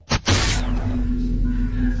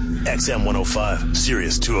XM 105,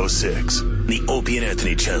 Sirius 206, the Opie and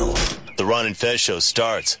Anthony channel. The Ron and Fez show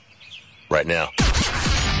starts right now.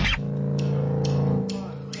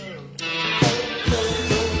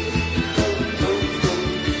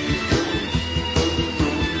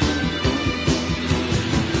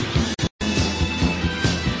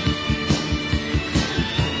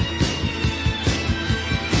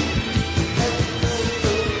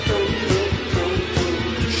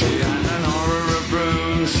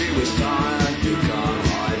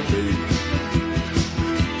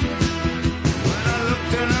 When I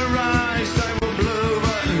looked in her eyes, they were blue.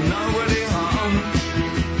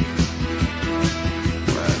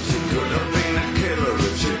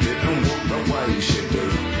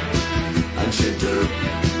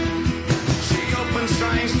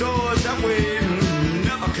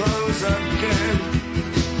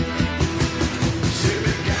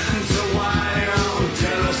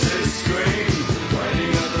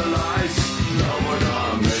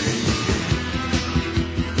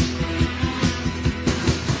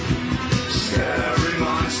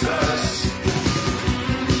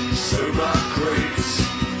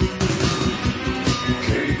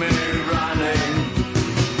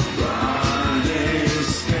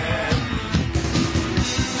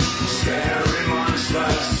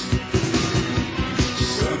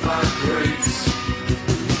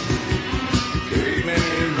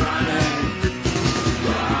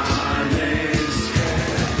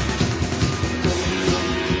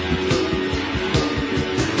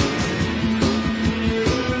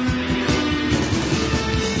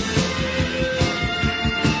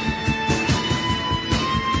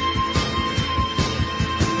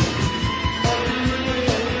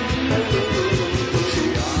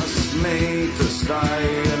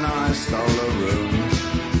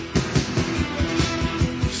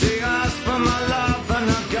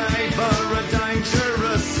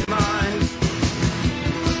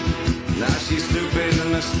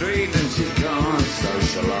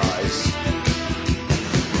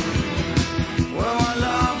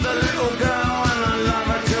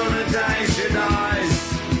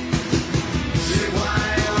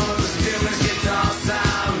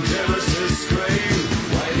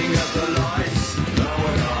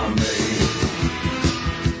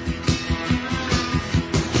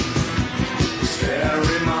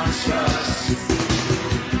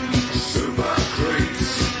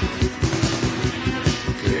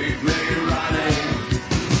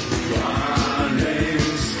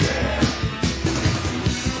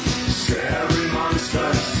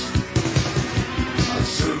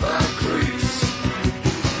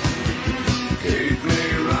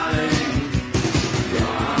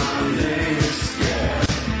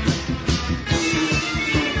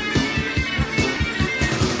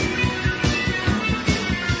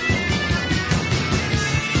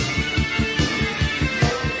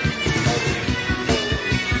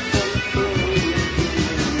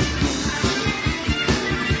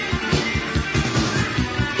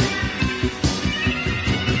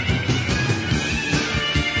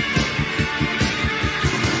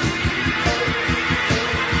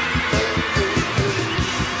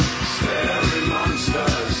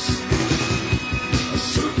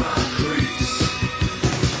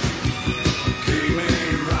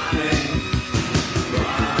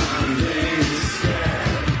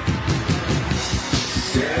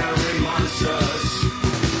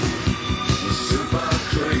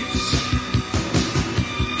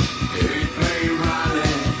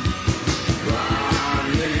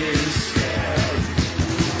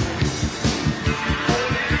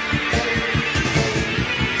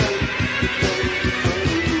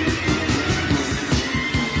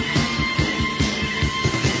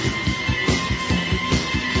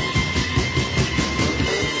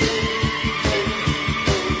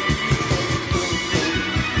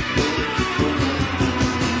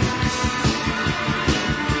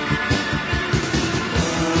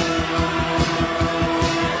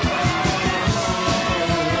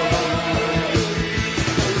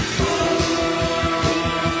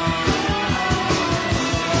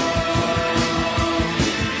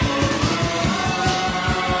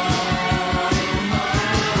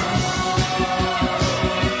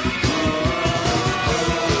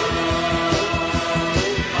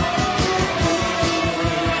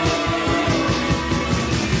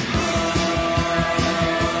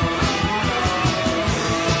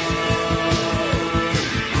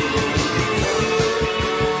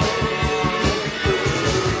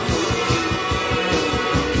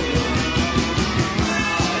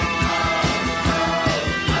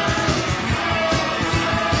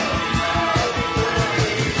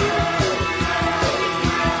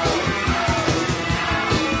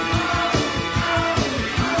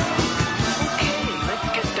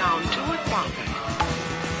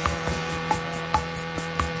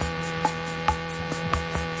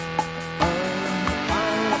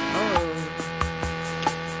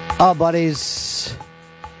 Oh, buddies.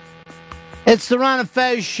 It's the Ron and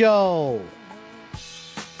Fez Show.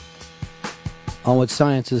 On what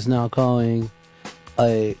science is now calling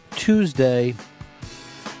a Tuesday.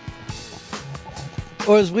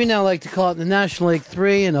 Or as we now like to call it, the National League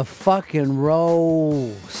 3 in a fucking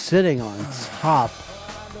row, sitting on top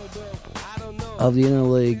of the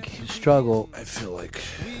interleague struggle. I feel like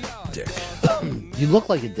a dick. You look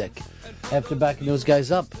like a dick after backing those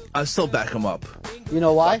guys up. I still back them up. You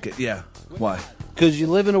know why? Yeah. Why? Because you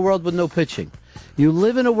live in a world with no pitching. You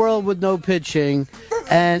live in a world with no pitching,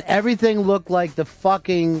 and everything looked like the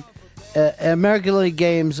fucking American League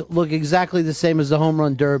games look exactly the same as the home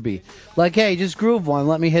run derby. Like, hey, just groove one,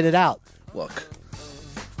 let me hit it out. Look.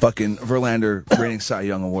 Fucking Verlander reigning Cy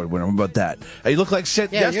Young Award winner. What about that? Hey, you look like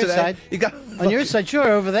shit yesterday. On your side. On your side, sure,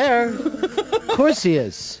 over there. Of course he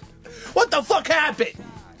is. What the fuck happened?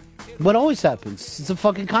 What always happens? It's a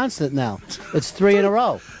fucking constant now. It's 3 in a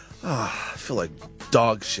row. I feel like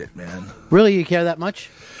dog shit, man. Really, you care that much?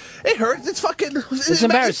 It hurts. It's fucking... It's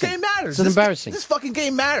embarrassing. This game matters. It's embarrassing. This fucking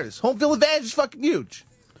game matters. Home field advantage is fucking huge.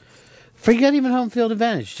 Forget even home field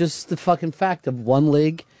advantage. Just the fucking fact of one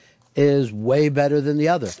league is way better than the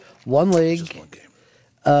other. One league... Just one game.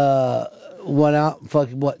 Went out,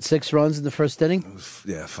 fucking, what, 6 runs in the first inning?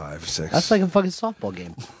 Yeah, 5, 6. That's like a fucking softball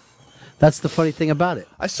game. That's the funny thing about it.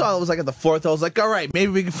 I saw it was like at the 4th. I was like, all right,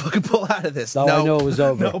 maybe we can fucking pull out of this. No, I know it was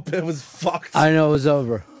over. Nope, it was fucked. I know it was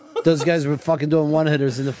over. Those guys were fucking doing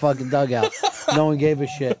one-hitters in the fucking dugout. No one gave a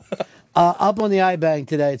shit. Up on the iBank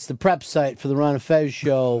today, it's the prep site for the Ron and Fez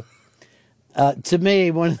Show. To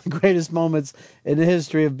me, one of the greatest moments in the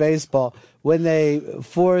history of baseball, when they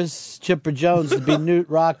forced Chipper Jones to be Newt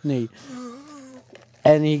Rockne,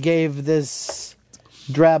 and he gave this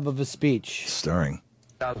drab of a speech. Stirring.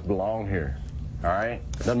 Guys belong here, all right?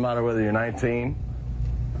 It doesn't matter whether you're 19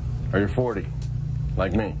 or you're 40,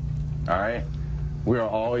 like me, all right? We are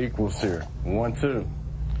all equals here. 1, 2.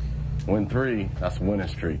 Win 3, that's a winning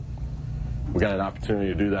streak. We got an opportunity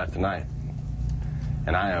to do that tonight.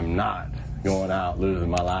 And I am not going out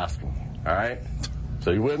losing my last one, all right?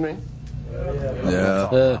 So you with me?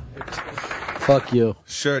 Yeah. Fuck you.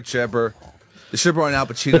 Sure, Chipper. They should have brought Al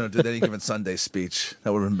Pacino to do any given Sunday speech.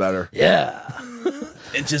 That would have been better. Yeah.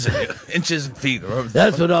 Inches and feet.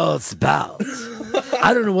 That's what all it's about.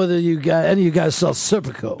 I don't know whether any of you guys saw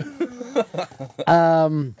Serpico.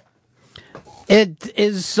 It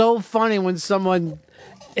is so funny when someone...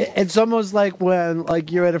 It's almost like when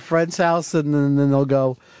you're at a friend's house and then they'll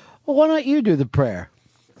go, well, why don't you do the prayer?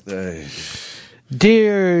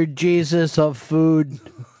 Dear Jesus of food.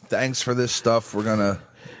 Thanks for this stuff. We're going to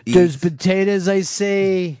eat. There's potatoes, I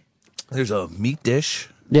see. There's a meat dish.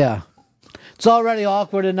 Yeah. It's already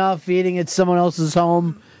awkward enough eating at someone else's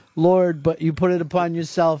home, Lord, but you put it upon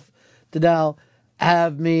yourself to now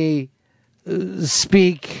have me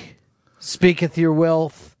speaketh your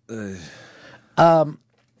wealth. It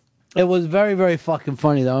was very, very fucking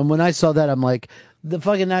funny, though. And when I saw that, I'm like, the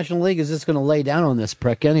fucking National League is just going to lay down on this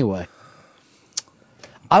prick anyway.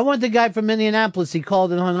 I want the guy from Indianapolis. He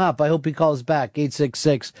called and hung up. I hope he calls back.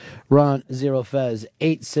 866-RON-0-FEZ.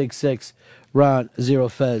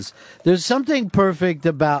 866-RON-0-FEZ. There's something perfect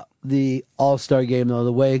about the All-Star game, though,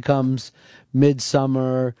 the way it comes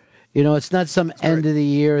midsummer. You know, it's not some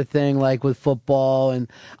end-of-the-year thing like with football, and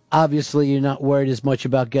obviously you're not worried as much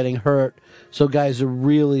about getting hurt, so guys are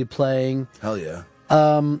really playing. Hell yeah.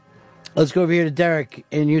 Let's go over here to Derek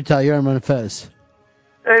in Utah. You're on Ron and Fez.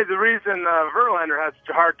 Hey, the reason Verlander had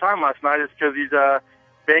such a hard time last night is because he's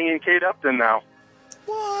banging Kate Upton now.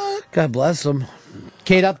 What? God bless him.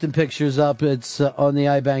 Kate Upton picture's up. It's on the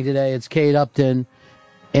iBank today. It's Kate Upton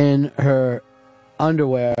in her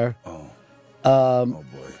underwear. Oh boy.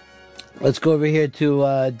 Let's go over here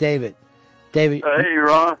to David. David. Hey,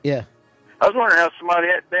 Ron. Yeah. I was wondering how somebody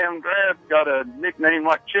at damn draft got a nickname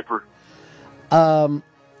like Chipper.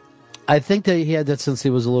 I think that he had that since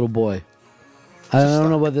he was a little boy. I don't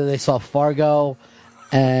know whether they saw Fargo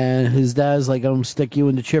and his dad's like, I'm going to stick you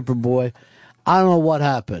in the Chipper, boy. I don't know what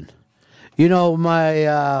happened. You know,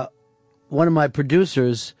 my one of my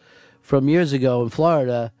producers from years ago in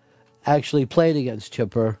Florida actually played against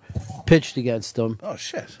Chipper, pitched against him. Oh,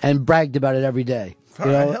 shit. And bragged about it every day. You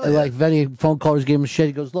know, and like if any phone callers gave him shit,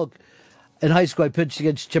 he goes, look, in high school I pitched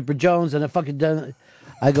against Chipper Jones and I fucking done.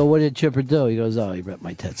 I go, what did Chipper do? He goes, oh, he ripped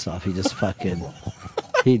my tits off. He just fucking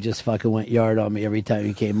went yard on me every time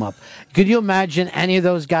he came up. Could you imagine any of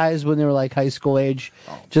those guys when they were like high school age?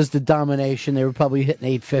 Just the domination. They were probably hitting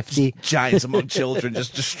 850. Giants among children,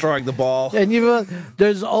 just destroying the ball. And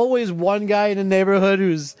there's always one guy in the neighborhood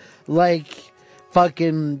who's like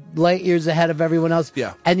fucking light years ahead of everyone else.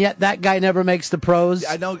 Yeah. And yet that guy never makes the pros.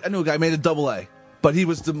 I know a guy made a AA, but he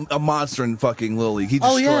was a monster in fucking Little League. He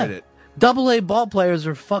destroyed it. AA ball players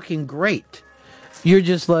are fucking great. You're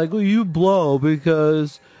just like, well, you blow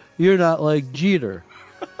because you're not like Jeter.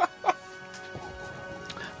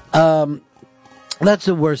 That's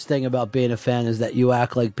the worst thing about being a fan is that you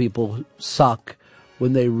act like people suck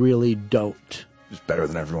when they really don't. Just better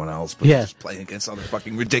than everyone else, but just playing against other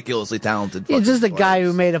fucking ridiculously talented fucking He's just a players. guy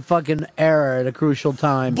who made a fucking error at a crucial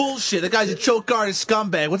time. Bullshit. The guy's a choke guard and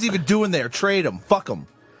scumbag. What's he even doing there? Trade him. Fuck him.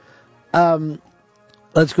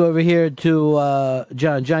 Let's go over here to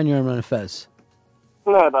John. John, you're on Run of Fez.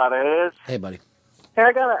 No, that is. Hey, buddy. Hey,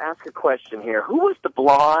 I gotta ask a question here. Who was the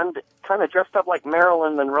blonde, kind of dressed up like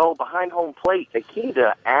Marilyn Monroe behind home plate? They came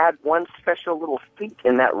to add one special little feat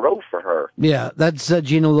in that row for her. Yeah, that's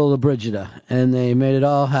Gina Lollobrigida, and they made it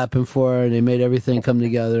all happen for her, and they made everything come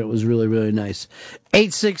together. It was really, really nice.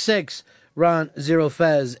 866 Ron Zero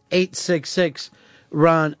Fez. 866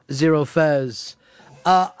 Ron Zero Fez.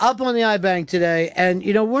 Up on the iBank today, and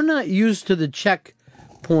you know we're not used to the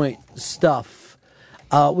checkpoint stuff.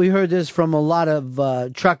 We heard this from a lot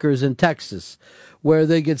of truckers in Texas, where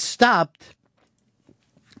they get stopped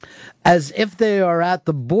as if they are at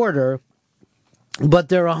the border, but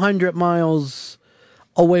they're 100 miles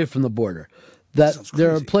away from the border. That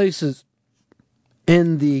there are places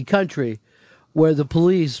in the country where the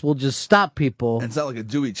police will just stop people. And it's not like a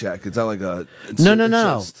Dewey check. It's not like a...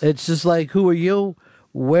 No. It's just like, who are you?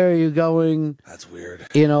 Where are you going? That's weird.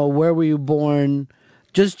 You know, where were you born?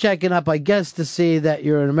 Just checking up, I guess, to see that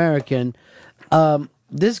you're an American.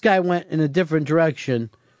 This guy went in a different direction.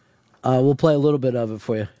 We'll play a little bit of it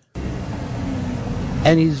for you.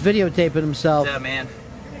 And he's videotaping himself. What's up, man?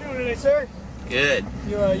 How you doing today, sir? Good.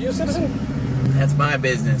 You a U.S. citizen? That's my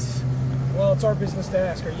business. Well, it's our business to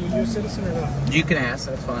ask. Are you a U.S. citizen or not? You can ask,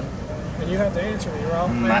 that's fine. And you have to answer me, or I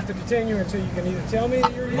have to detain you until you can either tell me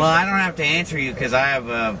that you're a U.S. Well, I don't have to answer you because I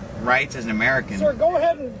have rights as an American. Sir, go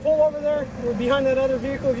ahead and pull over there. We're behind that other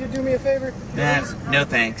vehicle if you do me a favor. No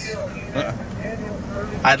thanks.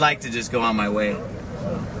 I'd like to just go on my way.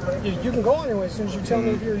 You can go on your way as soon as you tell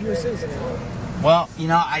me if you're a U.S. citizen or not. Well, you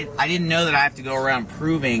know, I didn't know that I have to go around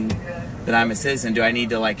proving that I'm a citizen. Do I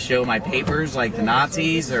need to, like, show my papers like the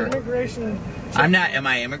Nazis? Or Immigration. I'm not. Am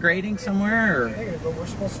I immigrating somewhere? Or Negative, but we're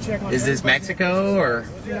supposed to check my is this papers. Mexico or?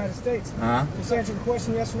 It's the United States. Huh? Just answer the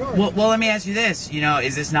question yes or no. Well, let me ask you this. You know,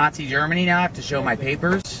 is this Nazi Germany now? I have to show my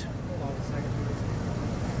papers? Hold on a second.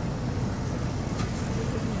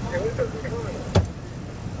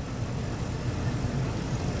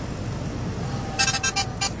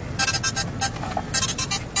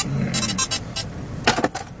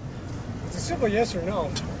 It's a simple yes or no.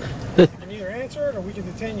 You can either answer it or we can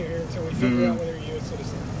detain you here until we figure out whether you're a U.S.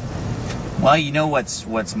 citizen. Well, you know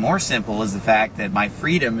what's more simple is the fact that my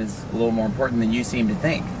freedom is a little more important than you seem to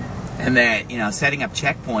think. And that, you know, setting up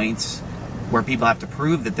checkpoints where people have to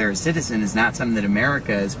prove that they're a citizen is not something that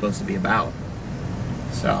America is supposed to be about.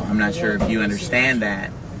 So, I'm not sure if you understand that.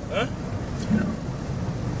 Huh?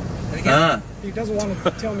 No. He doesn't want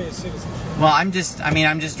to tell me his citizen. Well, I'm just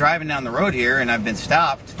driving down the road here and I've been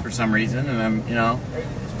stopped for some reason and I'm, you know,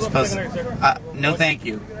 supposed no thank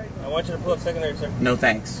you. I want you to pull up secondary, sir. No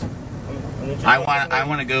thanks. I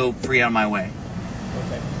want to go free on my way.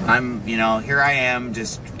 Okay. I'm, you know, here I am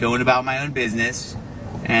just going about my own business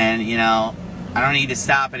and, you know, I don't need to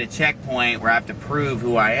stop at a checkpoint where I have to prove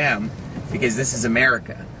who I am because this is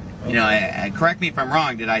America. You know, correct me if I'm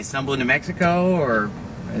wrong, did I stumble into Mexico or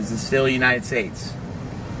is this still the United States?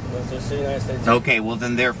 This is the United States. Okay, well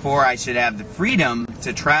then therefore I should have the freedom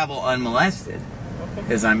to travel unmolested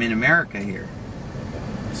because I'm in America here.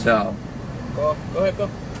 So, Go ahead, go.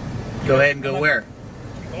 go ahead and go where?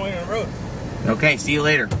 Keep going on the road. Okay, see you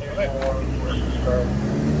later.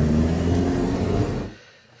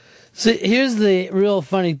 See, here's the real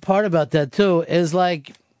funny part about that, too, is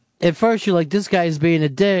like, at first you're like, this guy's being a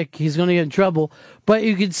dick, he's going to get in trouble. But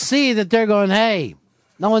you can see that they're going, hey,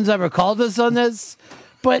 no one's ever called us on this.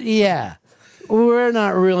 But yeah, we're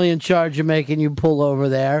not really in charge of making you pull over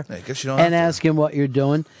there I guess you don't and have to. ask him what you're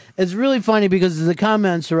doing. It's really funny because the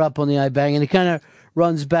comments are up on the iBang, and it kind of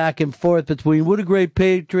runs back and forth between what a great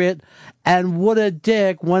patriot and what a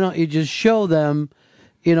dick. Why don't you just show them,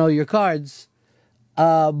 you know, your cards?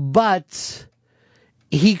 But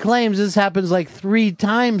he claims this happens like 3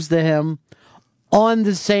 times to him on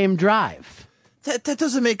the same drive. That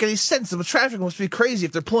doesn't make any sense. The traffic must be crazy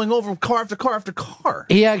if they're pulling over car after car after car.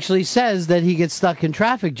 He actually says that he gets stuck in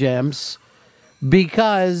traffic jams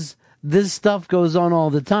because this stuff goes on all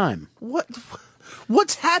the time. What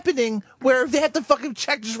What's happening where they have to fucking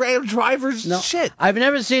check just random drivers? No, Shit. I've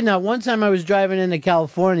never seen that. One time I was driving into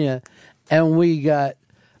California, and we got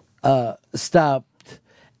stopped,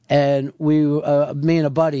 and me and a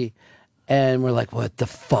buddy, and we're like, what the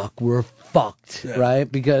fuck? We're fucked, right?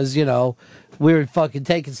 Because, we were fucking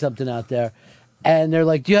taking something out there. And they're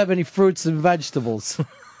like, do you have any fruits and vegetables?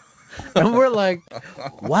 And we're like,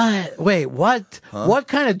 what? Wait, what? Huh? What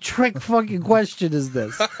kind of trick fucking question is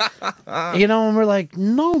this? And we're like,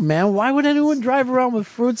 no, man, why would anyone drive around with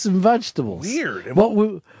fruits and vegetables? Weird.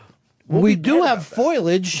 Well, we do have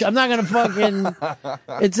foliage. I'm not going to fucking...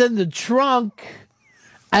 It's in the trunk.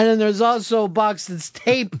 And then there's also a box that's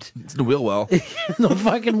taped. It's the wheel well. The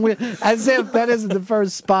fucking wheel. As if that isn't the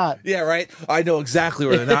first spot. Yeah, right? I know exactly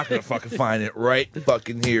where they're not going to fucking find it. Right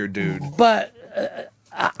fucking here, dude. But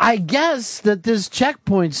I guess that this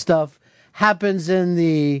checkpoint stuff happens in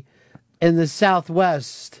the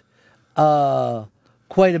Southwest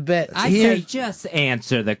quite a bit. I say just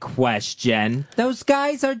answer the question. Those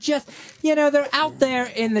guys are just, they're out there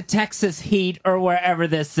in the Texas heat or wherever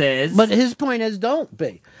this is. But his point is, don't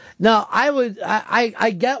be. Now,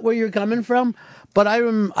 I get where you're coming from, but I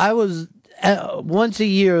was once a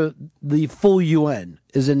year, the full UN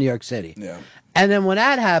is in New York City. Yeah. And then when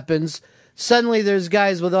that happens, suddenly there's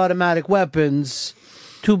guys with automatic weapons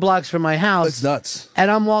 2 blocks from my house. It's nuts.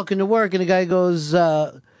 And I'm walking to work, and the guy goes,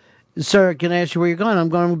 sir, can I ask you where you're going? I'm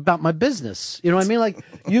going about my business. You know what I mean? Like,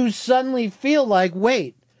 you suddenly feel like,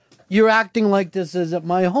 wait, you're acting like this is at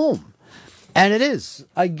my home. And it is.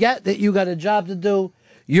 I get that you got a job to do.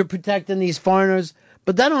 You're protecting these foreigners.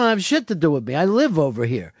 But that don't have shit to do with me. I live over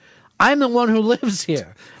here. I'm the one who lives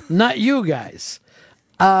here, not you guys.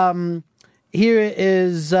 Here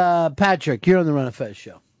is Patrick. You're on the Ron and Fez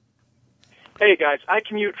show. Hey, guys. I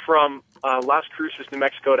commute from Las Cruces, New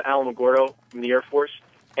Mexico to Alamogordo from the Air Force.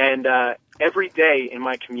 And every day in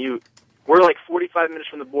my commute, we're like 45 minutes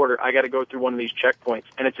from the border. I got to go through one of these checkpoints,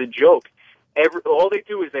 and it's a joke. All they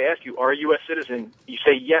do is they ask you, "Are you a U.S. citizen?" You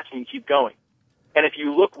say yes, and you keep going. And if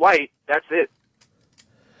you look white, that's it.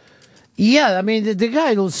 Yeah, I mean the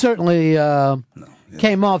guy certainly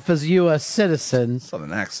came off as a U.S. citizen.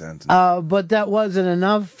 Southern accent. But that wasn't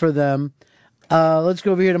enough for them. Let's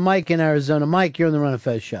go over here to Mike in Arizona. Mike, you're on the Ron and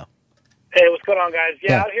Fez show. Hey, what's going on, guys?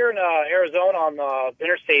 Yeah, out here in Arizona on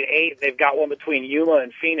Interstate 8, they've got one between Yuma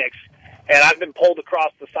and Phoenix, and I've been pulled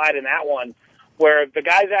across the side in that one where the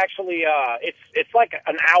guys actually, it's like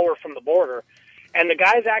an hour from the border, and the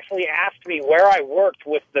guys actually asked me where I worked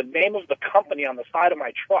with the name of the company on the side of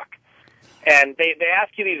my truck. And they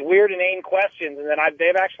ask you these weird, inane questions, and then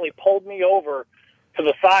they've actually pulled me over to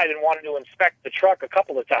the side and wanted to inspect the truck a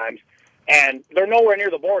couple of times, and they're nowhere near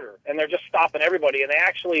the border, and they're just stopping everybody, and they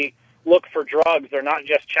actually look for drugs. They're not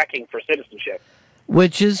just checking for citizenship.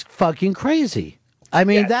 Which is fucking crazy. I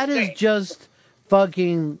mean, that is just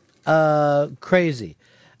fucking crazy.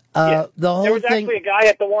 The whole there was thing... actually a guy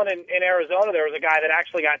at the one in Arizona. There was a guy that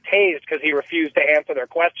actually got tased because he refused to answer their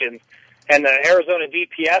questions. And the Arizona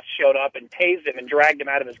DPS showed up and tased him and dragged him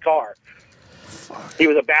out of his car. Fuck. He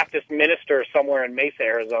was a Baptist minister somewhere in Mesa,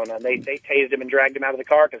 Arizona. And they tased him and dragged him out of the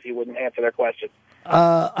car because he wouldn't answer their questions.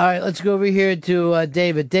 All right, let's go over here to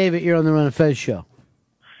David. David, you're on the Ron and Fez show.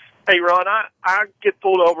 Hey, Ron, I get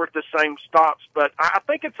pulled over at the same stops, but I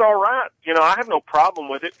think it's all right. I have no problem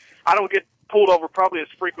with it. I don't get pulled over probably as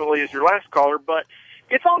frequently as your last caller, but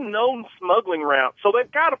it's on known smuggling routes, so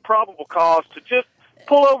they've got a probable cause to just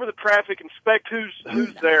pull over the traffic, inspect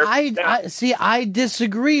who's there. I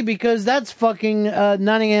disagree because that's fucking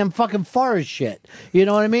Nottingham fucking forest shit. You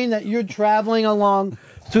know what I mean? That you're traveling along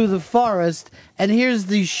through the forest, and here's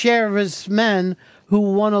these sheriff's men who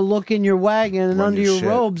want to look in your wagon and under your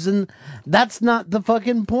robes, and that's not the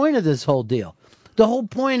fucking point of this whole deal. The whole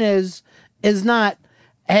point is not,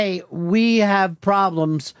 hey, we have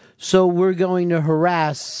problems, so we're going to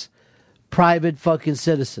harass private fucking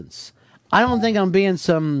citizens. I don't think I'm being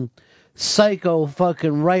some psycho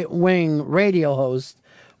fucking right-wing radio host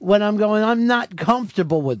when I'm not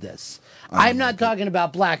comfortable with this. I'm not talking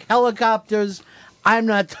about black helicopters. I'm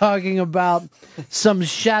not talking about some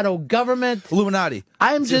shadow government. Illuminati.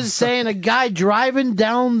 I'm just saying a guy driving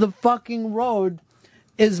down the fucking road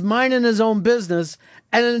is minding his own business,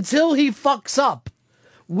 and until he fucks up,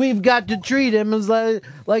 we've got to treat him as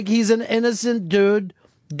like he's an innocent dude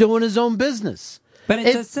doing his own business. But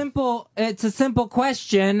it's a simple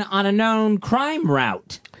question on a known crime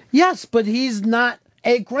route. Yes, but he's not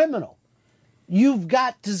a criminal. You've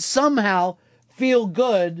got to somehow feel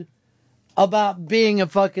good about being a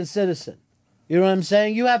fucking citizen. You know what I'm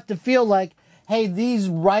saying? You have to feel like, hey, these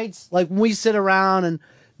rights, like when we sit around and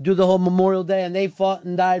do the whole Memorial Day, and they fought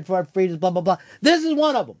and died for our freedoms, blah, blah, blah. This is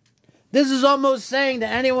one of them. This is almost saying to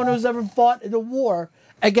anyone who's ever fought in a war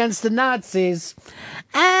against the Nazis,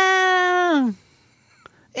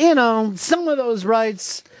 you know, some of those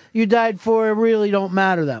rights you died for really don't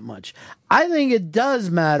matter that much. I think it does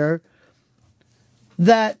matter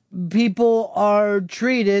that people are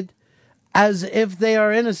treated as if they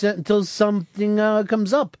are innocent until something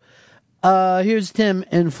comes up. Here's Tim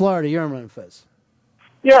in Florida. You're on Run Fez.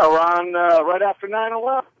 Yeah, Ron, right after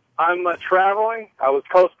 9/11, I'm traveling. I was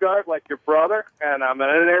Coast Guard like your brother, and I'm at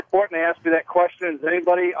an airport, and they asked me that question, has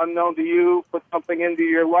anybody unknown to you put something into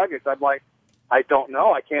your luggage? I'm like, I don't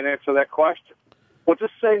know. I can't answer that question. Well,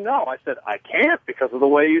 just say no. I said, I can't because of the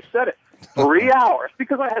way you said it. 3 hours,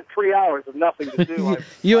 because I had 3 hours of nothing to do.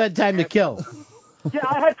 You had time to kill. Yeah,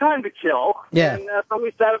 I had time to kill. Yeah. And so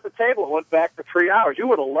we sat at the table and went back for 3 hours. You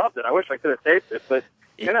would have loved it. I wish I could have taped it, but,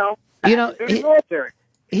 military.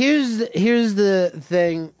 Here's the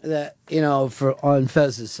thing that, for on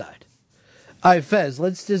Fez's side. All right, Fez,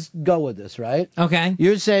 let's just go with this, right? Okay.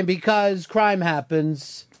 You're saying because crime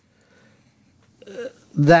happens,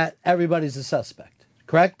 that everybody's a suspect,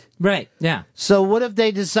 correct? Right, yeah. So what if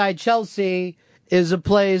they decide Chelsea is a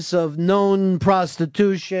place of known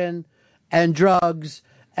prostitution and drugs,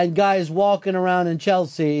 and guys walking around in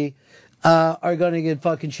Chelsea are going to get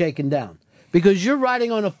fucking shaken down? Because you're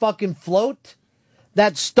riding on a fucking float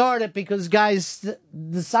that started because guys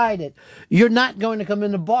decided you're not going to come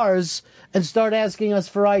into bars and start asking us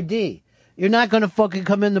for ID. You're not going to fucking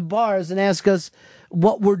come into bars and ask us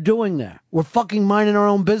what we're doing there. We're fucking minding our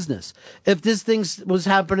own business. If this thing was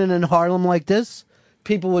happening in Harlem like this,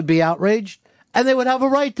 people would be outraged, and they would have a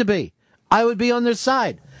right to be. I would be on their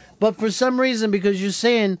side. But for some reason, because you're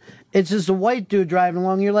saying it's just a white dude driving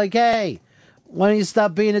along, you're like, hey, why don't you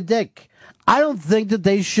stop being a dick? I don't think that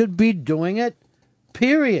they should be doing it,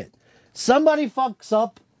 period. Somebody fucks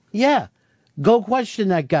up, yeah, go question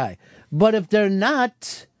that guy. But if they're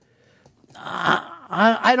not,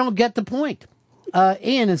 I don't get the point.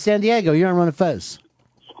 Ian in San Diego, you're on Run Fez.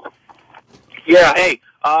 Yeah, hey,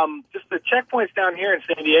 just the checkpoints down here in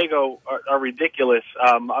San Diego are ridiculous.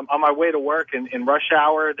 I'm on my way to work in rush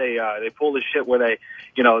hour. They pull this shit where they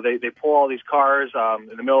pull all these cars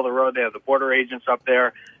in the middle of the road. They have the border agents up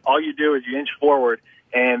there. All you do is you inch forward,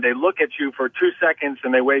 and they look at you for 2 seconds,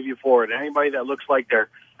 and they wave you forward. Anybody that looks like they're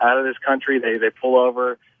out of this country, they pull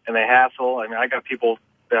over and they hassle. I mean, I got people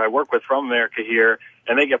that I work with from America here,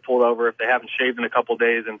 and they get pulled over if they haven't shaved in a couple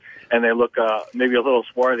days, and they look maybe a little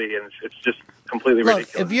swarthy, and it's just completely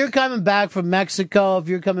ridiculous. If you're coming back from Mexico, if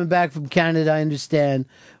you're coming back from Canada, I understand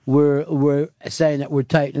we're saying that we're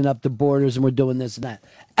tightening up the borders and we're doing this and that.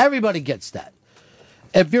 Everybody gets that.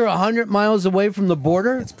 If you're 100 miles away from the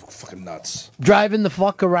border, it's fucking nuts. Driving the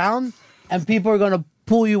fuck around, and people are going to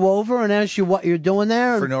pull you over and ask you what you're doing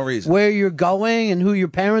there for no reason, where you're going, and who your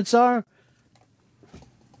parents are.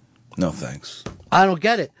 No thanks. I don't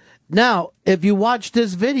get it. Now, if you watch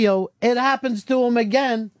this video, it happens to him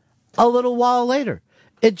again a little while later.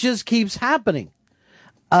 It just keeps happening.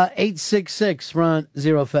 866 Ron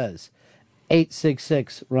Zero Fez.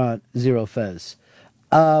 866 Ron Zero Fez.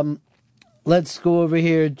 Let's go over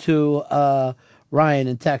here to Ryan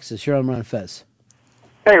in Texas. You're on Ron Fez.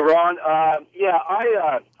 Hey, Ron. I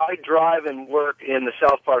drive and work in the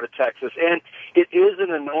south part of Texas, and it is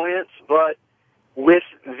an annoyance, but with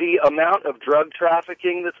the amount of drug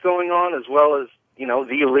trafficking that's going on, as well as,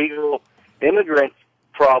 the illegal immigrant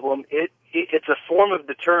problem, it's a form of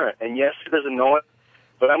deterrent. And yes, it is annoying,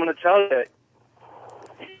 but I'm going to tell you,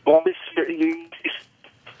 you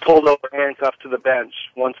pulled over, handcuffed to the bench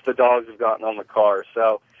once the dogs have gotten on the car.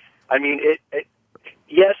 So, I mean,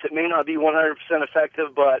 yes, it may not be 100%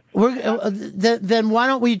 effective, but then why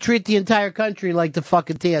don't we treat the entire country like the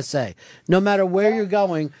fucking TSA? No matter where you're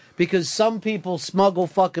going, because some people smuggle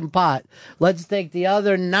fucking pot. Let's take the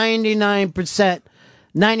other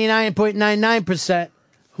 99.99%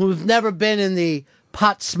 who've never been in the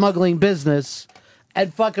pot smuggling business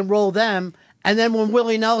and fucking roll them. And then when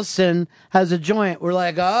Willie Nelson has a joint, we're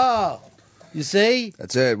like, oh, you see?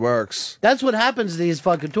 That's it. It works. That's what happens to these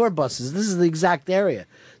fucking tour buses. This is the exact area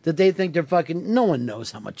that they think they're fucking... No one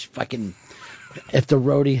knows how much fucking... If the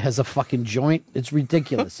roadie has a fucking joint, it's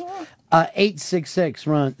ridiculous. 866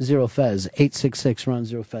 Ron Zero Fez. 866 Ron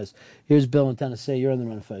Zero Fez. Here's Bill in Tennessee. You're on the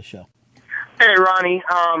Ron Fez show. Hey, Ronnie.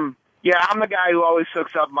 I'm the guy who always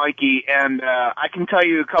hooks up Mikey, and I can tell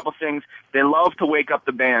you a couple things. They love to wake up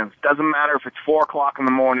the bands. Doesn't matter if it's 4 o'clock in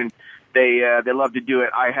the morning. They love to do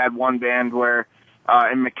it. I had one band where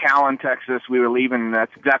in McAllen, Texas, we were leaving, and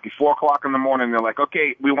that's exactly 4 o'clock in the morning. They're like,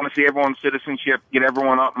 okay, we want to see everyone's citizenship, get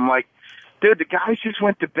everyone up. I'm like, dude, the guys just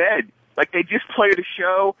went to bed. Like, they just played a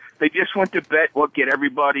show. They just went to bed. Well, get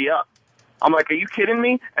everybody up. I'm like, are you kidding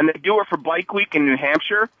me? And they do it for Bike Week in New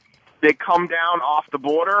Hampshire. They come down off the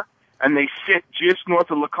border, and they sit just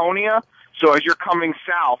north of Laconia. So as you're coming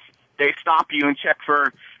south, they stop you and check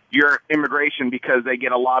for your immigration because they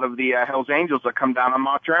get a lot of the Hells Angels that come down on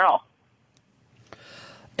Montreal.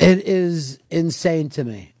 It is insane to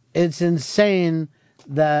me. It's insane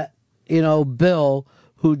that, Bill,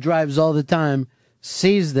 who drives all the time,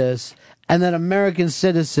 sees this, and that American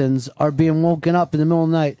citizens are being woken up in the middle of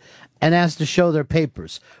the night and asked to show their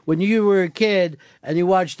papers. When you were a kid and you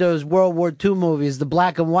watched those World War II movies, the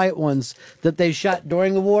black and white ones that they shot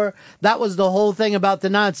during the war, that was the whole thing about the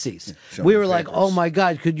Nazis. We were like, oh my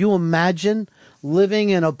God, could you imagine living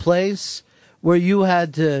in a place where you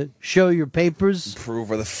had to show your papers? Prove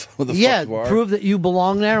where the fuck you are. Prove that you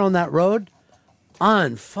belong there on that road?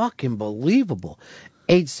 Unfucking believable.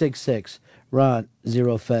 866 Ron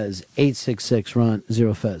Zero Fez. 866 Ron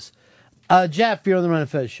Zero Fez. Jeff, you're on the Ron and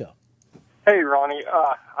Fez show. Hey, Ronnie,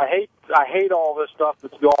 I hate all this stuff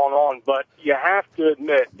that's going on, but you have to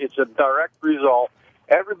admit it's a direct result.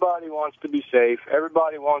 Everybody wants to be safe.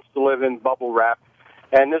 Everybody wants to live in bubble wrap,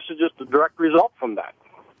 and this is just a direct result from that.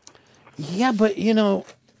 Yeah, but,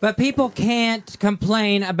 But people can't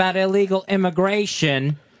complain about illegal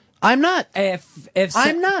immigration. I'm not.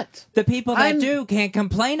 I'm not. The people that do can't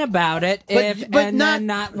complain about it then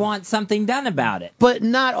not want something done about it. But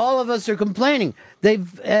not all of us are complaining.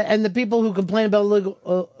 And the people who complain about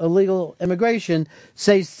illegal immigration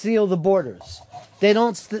say seal the borders. They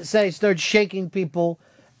don't say start shaking people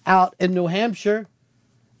out in New Hampshire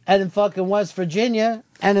and in fucking West Virginia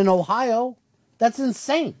and in Ohio. That's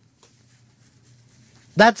insane.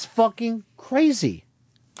 That's fucking crazy.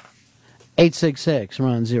 866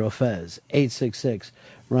 Ron Zero Fez. 866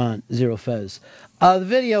 Ron Zero Fez. The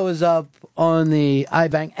video is up on the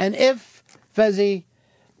iBank. And if, Fezzy,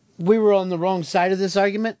 we were on the wrong side of this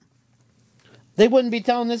argument, they wouldn't be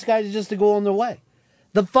telling this guy just to go on their way.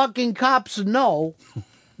 The fucking cops know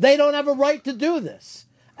they don't have a right to do this.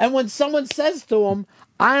 And when someone says to them,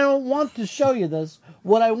 I don't want to show you this,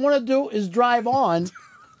 what I want to do is drive on,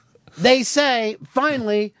 they say,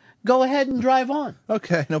 finally, go ahead and drive on.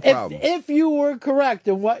 Okay, no problem. If you were correct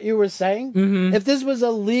in what you were saying, if this was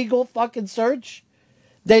a legal fucking search,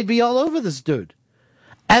 they'd be all over this dude.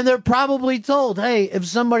 And they're probably told, hey, if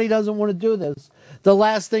somebody doesn't want to do this, the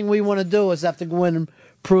last thing we want to do is have to go in and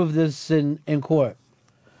prove this in court.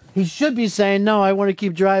 He should be saying, no, I want to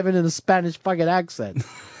keep driving in a Spanish fucking accent.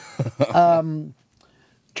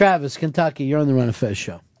 Travis, Kentucky, you're on the Ron and Fez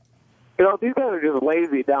show. These guys are just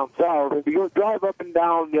lazy down south. If you drive up and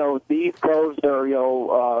down, the East Coast or,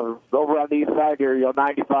 over on the east side here,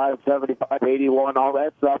 95, 75, 81, all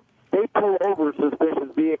that stuff, they pull over suspicious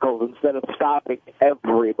vehicles instead of stopping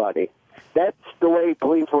everybody. That's the way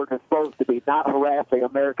police work is supposed to be, not harassing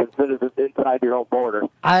American citizens inside your own border.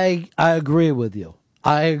 I agree with you.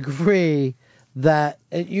 I agree that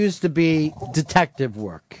it used to be detective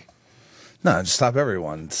work. No, just stop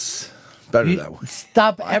everyone. It's better that way.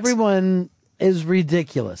 Stop everyone is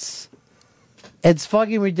ridiculous. It's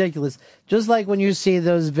fucking ridiculous. Just like when you see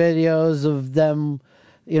those videos of them,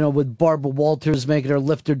 with Barbara Walters making her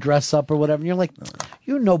lift her dress up or whatever, and you're like,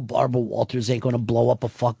 Barbara Walters ain't going to blow up a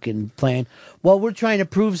fucking plane. Well, we're trying to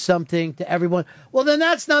prove something to everyone. Well, then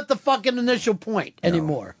that's not the fucking initial point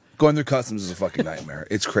anymore. Going through customs is a fucking nightmare.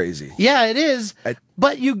 It's crazy. Yeah, it is.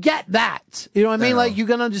 But you get that. You know what I mean? Like, you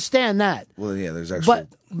can understand that. Well, yeah, there's actually... But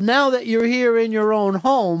now that you're here in your own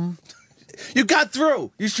home... You got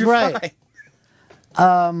through. You're fine.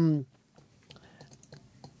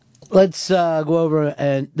 Let's go over,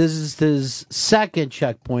 and this is his second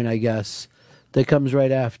checkpoint, I guess, that comes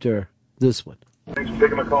right after this one. Thanks for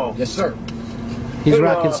taking my call. Yes, sir. He's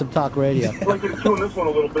rocking some talk radio. I'd like to tune this one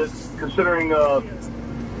a little bit, considering... Go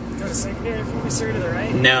to secondary for me, sir, to the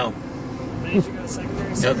right? No. Then you should go to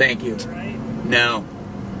secondary, sir, No, thank you. to the right? No.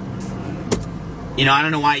 I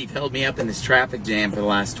don't know why you've held me up in this traffic jam for the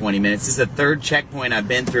last 20 minutes. This is the third checkpoint I've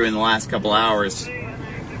been through in the last couple hours.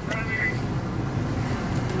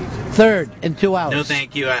 Third in 2 hours. No,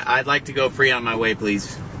 thank you. I'd like to go free on my way,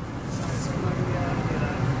 please.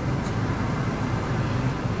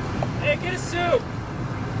 Hey, get a Sue!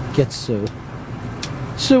 Get Sue.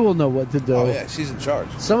 Sue will know what to do. Oh, yeah, she's in charge.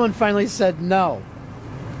 Someone finally said no.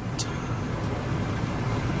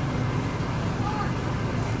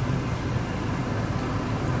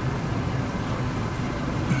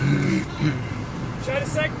 Try to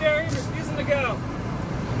secondary, refusing to go.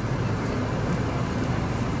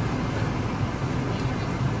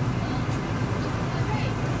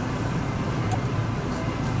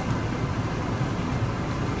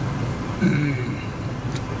 What's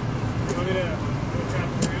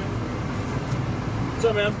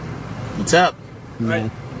up, man? What's up? All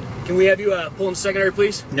right. Can we have you pull in secondary,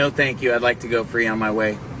 please? No, thank you. I'd like to go free on my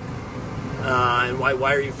way. And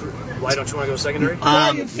why are you? Why don't you want to go secondary?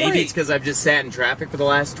 Maybe it's because I've just sat in traffic for the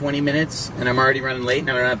last 20 minutes, and I'm already running late,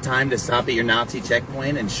 and I don't have time to stop at your Nazi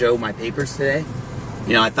checkpoint and show my papers today.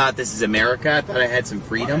 You know, I thought this is America. I thought I had some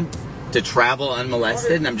freedom to travel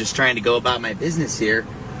unmolested, and I'm just trying to go about my business here.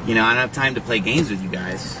 You know, I don't have time to play games with you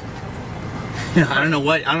guys. I don't know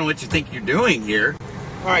what you think you're doing here.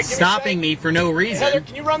 All right, stopping me for no reason. Heather,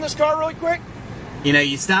 can you run this car really quick? You know,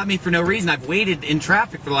 you stopped me for no reason. I've waited in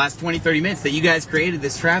traffic for the last 20, 30 minutes that you guys created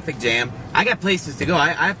this traffic jam. I got places to go. I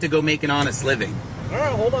have to go make an honest living. All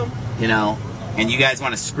right, hold on. You know, and you guys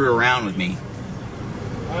want to screw around with me.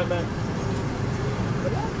 All right, man.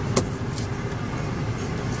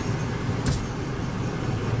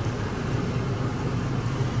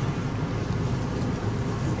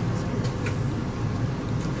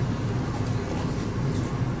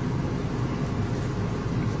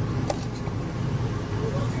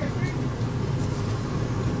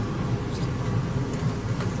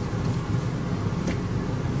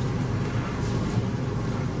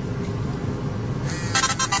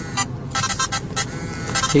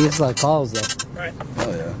 He gets a lot of calls, though. Right. Oh,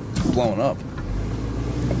 yeah. Blowing up.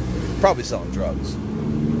 Probably selling drugs.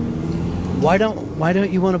 Why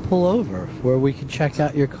don't you want to pull over where we can check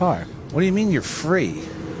out your car? What do you mean you're free?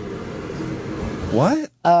 What?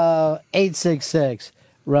 866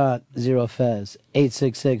 Ron Zero Fez.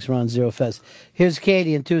 866 Ron Zero Fez. Here's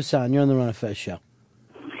Katie in Tucson. You're on the Ron and Fez show.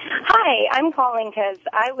 Hi, I'm calling because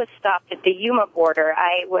I was stopped at the Yuma border.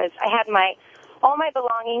 I had all my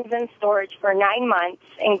belongings in storage for 9 months,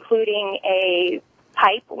 including a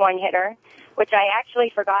pipe one-hitter, which I actually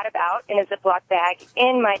forgot about in a Ziploc bag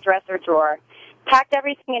in my dresser drawer. Packed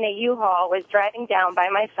everything in a U-Haul, was driving down by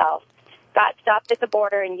myself, got stopped at the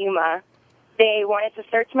border in Yuma. They wanted to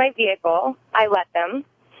search my vehicle. I let them.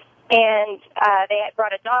 And they had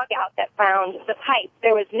brought a dog out that found the pipe.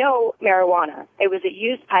 There was no marijuana. It was a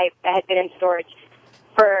used pipe that had been in storage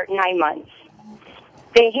for 9 months.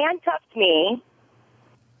 They handcuffed me.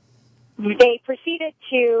 They proceeded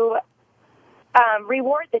to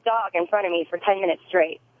reward the dog in front of me for 10 minutes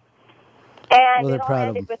straight. And Well, it they're all proud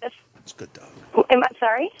of ended him. with a... It's a good dog. Am I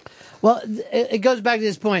sorry? Well, it goes back to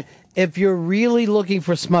this point. If you're really looking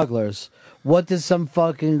for smugglers, what does some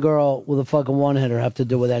fucking girl with a fucking one-hitter have to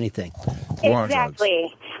do with anything?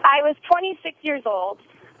 Exactly. I was 26 years old.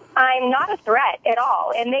 I'm not a threat at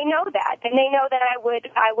all, and they know that. And they know that I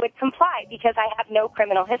would comply because I have no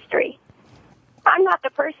criminal history. I'm not the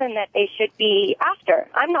person that they should be after.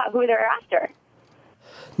 I'm not who they're after.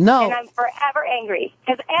 No. And I'm forever angry.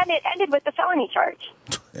 And it ended with the felony charge.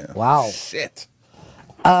 Wow. Shit.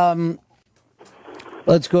 Let's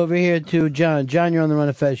go over here to John. John, you're on the Run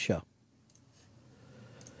of Fez show.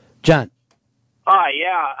 John. Hi,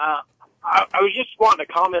 yeah. I was just wanting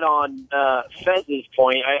to comment on Fez's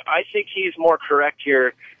point. I think he's more correct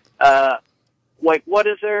here. What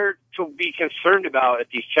is there to be concerned about at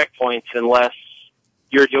these checkpoints unless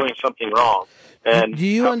you're doing something wrong? And Do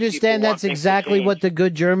you understand that's exactly what the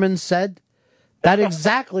good Germans said? That's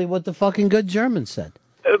exactly what the fucking good Germans said.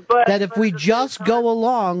 That if we just go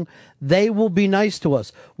along, they will be nice to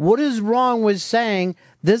us. What is wrong with saying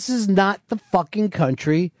this is not the fucking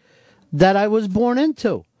country that I was born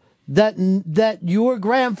into? That your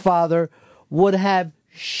grandfather would have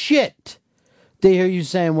shit to hear you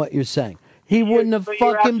saying what you're saying. He wouldn't have But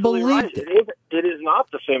you're fucking absolutely believed right. it. It is not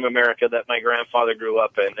the same America that my grandfather grew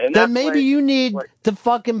up in. And Then that's maybe why- you need to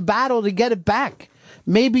fucking battle to get it back.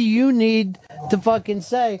 Maybe you need to fucking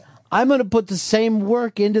say, I'm going to put the same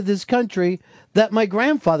work into this country that my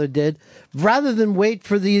grandfather did, rather than wait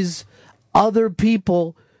for these other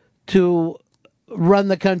people to run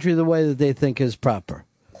the country the way that they think is proper.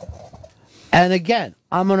 And again,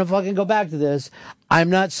 I'm going to fucking go back to this. I'm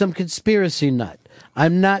not some conspiracy nut.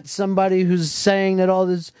 I'm not somebody who's saying that all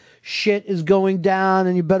this shit is going down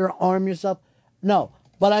and you better arm yourself. No,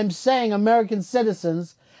 but I'm saying American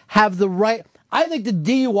citizens have the right. I think the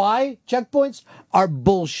DUI checkpoints are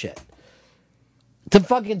bullshit. To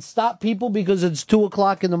fucking stop people because it's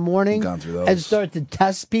 2:00 in the morning and start to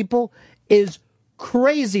test people is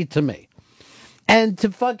crazy to me. And to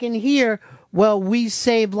fucking hear, well, we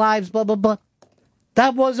save lives, blah, blah, blah.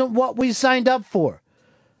 That wasn't what we signed up for.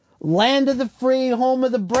 Land of the free, home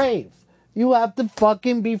of the brave. You have to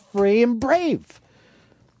fucking be free and brave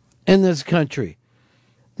in this country.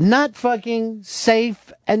 Not fucking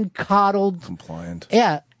safe and coddled. Compliant.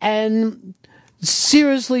 Yeah, and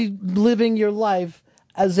seriously living your life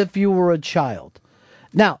as if you were a child.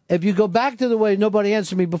 Now, if you go back to the way nobody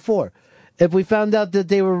answered me before, if we found out that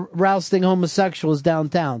they were rousting homosexuals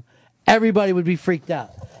downtown, everybody would be freaked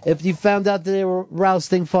out. If you found out that they were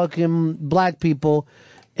rousting fucking black people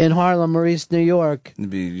in Harlem or East New York, It'd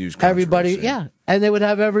be huge everybody, controversy. yeah, and they would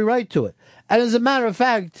have every right to it. And as a matter of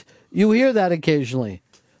fact, you hear that occasionally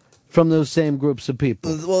from those same groups of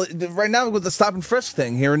people. Well, right now with the stop and frisk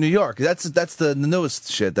thing here in New York, that's the newest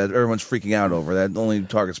shit that everyone's freaking out over. That only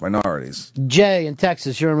targets minorities. Jay in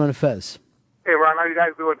Texas, you're on Run of Fez. Hey, Ron, how you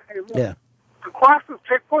guys doing? Hey, look, Yeah. to cross the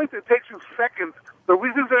checkpoint, it takes you seconds. The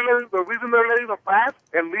reason they're letting them pass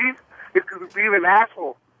and leave is because he's being an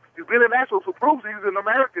asshole. He's being an asshole, so proves he's an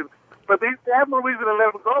American. But they have no reason to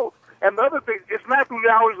let him go. And the other thing, it's not 3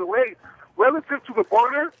 hours away. Relative to the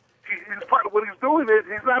border, what he's doing is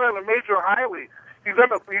he's not on a major highway. He's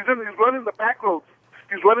running the back roads.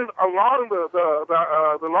 He's running along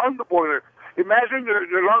along the border. Imagine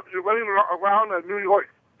you're running around New York.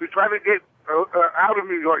 You're trying to get out of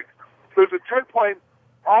New York. There's a checkpoint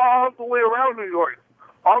all the way around New York,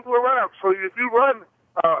 all the way around. So if you run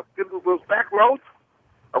into those back roads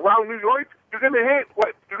around New York, you're going to hit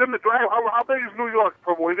what? You're going to drive. How big is New York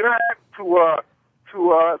from where you're at to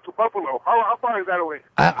Buffalo? How far is that away?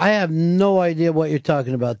 I have no idea what you're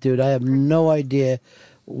talking about, dude. I have no idea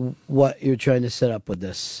what you're trying to set up with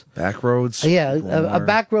this. Back roads? Yeah, a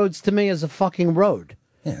back roads to me is a fucking road.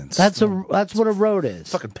 Yeah, that's what a road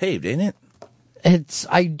is. Fucking paved, ain't it?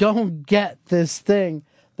 I don't get this thing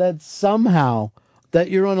that somehow that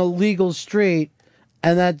you're on a legal street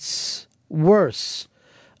and that's worse.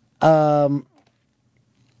 Let's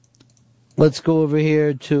go over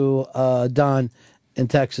here to Don in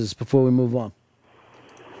Texas before we move on.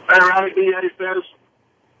 Hey, Ronnie B. Eddie Fez.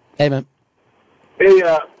 Hey, man. Hey,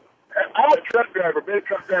 I'm a truck driver, been a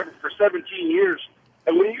truck driver for 17 years.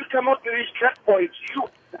 And when you come up to these checkpoints,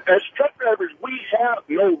 as truck drivers, we have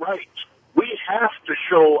no rights. We have to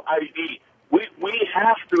show ID. We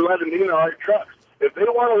have to let them in our trucks. If they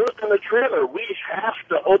want to look in the trailer, we have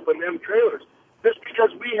to open them trailers. Just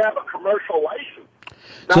because we have a commercial license.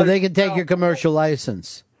 So they can take your commercial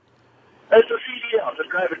license. It's a CDL to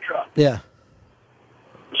drive a truck. Yeah.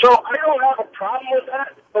 So I don't have a problem with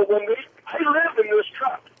that, but I live in this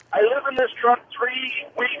truck. I live in this truck 3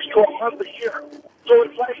 weeks to a month a year. So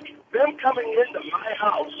it's like them coming into my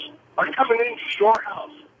house or coming into your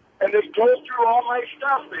house, and they go through all my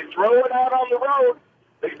stuff. They throw it out on the road.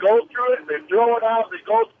 They go through it. They throw it out.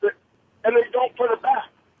 And they don't put it back.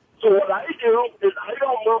 So what I do is I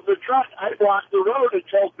don't move the truck. I block the road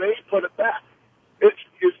until they put it back. It's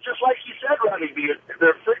just like you said, Ronnie B.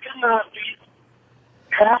 They're freaking Nazis.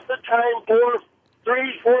 Half the time, 4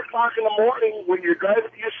 o'clock in the morning when you're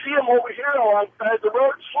driving, you see them over here alongside the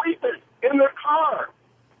road sleeping in their car.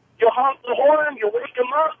 You honk the horn, you wake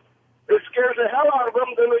them up. It scares the hell out of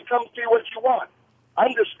them. Then they come see what you want.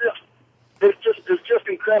 It's just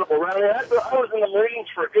incredible, Ronnie. I was in the Marines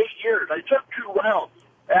for 8 years. I took 2 rounds,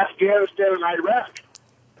 Afghanistan and Iraq.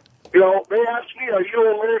 You know, they asked me, "Are you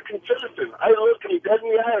an American citizen?" I looked them dead in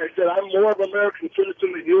the eye and I said, "I'm more of an American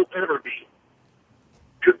citizen than you'll ever be."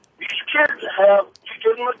 These kids you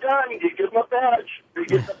give them a gun, you give them a badge, they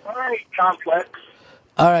get the Barney complex.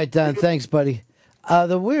 All right, Don. Thanks, buddy.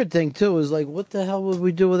 The weird thing, too, is like, what the hell would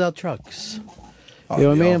we do without trucks? You know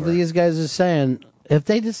what I mean? If these guys are saying, if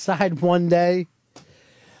they decide one day,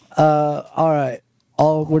 all right,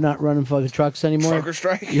 we're not running fucking trucks anymore. Trucker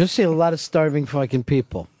strike? You'll see a lot of starving fucking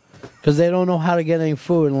people. Because they don't know how to get any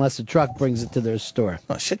food unless a truck brings it to their store.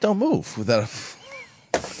 Oh, shit don't move without a...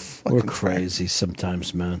 We're crazy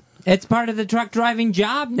sometimes, man. It's part of the truck driving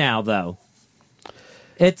job now, though.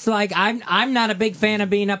 It's like I'm not a big fan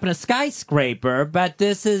of being up in a skyscraper, but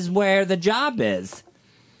this is where the job is.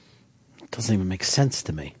 It doesn't even make sense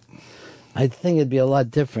to me. I think it'd be a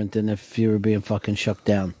lot different than if you were being fucking shook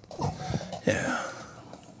down. Yeah.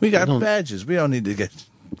 We got badges. We don't need to get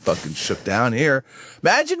fucking shook down here.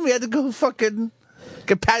 Imagine we had to go fucking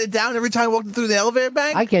get patted down every time walking through the elevator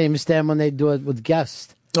bank. I can't even stand when they do it with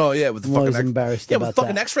guests. Oh, yeah, with the I'm fucking... always embarrassed yeah, about with the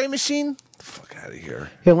fucking that. X-ray machine? Get the fuck out of here.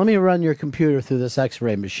 Here, let me run your computer through this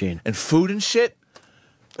X-ray machine. And food and shit?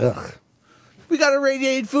 Ugh. We got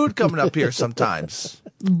irradiated food coming up here sometimes.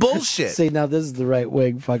 Bullshit. See, now this is the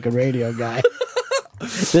right-wing fucking radio guy.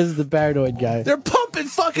 This is the paranoid guy. They're pumping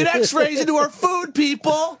fucking X-rays into our food,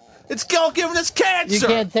 people. It's all giving us cancer. You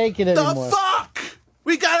can't take it anymore. The fuck?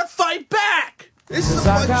 We gotta fight back. This is a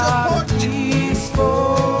bunch of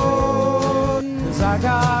bullshit. I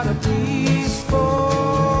got a peaceful,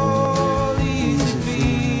 easy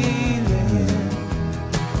feeling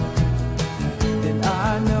that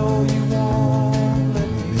I know you won't let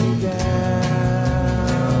me down.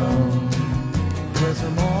 There's a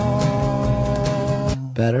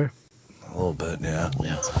better? A little bit, yeah.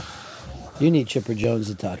 Yeah. You need Chipper Jones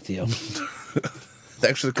to talk to you.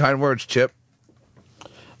 Thanks for the kind words, Chip.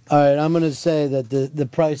 All right, I'm going to say that the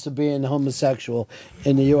price of being homosexual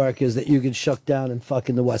in New York is that you get shut down in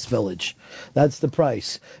fucking the West Village. That's the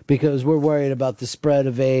price. Because we're worried about the spread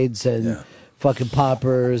of AIDS and fucking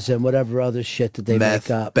poppers and whatever other shit that they Meth,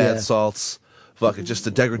 make up. bath salts, fucking just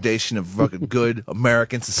the degradation of fucking good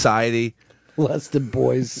American society. Less than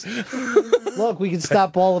boys. Look, we can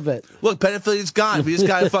stop all of it. Look, pedophilia's gone. We just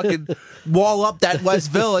got to fucking wall up that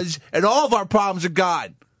West Village, and all of our problems are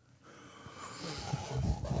gone.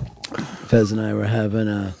 Fez and I were having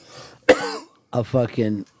a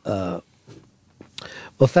fucking... well,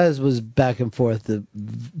 Fez was back and forth, the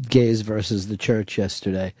gays versus the church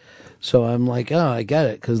yesterday. So I'm like, oh, I get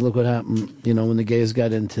it, because look what happened, when the gays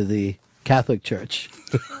got into the Catholic Church.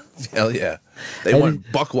 Hell yeah. They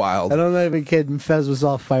went buck wild. I don't even kidding. Fez was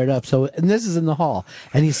all fired up. So, and this is in the hall.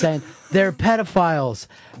 And he's saying, they're pedophiles,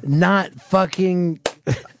 not fucking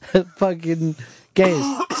gays.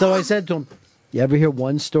 So I said to him, you ever hear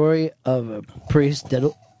one story of a priest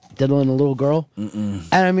diddling a little girl? Mm-mm.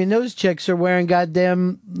 And I mean, those chicks are wearing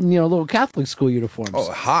goddamn, little Catholic school uniforms.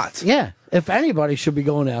 Oh, hot. Yeah. If anybody should be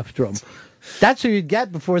going after them. That's who you'd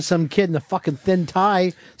get before some kid in a fucking thin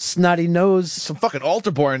tie, snotty nose. Some fucking altar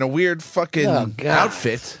boy in a weird fucking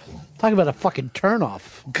outfit. Talk about a fucking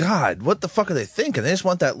turnoff. God, what the fuck are they thinking? They just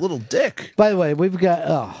want that little dick. By the way, we've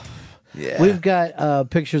got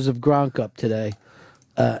pictures of Gronk up today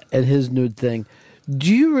and his nude thing.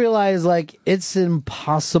 Do you realize, it's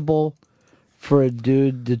impossible for a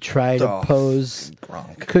dude to try to pose?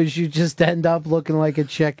 Because you just end up looking like a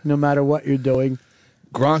chick no matter what you're doing.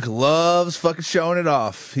 Gronk loves fucking showing it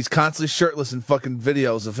off. He's constantly shirtless in fucking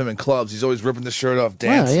videos of him in clubs. He's always ripping the shirt off,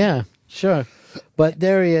 dancing. Yeah, sure. But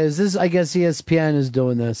there he is. I guess ESPN is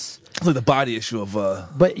doing this. It's like the body issue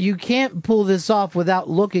of... But you can't pull this off without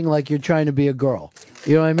looking like you're trying to be a girl.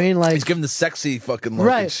 You know what I mean? He's giving the sexy fucking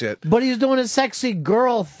look and shit. But he's doing a sexy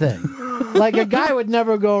girl thing. Like a guy would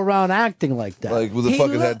never go around acting like that. Like with a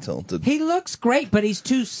fucking head tilted. He looks great, but he's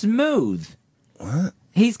too smooth. What?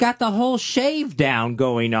 He's got the whole shave down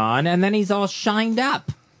going on, and then he's all shined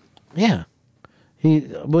up. Yeah.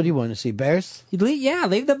 What do you want to see, bears?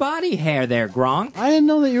 Leave the body hair there, Gronk. I didn't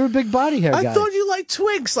know that you were a big body hair guy. I thought you liked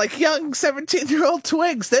twigs, like young 17-year-old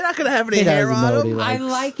twigs. They're not going to have any hair on them. I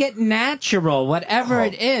like it natural. Whatever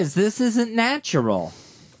it is, this isn't natural.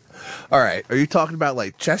 All right. Are you talking about,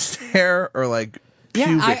 chest hair or, pubic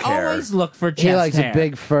hair? I always look for chest hair. He likes a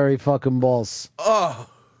big, furry fucking balls. Oh.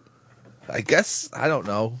 I guess, I don't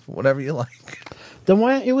know. Whatever you like. Then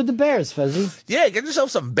why aren't you with the bears, Fezzy? Yeah, get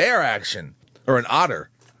yourself some bear action. Or an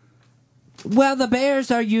otter. Well, the bears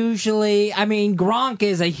are usually... Gronk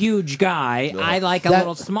is a huge guy. I like a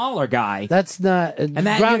little smaller guy. That's not... and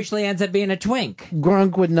that usually ends up being a twink.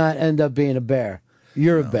 Gronk would not end up being a bear.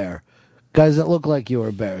 You're a bear. Guys that look like you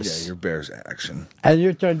are bears. Yeah, you're bears action. And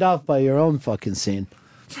you're turned off by your own fucking scene.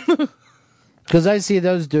 Because I see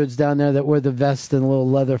those dudes down there that wear the vest and little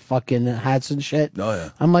leather fucking hats and shit. Oh,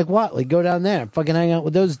 yeah. I'm like, what? Go down there and fucking hang out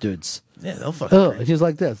with those dudes. Yeah, they'll fucking... Oh, he's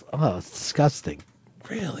like this. Oh, it's disgusting.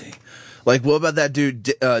 Really? What about that dude,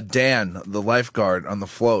 Dan, the lifeguard on the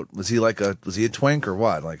float? Was he a twink or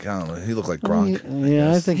what? I don't know. He looked like Gronk.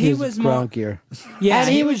 I think he was Gronkier. Yeah,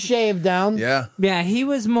 and he was shaved down. Yeah. Yeah, he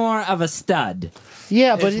was more of a stud.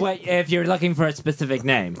 Yeah, but... if you're looking for a specific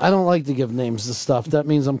name. I don't like to give names to stuff. That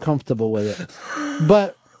means I'm comfortable with it.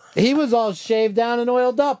 But he was all shaved down and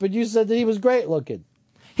oiled up, and you said that he was great looking.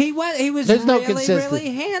 He was There's no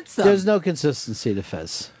really handsome. There's no consistency to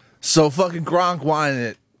Fez. So fucking Gronk wanted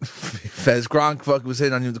it. Fez, Gronk fucking was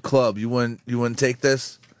hitting on you at the club. You wouldn't take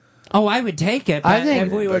this? Oh, I would take it. But I think-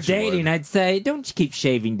 if we were dating, I'd say, don't keep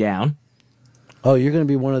shaving down. Oh, you're going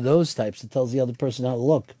to be one of those types that tells the other person how to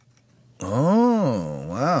look. Oh,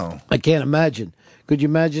 wow. I can't imagine. Could you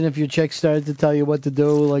imagine if your chick started to tell you what to do,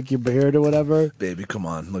 like your beard or whatever? Baby, come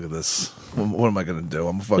on. Look at this. What am I going to do?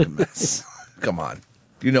 I'm a fucking mess. Come on.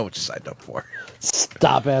 You know what you signed up for.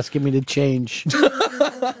 Stop asking me to change.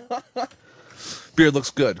 Beard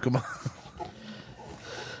looks good. Come on.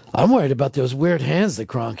 I'm worried about those weird hands that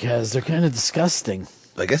Gronk has. They're kind of disgusting.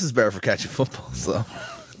 I guess it's better for catching footballs, though.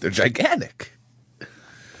 They're gigantic.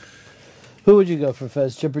 Who would you go for,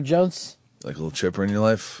 Fez? Chipper Jones? Like a little chipper in your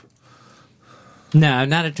life? No, I'm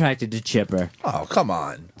not attracted to Chipper. Oh, come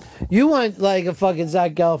on. You want like a fucking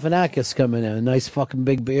Zach Galifianakis coming in. A nice fucking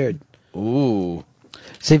big beard. Ooh.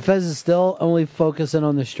 See, Fez is still only focusing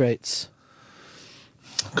on the straights.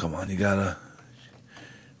 Come on, you gotta...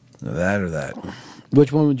 That or that.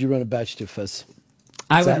 Which one would you run a batch to, Fez?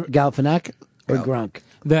 I Zach would Galifianakis or Gronk?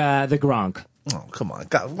 The Gronk. Oh, come on.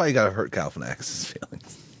 God, why you gotta hurt Galifianakis'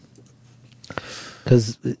 feelings?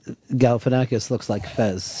 Because Galifianakis looks like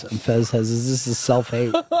Fez, and Fez has this is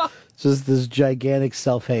self-hate. Just this gigantic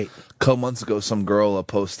self-hate. A couple months ago, some girl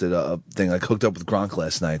posted a thing like hooked up with Gronk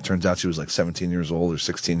last night. Turns out she was like 17 years old or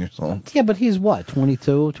 16 years old. Yeah, but he's what,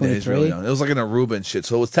 22, 23? Yeah, he's really young. It was like an Aruba and shit,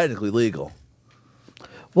 so it was technically legal.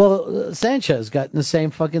 Well, Sanchez got in the same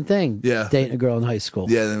fucking thing. Yeah. Dating a girl in high school.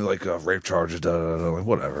 Yeah, and then like rape charges, like,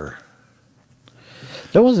 whatever.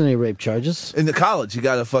 There wasn't any rape charges. In the college, he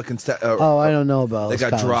got a fucking... Oh, I don't know about They those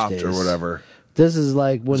got college dropped days. or whatever. This is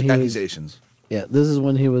like when he accusations. Yeah, this is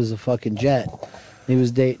when he was a fucking jet. He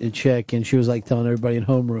was dating a chick, and she was like telling everybody in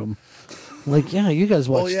homeroom, like, yeah, you guys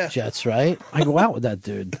watch Jets, right? I go out with that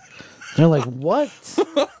dude. They're like, what?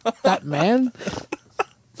 That man?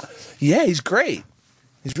 Yeah, he's great.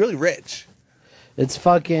 He's really rich. It's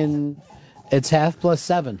half plus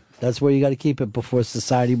 7. That's where you got to keep it before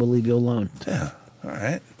society will leave you alone. Yeah, all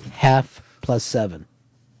right. Half plus 7.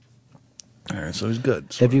 All right, so he's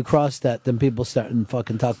good. If you cross that, then people start and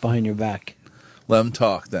fucking talk behind your back. Let him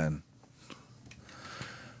talk then.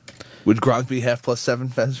 Would Gronk be half plus 7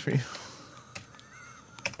 Fez for you?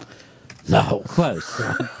 No. Close.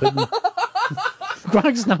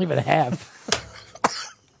 Gronk's not even half.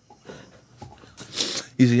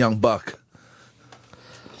 He's a young buck.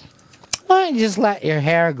 Why don't you just let your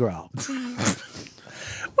hair grow?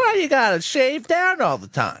 Why you gotta shave down all the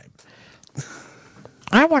time?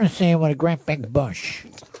 I want to see him with a great big bush.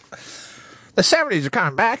 The 70s are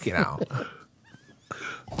coming back, you know.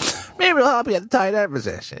 Maybe it'll help you at the tight end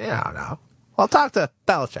position. You don't know. I'll talk to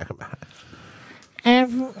Belichick about it.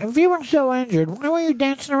 And if you were so injured, why were you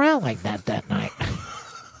dancing around like that night?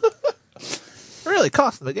 Really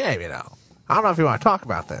costing the game, you know. I don't know if you want to talk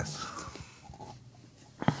about this.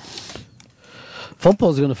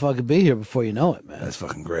 Football's going to fucking be here before you know it, man. That's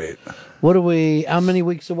fucking great. What are we, how many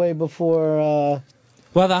weeks away before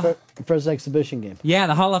the first exhibition game? Yeah,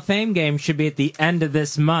 the Hall of Fame game should be at the end of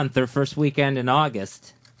this month or first weekend in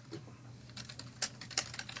August.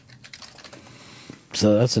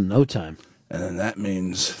 So that's in no time. And then that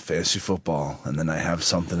means fantasy football. And then I have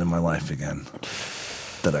something in my life again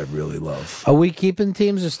that I really love. Are we keeping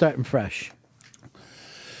teams or starting fresh?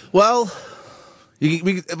 Well,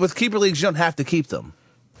 with keeper leagues, you don't have to keep them.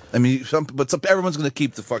 I mean, everyone's going to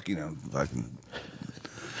keep the fucking.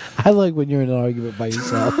 I like when you're in an argument by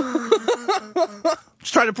yourself.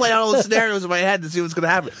 Just trying to play out all the scenarios in my head to see what's going to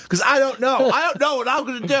happen. Because I don't know. I don't know what I'm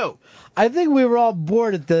going to do. I think we were all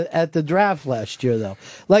bored at the draft last year, though.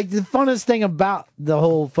 Like, the funnest thing about the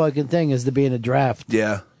whole fucking thing is to be in a draft.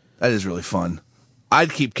 Yeah, that is really fun.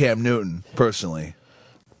 I'd keep Cam Newton, personally.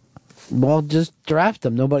 Well, just draft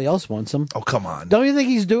him. Nobody else wants him. Oh, come on. Don't you think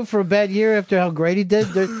he's due for a bad year after how great he did?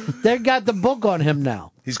 They got the book on him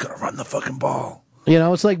now. He's going to run the fucking ball. You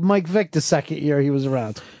know, it's like Mike Vick the second year he was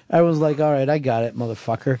around. Everyone's like, all right, I got it,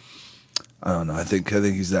 motherfucker. I don't know. I think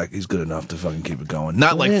he's good enough to fucking keep it going.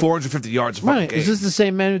 Not like 450 yards a fucking Right. game. Is this the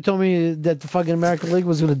same man who told me that the fucking American League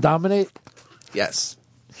was going to dominate? Yes.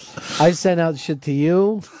 I sent out shit to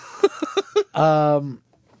you.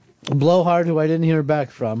 Blowhard, who I didn't hear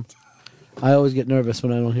back from. I always get nervous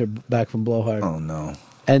when I don't hear back from Blowhard. Oh, no.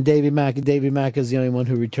 And Davey Mack. Davey Mack is the only one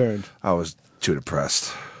who returned. I was too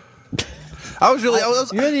depressed. You're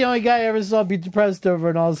the only guy I ever saw be depressed over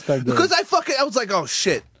an All-Star game. Because I was like, oh,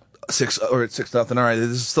 shit. 6-0. All right, this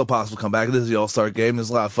is still possible to come back. This is the All-Star game.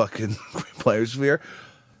 There's a lot of fucking great players here.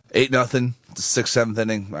 8-0, the 6th, 7th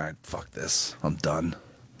inning. All right, fuck this. I'm done.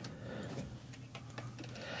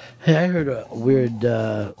 Hey, I heard a weird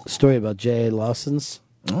story about J.A. Lawson's.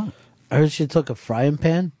 Oh. I heard she took a frying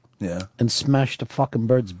pan and smashed a fucking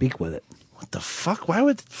bird's beak with it. What the fuck? Why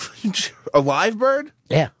would... A live bird?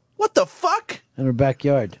 Yeah. What the fuck? In her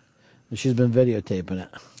backyard. And she's been videotaping it.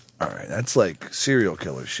 All right, that's like serial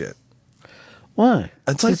killer shit. Why?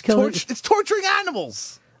 It's like it's torturing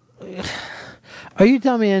animals. Are you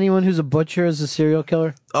telling me anyone who's a butcher is a serial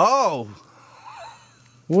killer? Oh.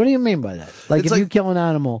 What do you mean by that? Like, It's if you like- kill an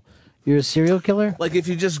animal, you're a serial killer? Like if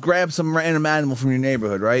you just grab some random animal from your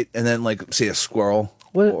neighborhood, right? And then like, say a squirrel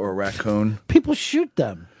or a raccoon. People shoot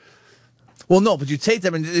them. Well, no, but you take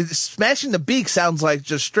them and smashing the beak sounds like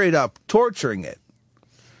just straight up torturing it.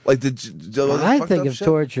 Like I think of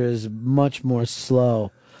torture as much more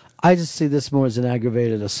slow. I just see this more as an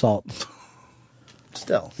aggravated assault.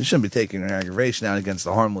 Still, you shouldn't be taking an aggravation out against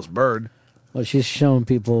a harmless bird. Well, she's showing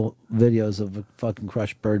people videos of a fucking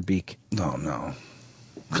crushed bird beak. No.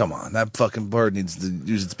 Come on, that fucking bird needs to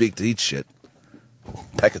use its beak to eat shit.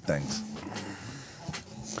 Peck at things.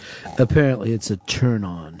 Apparently, it's a turn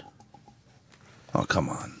on. Oh, come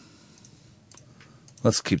on.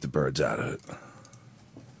 Let's keep the birds out of it.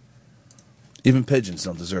 Even pigeons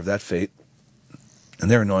don't deserve that fate. And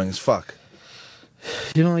they're annoying as fuck.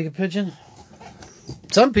 You don't like a pigeon?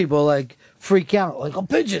 Some people like freak out like a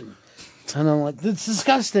pigeon. And I'm like, it's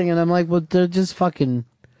disgusting. And I'm like, well, they're just fucking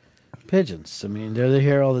pigeons. I mean, they're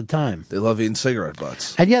here all the time. They love eating cigarette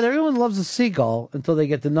butts. And yet everyone loves a seagull until they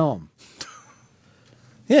get to know them.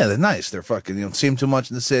 Yeah, they're nice. They're fucking, you don't see them too much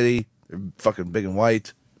in the city. They're fucking big and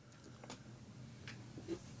white.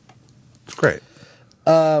 It's great.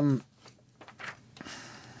 All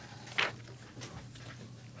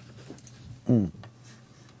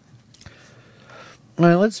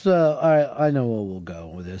right, let's. All right, I know where we'll go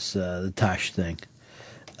with this. The Tosh thing.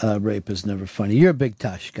 Rape is never funny. You're a big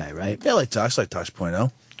Tosh guy, right? Yeah, I like Tosh. I like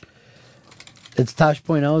Tosh.0. It's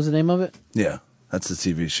Tosh.0 is the name of it? Yeah, that's the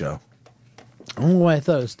TV show. I don't know why I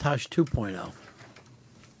thought it was Tosh 2.0.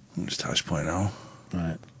 It's Tosh.0. All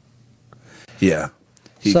right. Yeah,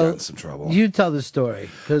 he So, got in some trouble. You tell the story,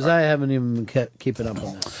 because I haven't even kept keeping up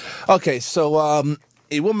on this. Okay, so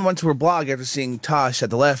a woman went to her blog after seeing Tosh at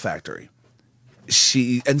the Laugh Factory.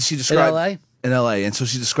 She described In LA, and so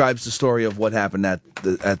she describes the story of what happened at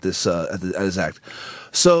his act.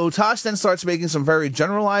 So Tosh then starts making some very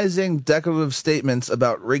generalizing, decorative statements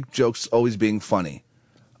about rape jokes always being funny.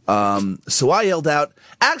 So I yelled out,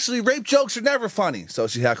 "Actually, rape jokes are never funny." So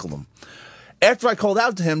she heckled him. After I called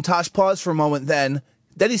out to him, Tosh paused for a moment. Then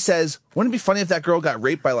he says, "Wouldn't it be funny if that girl got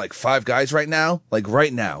raped by like 5 guys right now? Like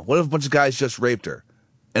right now? What if a bunch of guys just raped her?"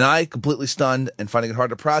 And I, completely stunned and finding it hard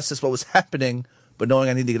to process what was happening, but knowing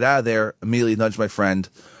I need to get out of there, immediately nudged my friend,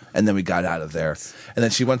 and then we got out of there. And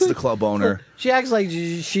then she went to the club owner. She acts like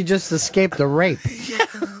she just escaped a rape.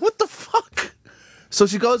 What the fuck? So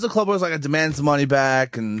she goes to the club owner's like, "I demand the money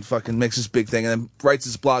back," and fucking makes this big thing, and then writes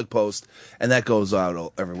this blog post, and that goes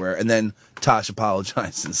out everywhere. And then Tosh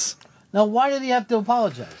apologizes. Now, why did he have to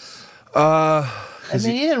apologize? I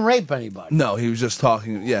mean, he didn't rape anybody. No, he was just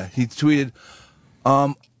talking. Yeah, he tweeted,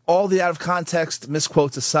 "All the out of context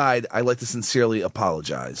misquotes aside, I'd like to sincerely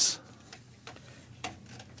apologize."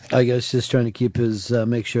 I guess just trying to keep his,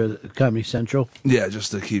 make sure that Comedy Central. Yeah,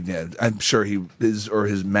 just to keep, I'm sure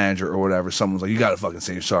his manager or whatever, someone's like, "You gotta fucking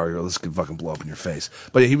say you're sorry or this could fucking blow up in your face."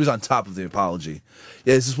 But yeah, he was on top of the apology.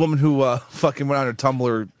 Yeah, it's this woman who fucking went on her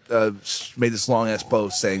Tumblr, made this long ass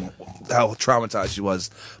post saying how traumatized she was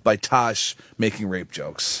by Tosh making rape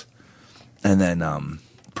jokes. And then,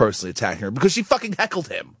 personally attacking her because she fucking heckled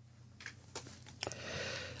him.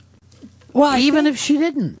 Well, even if she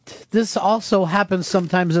didn't, this also happens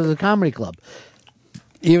sometimes at a comedy club.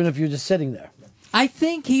 Even if you're just sitting there. I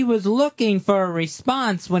think he was looking for a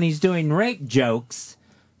response when he's doing rape jokes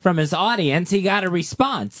from his audience. He got a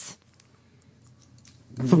response.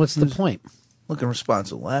 What's the point? Looking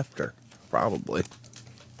response with laughter, probably.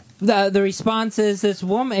 The response is this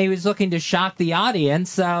woman, he was looking to shock the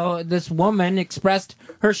audience, so this woman expressed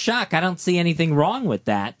her shock. I don't see anything wrong with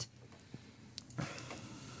that.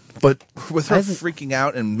 But with her freaking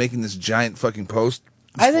out and making this giant fucking post,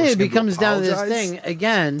 I think it becomes down to this thing,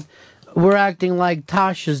 again, we're acting like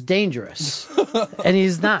Tosh is dangerous. And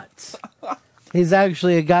he's not. He's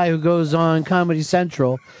actually a guy who goes on Comedy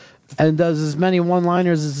Central and does as many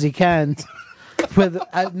one-liners as he can with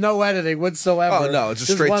no editing whatsoever. Oh, no, it's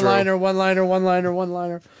just straight through. one-liner, one-liner, one-liner,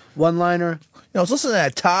 one-liner, one-liner. You know, I was listening to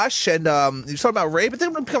that Tosh, and he was talking about rape, but they're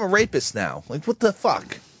going to become a rapist now. Like, what the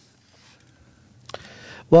fuck?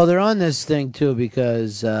 Well, they're on this thing, too,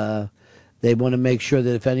 because they want to make sure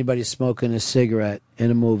that if anybody's smoking a cigarette in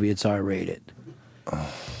a movie, it's R-rated.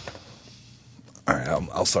 Oh. All right,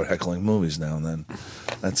 I'll start heckling movies now and then.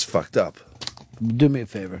 That's fucked up. Do me a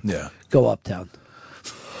favor. Yeah. Go uptown.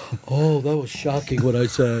 Oh, that was shocking what I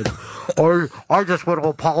said. I just want to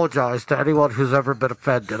apologize to anyone who's ever been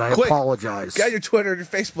offended. I apologize. Got your Twitter and your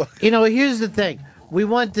Facebook. You know, here's the thing. We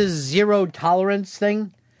want this zero tolerance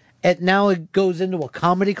thing, and now it goes into a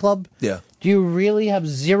comedy club. Yeah. Do you really have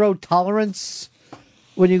zero tolerance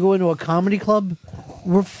when you go into a comedy club?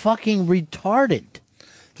 We're fucking retarded.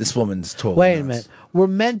 This woman's totally Wait a nuts. minute. We're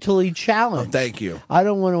mentally challenged. Oh, thank you. I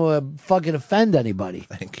don't want to fucking offend anybody.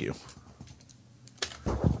 Thank you.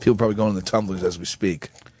 People probably going in the tumblers as we speak.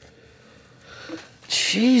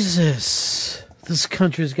 Jesus. This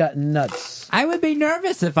country's gotten nuts. I would be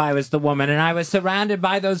nervous if I was the woman and I was surrounded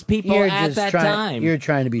by those people at that time. You're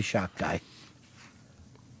trying to be shock guy.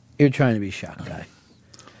 You're trying to be shock guy.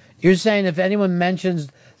 You're saying if anyone mentions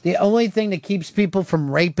the only thing that keeps people from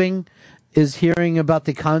raping is hearing about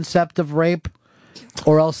the concept of rape,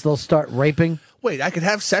 or else they'll start raping? Wait, I could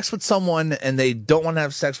have sex with someone and they don't want to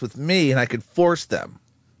have sex with me and I could force them.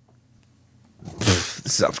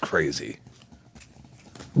 This sounds crazy.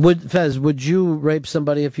 Would you rape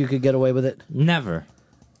somebody if you could get away with it? Never.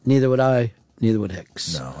 Neither would I. Neither would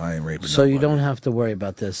Hicks. No, I ain't raping So you nobody. don't have to worry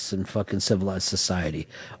about this in fucking civilized society.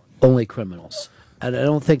 Only criminals. And I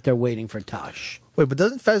don't think they're waiting for Tosh. Wait, but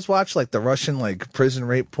doesn't Fez watch like the Russian like prison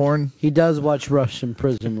rape porn? He does watch Russian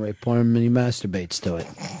prison rape porn and he masturbates to it.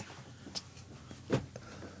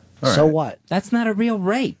 So what? That's not a real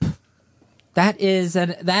rape. That is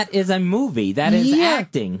a movie. That is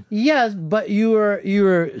acting. Yes, but you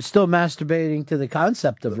were still masturbating to the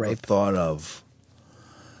concept of rape. Thought of.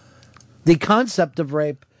 The concept of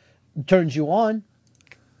rape turns you on.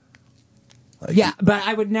 Yeah, but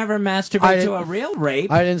I would never masturbate to a real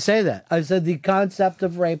rape. I didn't say that. I said the concept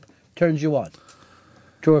of rape turns you on.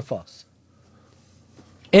 True or false?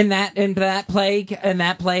 In that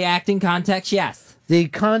play acting context, yes. The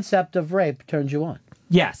concept of rape turns you on.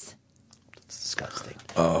 Yes. It's disgusting.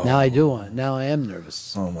 Oh. Now I do want. Now I am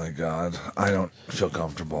nervous. Oh my God, I don't feel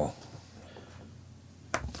comfortable.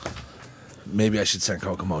 Maybe I should send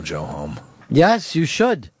Kokomo Joe home. Yes, you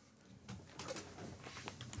should.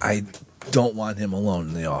 I don't want him alone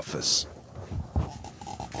in the office.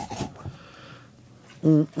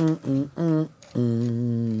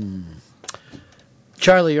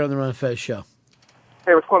 Charlie, you're on the Ron Fez show.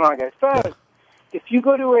 Hey, what's going on, guys? Fez, if you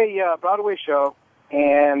go to a Broadway show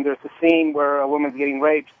and there's a scene where a woman's getting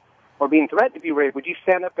raped or being threatened to be raped, would you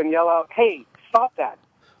stand up and yell out, "Hey, stop that"?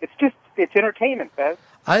 It's entertainment, Fez.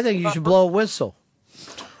 I think you should blow a whistle.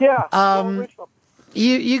 Yeah.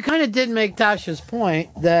 You kind of did make Tasha's point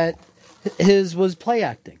that his was play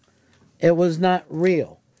acting. It was not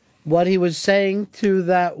real. What he was saying to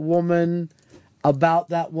that woman about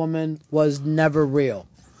that woman was never real.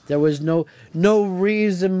 There was no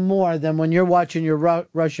reason more than when you're watching your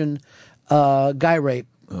Russian guy rape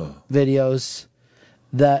videos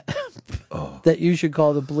that that you should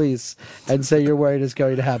call the police and say you're worried it's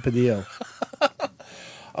going to happen to you.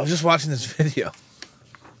 I was just watching this video.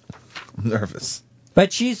 I'm nervous.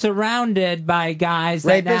 But she's surrounded by guys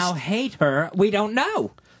that now hate her. We don't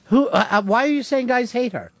know. Who? Why are you saying guys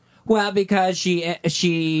hate her? Well, because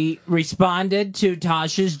she responded to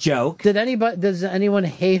Tasha's joke. Does anyone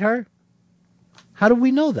hate her? How do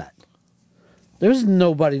we know that? There's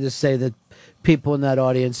nobody to say that people in that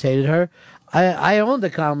audience hated her. I owned a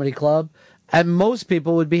comedy club, and most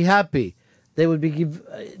people would be happy.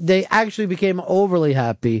 They actually became overly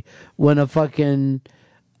happy when a fucking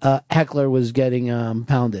heckler was getting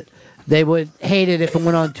pounded. They would hate it if it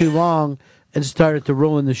went on too long and started to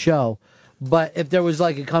ruin the show. But if there was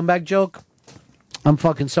like a comeback joke, I'm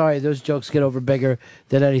fucking sorry. Those jokes get over bigger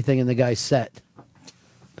than anything in the guy's set.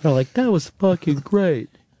 They're like, that was fucking great.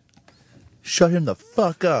 Shut him the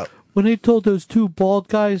fuck up. When he told those two bald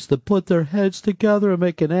guys to put their heads together and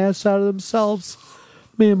make an ass out of themselves,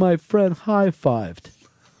 me and my friend high-fived.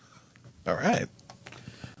 All right.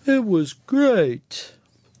 It was great.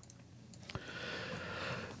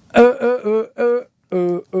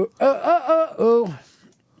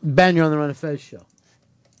 Ben, you're on the Ron and Fez show.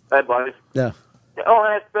 Hey, buddy. Yeah. Oh,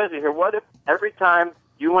 that's busy here. What if every time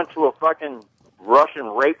you went to a fucking Russian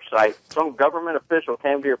rape site, some government official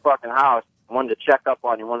came to your fucking house and wanted to check up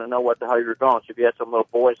on you, wanted to know what the hell you were going, so if you had some little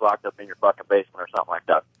boys locked up in your fucking basement or something like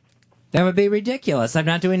that? That would be ridiculous. I'm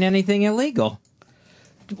not doing anything illegal.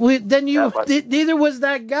 Then neither was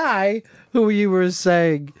that guy who you were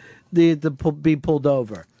saying needed to be pulled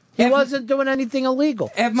over. He wasn't doing anything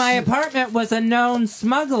illegal. If my apartment was a known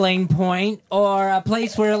smuggling point or a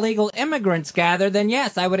place where illegal immigrants gather, then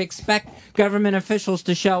yes, I would expect government officials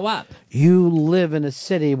to show up. You live in a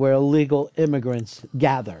city where illegal immigrants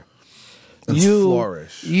gather. And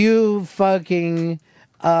flourish. You fucking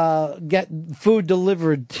get food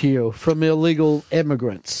delivered to you from illegal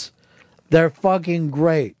immigrants. They're fucking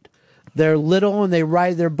great. They're little and they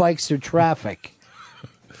ride their bikes through traffic.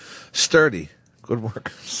 Sturdy. Good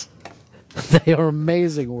workers. They are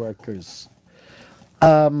amazing workers.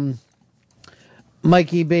 Mikey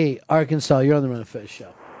B, Arkansas, you're on the Run and Fez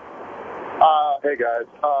show. Hey, guys.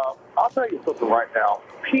 I'll tell you something right now.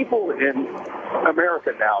 People in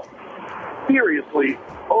America now seriously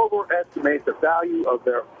overestimate the value of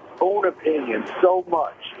their own opinion so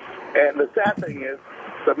much. And the sad thing is,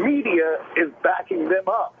 the media is backing them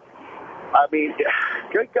up. I mean,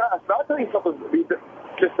 good gosh, I'll tell you something to be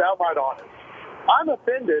just outright honest. I'm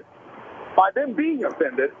offended by them being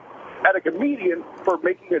offended at a comedian for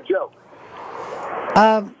making a joke.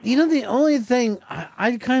 The only thing,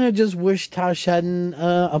 I kind of just wish Tosh hadn't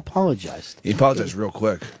apologized. He apologized real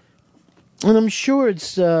quick. And I'm sure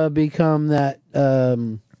it's become that,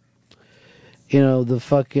 the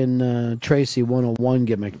fucking Tracy 101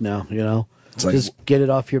 gimmick now, It's like, just get it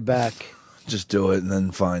off your back. just do it and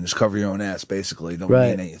then fine. Just cover your own ass, basically. Don't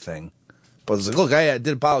Right. mean anything. But it's like, look, I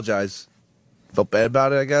did apologize. Felt bad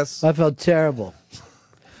about it, I guess. I felt terrible.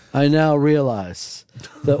 I now realize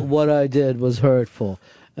that what I did was hurtful,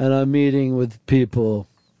 and I'm meeting with people.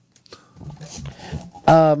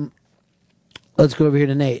 Let's go over here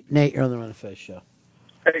to Nate. Nate, you're on the Run of Fez show.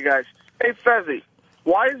 Hey, guys. Hey, Fezzy,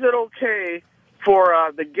 why is it okay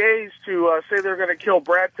for the gays to say they're going to kill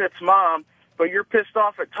Brad Pitt's mom, but you're pissed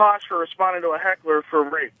off at Tosh for responding to a heckler for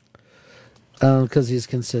rape? Because he's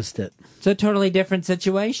consistent. It's a totally different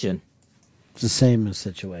situation. It's the same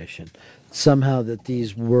situation. Somehow that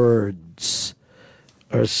these words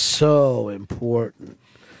are so important.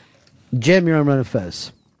 Jim, you're on Run of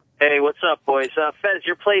Fez. Hey, what's up, boys? Fez,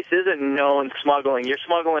 your place isn't known smuggling. You're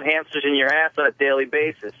smuggling hamsters in your ass on a daily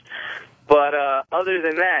basis. But other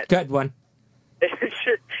than that... Good one.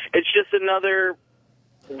 It's just another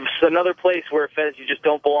place where, Fez, you just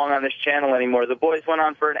don't belong on this channel anymore. The boys went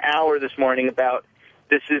on for an hour this morning about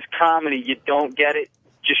this is comedy. You don't get it.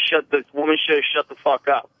 The woman should have shut the fuck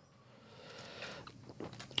up.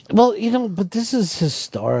 Well, but this has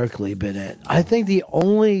historically been it. I think the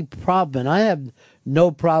only problem, and I have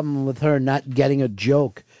no problem with her not getting a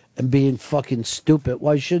joke and being fucking stupid.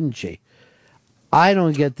 Why shouldn't she? I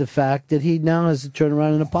don't get the fact that he now has to turn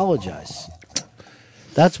around and apologize.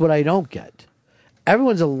 That's what I don't get.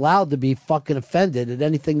 Everyone's allowed to be fucking offended at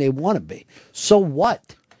anything they want to be. So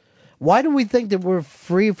what? Why do we think that we're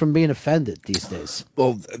free from being offended these days?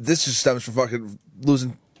 Well, this just stems from fucking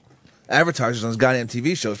losing advertisers on his goddamn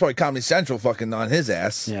TV show. It's probably Comedy Central fucking on his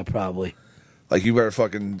ass. Yeah, probably. Like, you better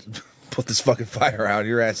fucking put this fucking fire out.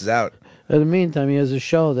 Your ass is out. In the meantime, he has a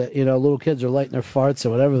show that, little kids are lighting their farts or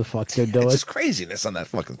whatever the fuck they're doing. It's just craziness on that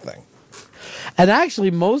fucking thing. And actually,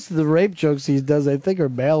 most of the rape jokes he does, I think, are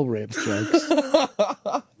male rape jokes.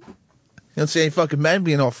 You don't see any fucking men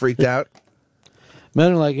being all freaked out.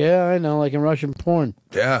 Men are like, yeah, I know, like in Russian porn.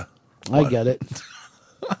 Yeah. I get it.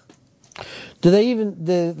 Do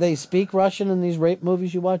they speak Russian in these rape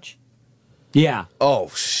movies you watch? Yeah. Oh,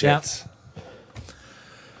 shit. Yep.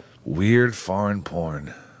 Weird foreign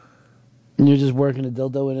porn. And you're just working a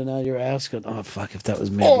dildo in and out of your ass going, oh, fuck, if that was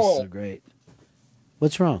me, this is so great.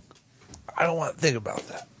 What's wrong? I don't want to think about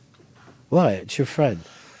that. Why? It's your friend.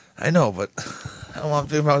 I know, but I don't want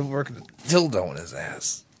to think about working a dildo in his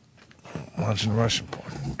ass. Watching Russian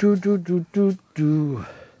porn. Do.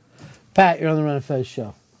 Pat, you're on the Run of Fez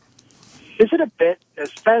show. Is it a bit?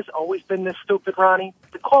 Has Fez always been this stupid, Ronnie?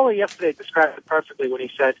 The caller yesterday described it perfectly when he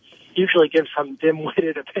said he usually gives some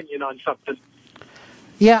dim-witted opinion on something.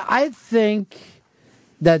 Yeah, I think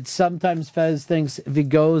that sometimes Fez thinks if he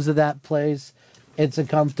goes to that place, it's a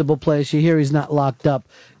comfortable place. You hear he's not locked up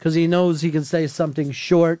because he knows he can say something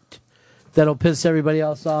short that'll piss everybody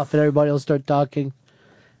else off and everybody will start talking.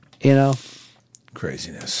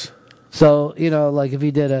 Craziness. So, like if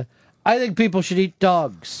he did I think people should eat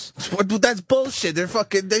dogs. That's bullshit. They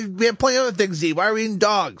have plenty of other things to eat. Why are we eating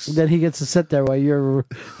dogs? Then he gets to sit there while you're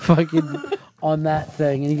fucking on that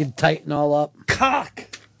thing and he can tighten all up.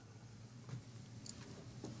 Cock!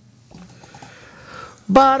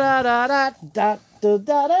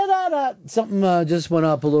 Something just went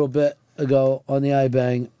up a little bit ago on the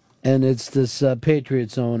iBang, and it's this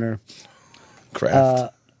Patriots owner.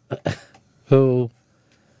 Kraft. Who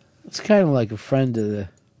is kind of like a friend to the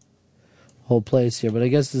whole place here, but I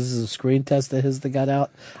guess this is a screen test of his that got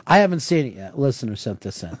out. I haven't seen it yet. Listener sent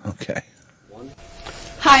this in. Okay.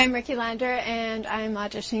 Hi, I'm Ricky Lander, and I'm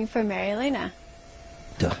auditioning for Mary Elena.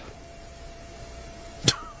 Duh.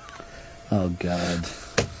 Oh, God.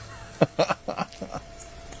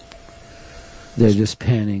 They're just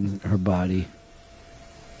panning her body.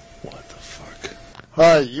 What the fuck?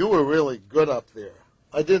 Hi, you were really good up there.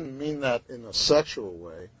 I didn't mean that in a sexual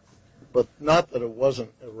way, but not that it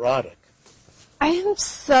wasn't erotic. I am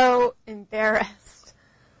so embarrassed.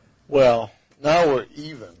 Well, now we're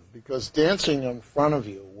even, because dancing in front of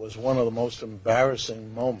you was one of the most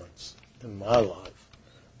embarrassing moments in my life.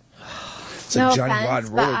 It's no like Johnny offense,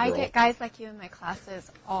 Rod but Roller I Girl. get guys like you in my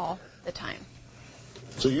classes all the time.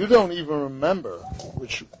 So you don't even remember,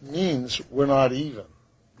 which means we're not even.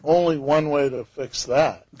 Only one way to fix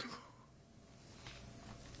that.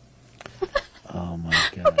 Oh, my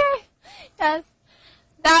God. Okay, yes.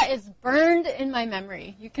 That is burned in my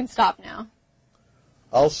memory. You can stop now.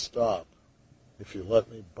 I'll stop if you let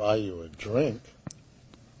me buy you a drink.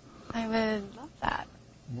 I would love that.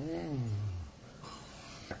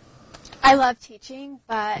 I love teaching,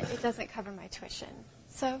 but it doesn't cover my tuition.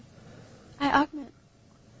 So I augment.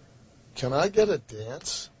 Can I get a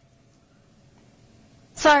dance?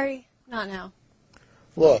 Sorry, not now.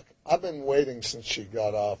 Look, I've been waiting since she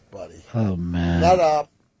got off, buddy. Oh, man. Nut up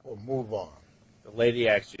or move on. The lady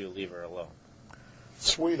asked you to leave her alone.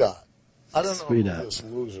 Sweetheart, I don't know Sweetheart. who this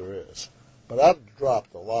loser is, but I've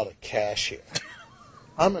dropped a lot of cash here.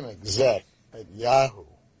 I'm an exec at Yahoo.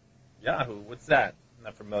 Yahoo, what's that? I'm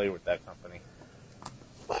not familiar with that company.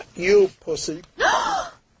 Fuck you, pussy.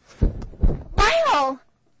 Lionel!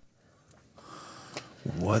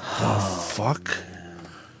 What the fuck?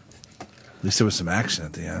 At least there was some action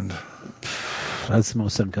at the end. That's the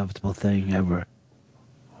most uncomfortable thing ever.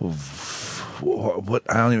 What?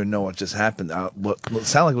 I don't even know what just happened. What it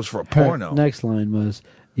sounded like it was for a Her porno. next line was,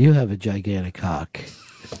 "You have a gigantic cock."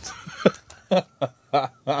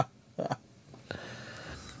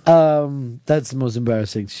 That's the most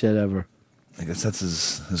embarrassing shit ever. I guess that's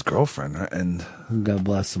his girlfriend, right? And God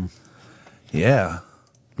bless him. Yeah.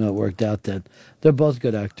 No, it worked out then. They're both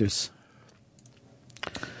good actors.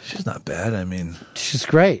 She's not bad. I mean, she's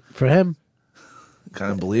great for him.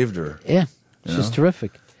 Kind of believed her. Yeah, You she's know?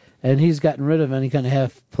 terrific. And he's gotten rid of any kind of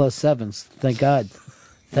half plus sevens. Thank God.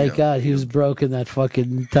 Thank God he was broken that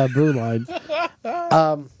fucking taboo line.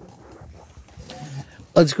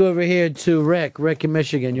 Let's go over here to Rick. Rick in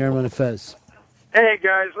Michigan. You're on Fez. Hey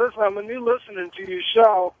guys, listen, I'm a new listening to your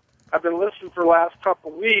show. I've been listening for the last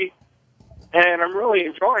couple of weeks, and I'm really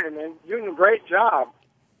enjoying it, man. You're doing a great job.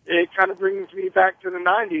 It kind of brings me back to the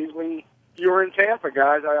 90s when you were in Tampa,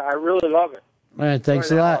 guys. I really love it. All right,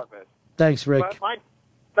 thanks a Enjoy the hell lot. out of it. Thanks, Rick. But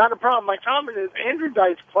not a problem. My comment is Andrew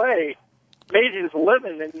Dice Clay made his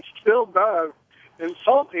living, and he still does,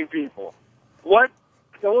 insulting people. The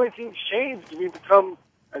only thing's changed is we become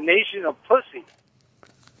a nation of pussy,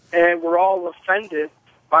 and we're all offended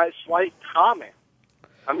by a slight comment.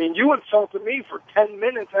 I mean, you insulted me for 10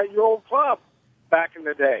 minutes at your old club back in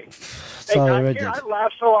the day. That's all I I did.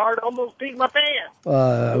 laughed so hard I almost beat my pants.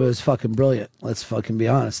 It was fucking brilliant. Let's fucking be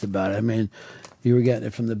honest about it. I mean, you were getting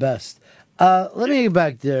it from the best. Let me get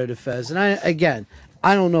back there to Fez. And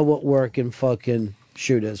I don't know what work and fucking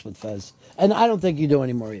shoot is with Fez. And I don't think you do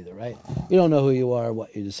anymore either, right? You don't know who you are or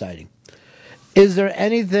what you're deciding. Is there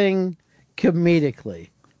anything comedically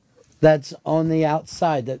that's on the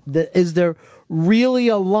outside? That is there really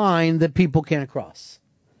a line that people can't cross?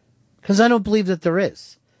 Because I don't believe that there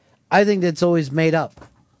is. I think that's always made up.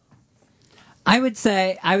 I would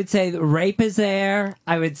say the rape is there.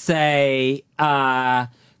 I would say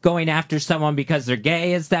going after someone because they're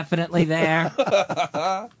gay is definitely there.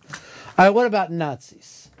 All right, what about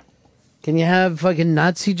Nazis? Can you have fucking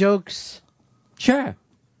Nazi jokes? Sure.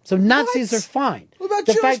 So Nazis are fine. What about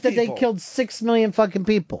the Jewish fact that they people? killed 6 million fucking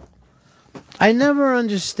people? I never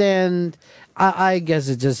understand. I guess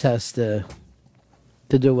it just has to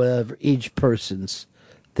do whatever each person's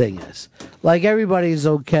thing is. Like everybody's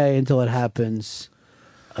okay until it happens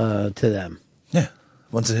to them. Yeah.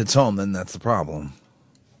 Once it hits home, then that's the problem.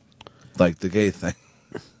 Like the gay thing.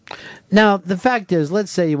 Now, the fact is,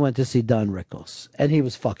 let's say you went to see Don Rickles and he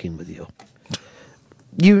was fucking with you.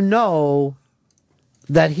 You know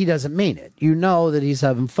that he doesn't mean it. You know that he's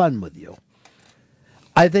having fun with you.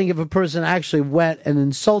 I think if a person actually went and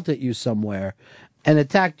insulted you somewhere and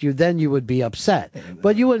attacked you, then you would be upset.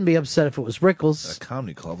 But you wouldn't be upset if it was Rickles. A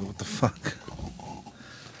comedy club. What the fuck?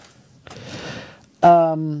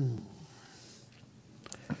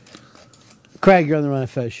 Craig, you're on the Run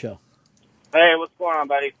of Fez show. Hey, what's going on,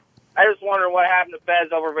 buddy? I just wonder what happened to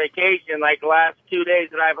Fez over vacation. Like the last 2 days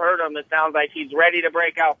that I've heard him, it sounds like he's ready to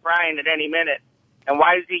break out crying at any minute. And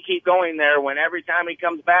why does he keep going there when every time he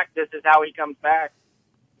comes back, this is how he comes back?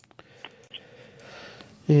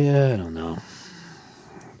 Yeah, I don't know.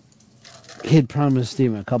 He had promised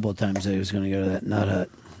Steven a couple of times that he was going to go to that nut hut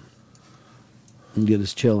and get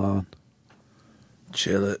his chill on.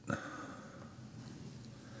 Chill it.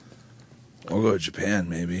 Or go to Japan,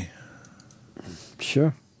 maybe.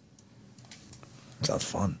 Sure. Sounds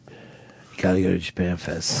fun. You gotta go to Japan,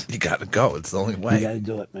 Fez. You gotta go. It's the only way. You gotta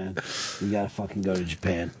do it, man. You gotta fucking go to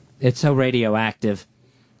Japan. It's so radioactive.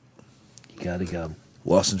 You gotta go.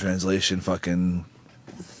 Lost in translation, fucking.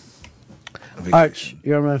 Arch,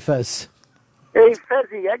 you're on Run of Fez. Hey,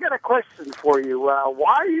 Fezzy, I got a question for you.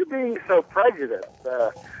 Why are you being so prejudiced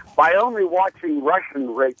by only watching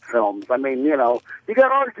Russian rape films? I mean, you know, you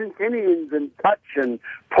got Argentinians and Dutch and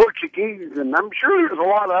Portuguese, and I'm sure there's a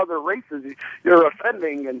lot of other races you're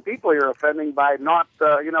offending and people you're offending by not,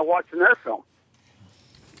 watching their film.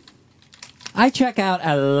 I check out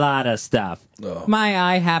a lot of stuff. Oh. My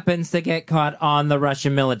eye happens to get caught on the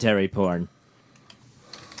Russian military porn.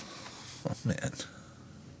 Oh, man.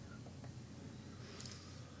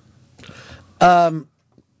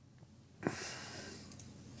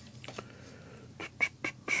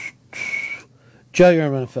 Joe, you're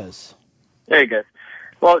on Run of Fez. Hey, guys.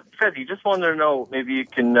 Well, Fezzy, just wanted to know, maybe you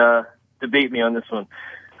can debate me on this one.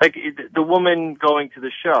 Like, the woman going to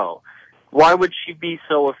the show, why would she be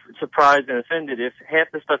so surprised and offended if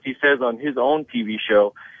half the stuff he says on his own TV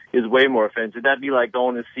show is way more offensive? That'd be like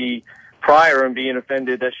going to see Pryor and being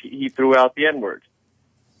offended that he threw out the N-word.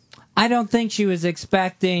 I don't think she was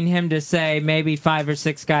expecting him to say maybe 5 or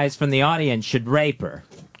 6 guys from the audience should rape her.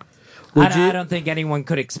 I don't think anyone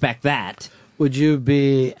could expect that. Would you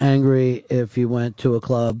be angry if you went to a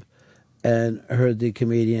club and heard the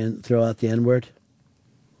comedian throw out the N-word?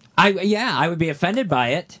 I would be offended by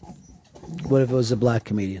it. What if it was a black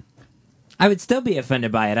comedian? I would still be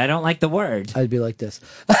offended by it. I don't like the word. I'd be like this.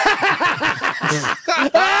 Yeah.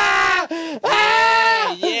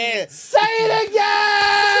 Say it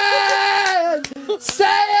again! Say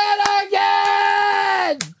it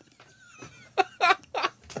again!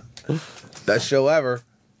 Best show ever.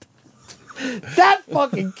 That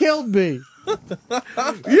fucking killed me. You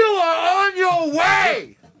are on your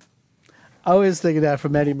way. I always think of that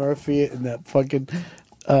from Eddie Murphy in that fucking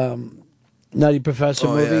Nutty Professor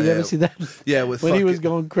movie. You ever see that? Yeah, with when he was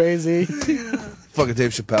going crazy. Fucking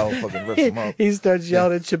Dave Chappelle fucking rips him up. He starts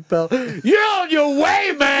yelling at Chappelle, "You're on your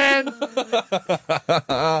way, man!"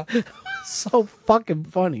 So fucking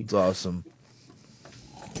funny. It's awesome.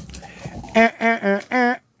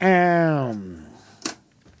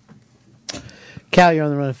 Cal, you're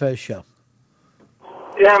on the Run of Fez show.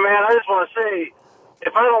 Yeah, man, I just want to say,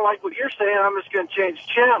 if I don't like what you're saying, I'm just going to change the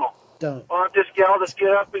channel. Don't. Why don't this gal just get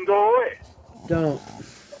up and go away? Don't.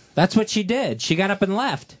 That's what she did. She got up and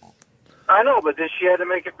left. I know, but then she had to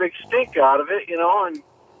make a big stink out of it, and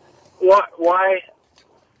why,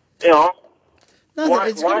 Nothing.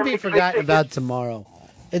 It's going to be forgotten about tomorrow.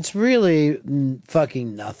 It's really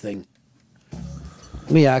fucking nothing.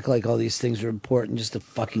 We act like all these things are important just to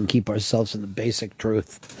fucking keep ourselves in the basic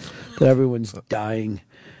truth that everyone's dying.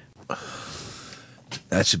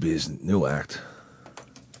 That should be his new act.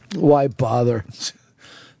 Why bother?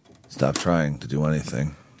 Stop trying to do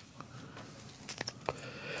anything.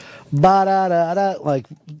 Ba-da-da-da. Like,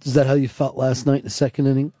 is that how you felt last night in the second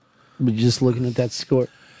inning? Were you just looking at that score?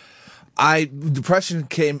 Depression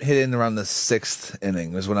hit in around the 6th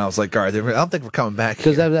inning was when I was like, all right, I don't think we're coming back here.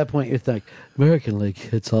 Because at that point, you think, American League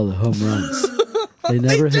hits all the home runs. They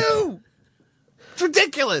never hit. Do! It's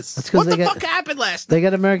ridiculous. That's 'cause What the they fuck happened last night? They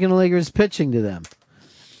got American Leaguers pitching to them.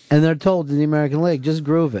 And they're told in the American League, just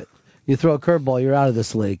groove it. You throw a curveball, you're out of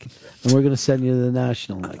this league. And we're going to send you to the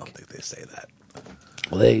National League. I don't think they say that.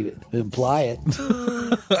 Well, they imply it.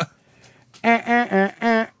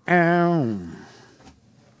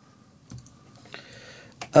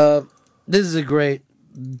 This is a great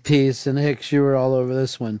piece, and Hicks, you were all over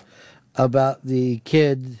this one, about the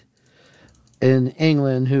kid in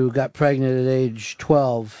England who got pregnant at age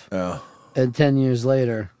 12, and 10 years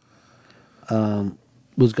later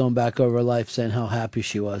was going back over her life saying how happy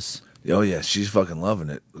she was. Oh, yeah, she's fucking loving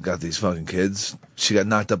it. Got these fucking kids. She got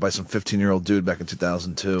knocked up by some 15-year-old dude back in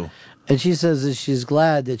 2002. And she says that she's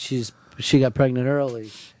glad that she got pregnant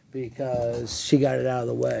early because she got it out of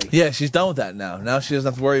the way. Yeah, she's done with that now. Now she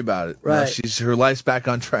doesn't have to worry about it. Now Right. her life's back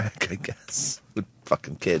on track, I guess, with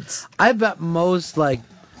fucking kids. I bet most,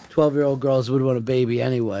 12-year-old girls would want a baby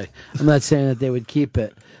anyway. I'm not saying that they would keep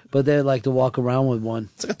it, but they'd like to walk around with one.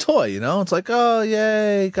 It's like a toy, It's like, oh,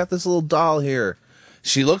 yay, got this little doll here.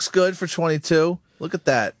 She looks good for 22. Look at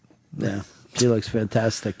that. Yeah, she looks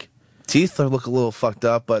fantastic. Teeth look a little fucked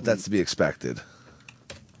up, but that's to be expected.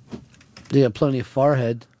 They got plenty of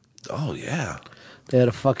forehead. Oh, yeah. They had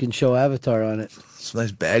a fucking show Avatar on it. Some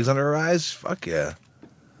nice bags under her eyes. Fuck yeah.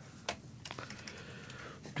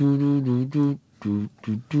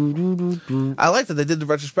 I like that they did the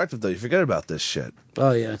retrospective, though. You forget about this shit.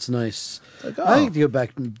 Oh, yeah, it's nice. Like, I think to go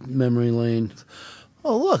back to memory lane.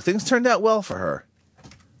 Oh, look, things turned out well for her.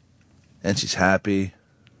 And she's happy.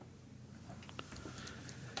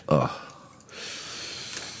 Oh.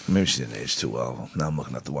 Maybe she didn't age too well. Now I'm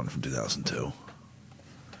looking at the one from 2002.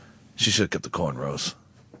 She should have kept the cornrows.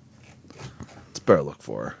 It's a better look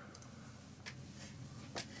for her.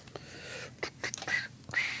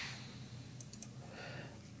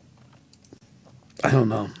 I don't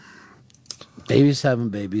know. Babies having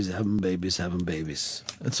babies, having babies, having babies.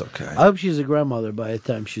 It's okay. I hope she's a grandmother by the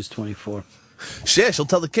time she's 24. Shit, she'll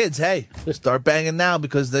tell the kids, hey, start banging now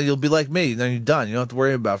because then you'll be like me. Then you're done. You don't have to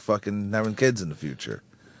worry about fucking having kids in the future.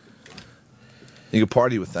 You can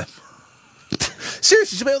party with them.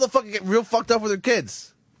 Seriously, she'll be able to fucking get real fucked up with her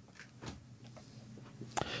kids.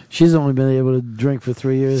 She's only been able to drink for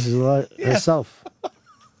 3 years herself.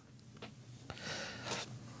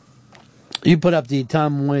 You put up the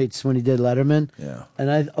Tom Waits when he did Letterman. Yeah.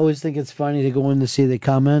 And I always think it's funny to go in to see the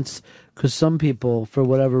comments because some people, for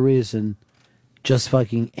whatever reason, just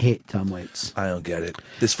fucking hate Tom Waits. I don't get it.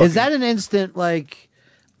 This Is that an instant, like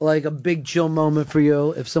a big chill moment for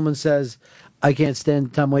you? If someone says, I can't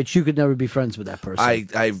stand Tom Waits, you could never be friends with that person.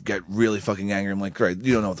 I get really fucking angry. I'm like, great,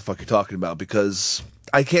 you don't know what the fuck you're talking about because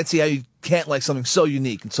I can't see how you can't like something so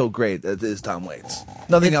unique and so great that is Tom Waits.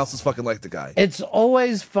 Nothing else is fucking like the guy. It's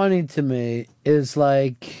always funny to me is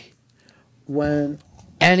like when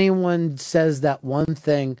anyone says that one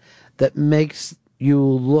thing that makes you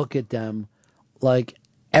look at them like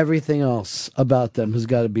everything else about them has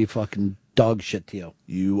got to be fucking dog shit to you.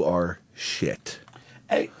 You are shit.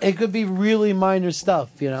 It could be really minor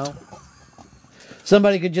stuff, you know?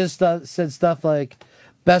 Somebody could just said stuff like,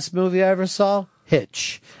 best movie I ever saw?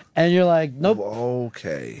 Hitch. And you're like, nope.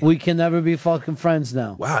 Okay. We can never be fucking friends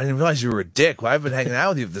now. Wow, I didn't realize you were a dick. Well, I've been hanging out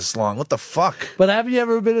with you this long. What the fuck? But haven't you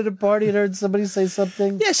ever been at a party and heard somebody say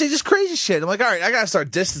something? Yeah, say just crazy shit. I'm like, all right, I gotta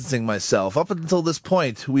start distancing myself. Up until this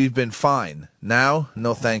point, we've been fine. Now,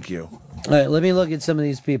 no thank you. All right, let me look at some of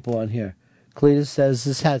these people on here. Cletus says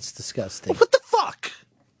this hat's disgusting. What the fuck?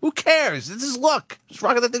 Who cares? This is look. Just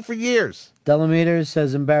rocking that thing for years. Delameter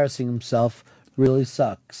says embarrassing himself really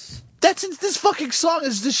sucks. This fucking song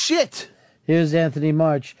is the shit. Here's Anthony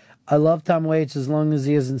March. I love Tom Waits as long as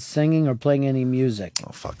he isn't singing or playing any music.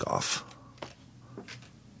 Oh, fuck off.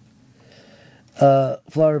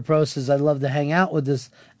 Florida Pro says, I love to hang out with this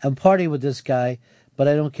and party with this guy, but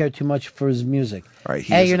I don't care too much for his music. All right,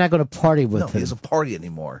 hey, you're not going to party with him. No, he doesn't party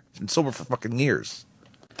anymore. He's been sober for fucking years.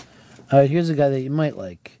 All right, here's a guy that you might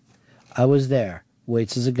like. I was there.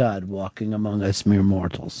 Waits as a god walking among us mere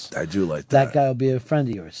mortals. I do like that. That guy will be a friend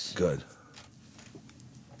of yours. Good.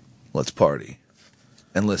 Let's party.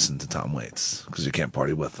 And listen to Tom Waits, because you can't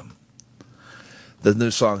party with him. The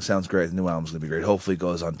new song sounds great. The new album's going to be great. Hopefully it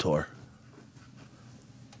goes on tour.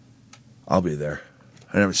 I'll be there.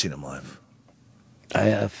 I've never seen him live. I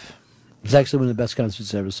have. It's actually one of the best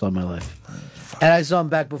concerts I ever saw in my life. And I saw him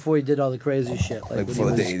back before he did all the crazy shit. Like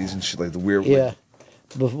before the 80s and shit, like the weird... Yeah.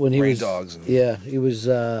 When he Rain was, Dogs. And, yeah, he was...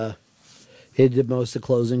 he did most of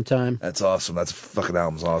Closing Time. That's awesome. That fucking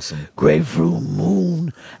album's awesome. Grapefruit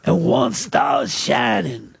moon and one star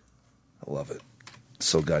shining. I love it. It's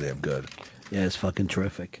so goddamn good. Yeah, it's fucking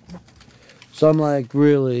terrific. So I'm like,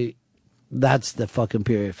 really, that's the fucking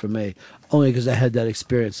period for me. Only because I had that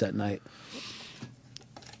experience that night.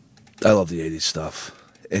 I love the 80s stuff.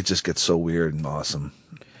 It just gets so weird and awesome.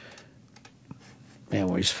 Man,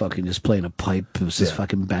 where he's fucking just playing a pipe. It was just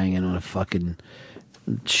fucking banging on a fucking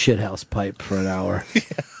shithouse pipe for an hour. Yeah.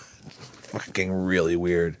 Fucking getting really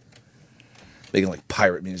weird. Making like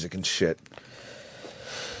pirate music and shit.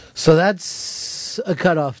 So that's a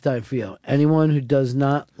cutoff time for you. Anyone who does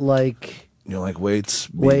not like... You know, like Waits?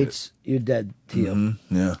 You're dead to you.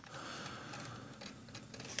 Mm-hmm. Yeah.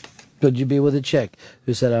 Could you be with a chick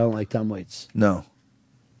who said, I don't like Tom Waits? No.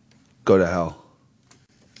 Go to hell.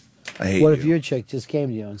 I hate What you. if your chick just came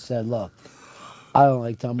to you and said, look, I don't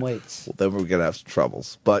like Tom Waits? Well, then we're going to have some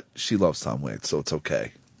troubles. But she loves Tom Waits, so it's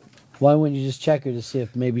okay. Why wouldn't you just check her to see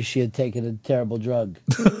if maybe she had taken a terrible drug?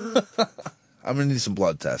 I'm going to need some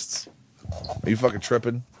blood tests. Are you fucking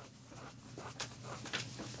tripping?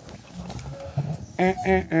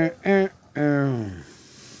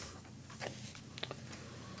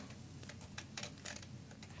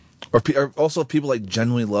 Or also people like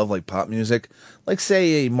genuinely love like pop music, like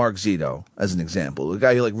say a Mark Zito as an example, a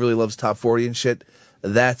guy who like really loves top 40 and shit.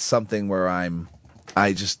 That's something where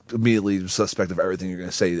I just immediately suspect of everything you're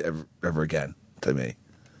gonna say ever again to me,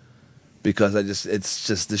 because it's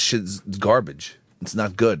just this shit's garbage. It's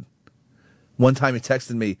not good. One time he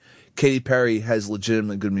texted me, Katy Perry has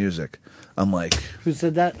legitimately good music. I'm like, who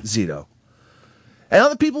said that? Zito. And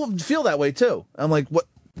other people feel that way too. I'm like, what?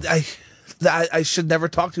 I should never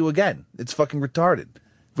talk to you again. It's fucking retarded.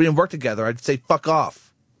 If we didn't work together, I'd say fuck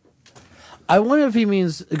off. I wonder if he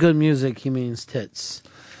means good music, he means tits.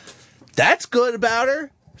 That's good about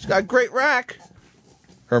her. She's got a great rack.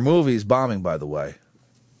 Her movie's bombing, by the way.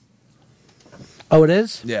 Oh, it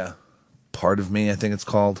is? Yeah. Part of Me, I think it's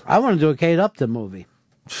called. I want to do a Kate Upton movie.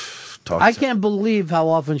 I can't believe how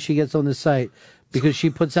often she gets on the site because she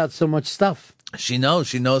puts out so much stuff. She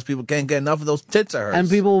knows people can't get enough of those tits of hers. And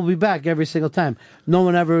people will be back every single time. No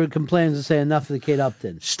one ever complains and say enough of the Kate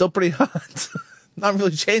Upton. She's still pretty hot. Not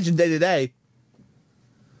really changing day to day.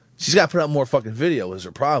 She's got to put out more fucking video is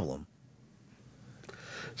her problem.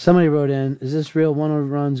 Somebody wrote in, is this real? One of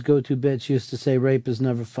Ron's go-to bits used to say rape is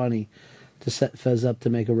never funny to set Fez up to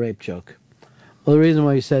make a rape joke. Well, the reason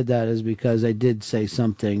why you said that is because I did say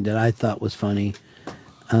something that I thought was funny.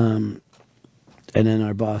 And then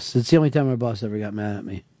our boss, it's the only time our boss ever got mad at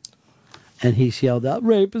me. And he yelled out,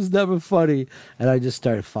 "Rape is never funny." And I just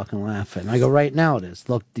started fucking laughing. I go, "Right now it is.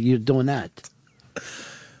 Look, you're doing that."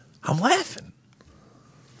 I'm laughing.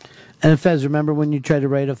 And Fez, remember when you tried to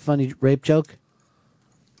write a funny rape joke?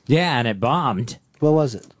 Yeah, and it bombed. What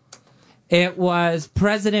was it? It was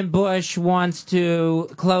President Bush wants to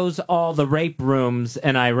close all the rape rooms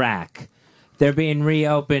in Iraq. They're being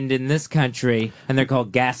reopened in this country, and they're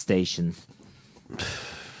called gas stations.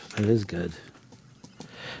 That is good.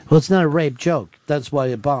 Well, it's not a rape joke. That's why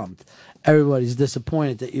it bombed. Everybody's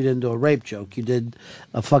disappointed that you didn't do a rape joke. You did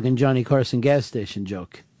a fucking Johnny Carson gas station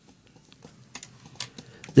joke.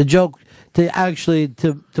 The joke,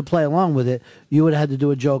 to play along with it, you would have had to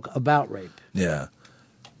do a joke about rape. Yeah.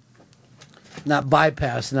 Not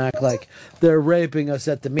bypass and act like they're raping us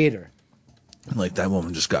at the meter. Like that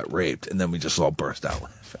woman just got raped, and then we just all burst out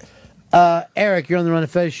laughing. Eric, you're on the Run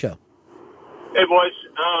of Fez show. Hey, boys.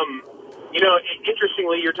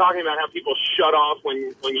 Interestingly, you're talking about how people shut off when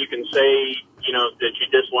you can say, that you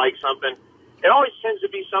dislike something. It always tends to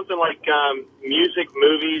be something like music,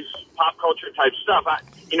 movies, pop culture type stuff.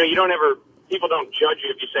 People don't judge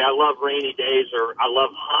you if you say, "I love rainy days" or "I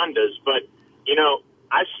love Hondas," but,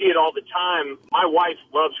 I see it all the time. My wife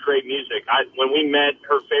loves great music. When we met,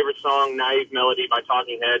 her favorite song, "Naive Melody" by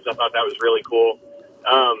Talking Heads, I thought that was really cool.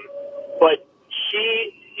 But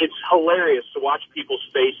it's hilarious to watch people's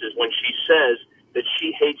faces when she says that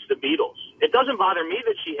she hates the Beatles. It doesn't bother me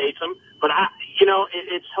that she hates them, but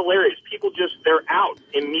it's hilarious. People they're out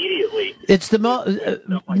immediately. It's the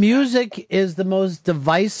music is the most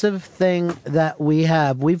divisive thing that we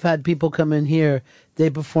have. We've had people come in here, they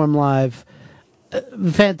perform live.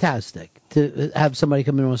 Fantastic to have somebody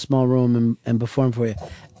come into a small room and perform for you.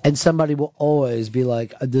 And somebody will always be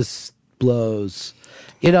like, "This blows,"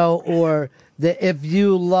 or if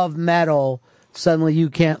you love metal, suddenly you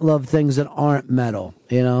can't love things that aren't metal,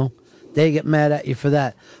 They get mad at you for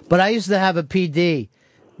that. But I used to have a PD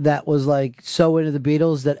that was like so into the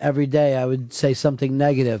Beatles that every day I would say something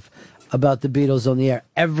negative about the Beatles on the air.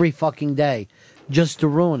 Every fucking day. Just to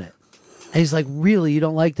ruin it. And he's like, "Really? You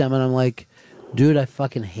don't like them?" And I'm like, "Dude, I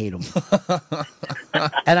fucking hate them."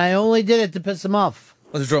 And I only did it to piss him off.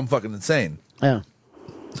 Well, just drove him fucking insane. Yeah.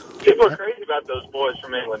 People are crazy about those boys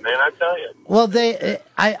from England, man, I tell you. Well,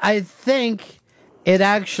 I think it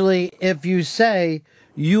actually, if you say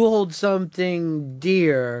you hold something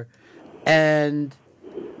dear and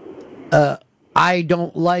I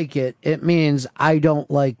don't like it, it means I don't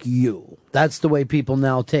like you. That's the way people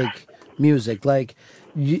now take music. Like,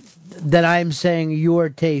 that I'm saying your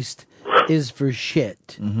taste is for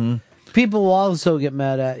shit. Mm-hmm. People will also get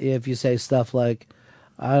mad at you if you say stuff like,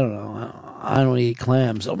 "I don't know, I don't eat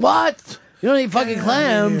clams." What? You don't eat fucking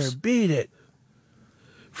clams? Here, beat it.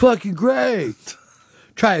 Fucking great.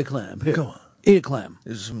 Try a clam. Here. Come on. Eat a clam.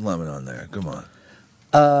 There's some lemon on there. Come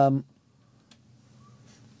on.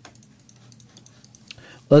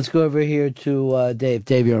 Let's go over here to Dave.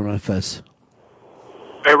 Dave, you're on Run Fez.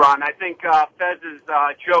 Hey, Ron, I think Fez's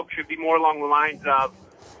joke should be more along the lines of,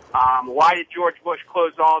 why did George Bush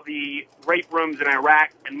close all the rape rooms in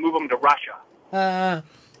Iraq and move them to Russia?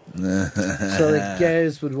 So the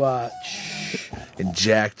gays would watch. And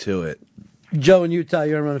jack to it. Joe in Utah,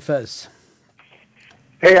 you're on Run Fez.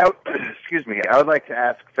 Hey, excuse me. I would like to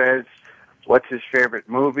ask Fez, what's his favorite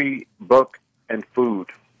movie, book, and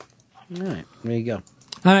food? All right, there you go.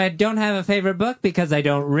 I don't have a favorite book because I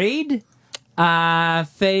don't read.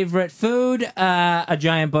 Favorite food, a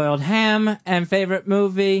giant boiled ham, and favorite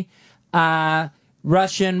movie,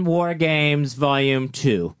 Russian War Games Volume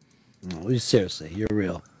 2. Oh, seriously, you're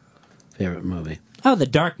real. Favorite movie? Oh, The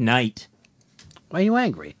Dark Knight. Why are you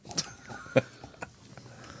angry?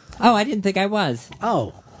 Oh, I didn't think I was.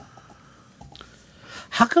 Oh.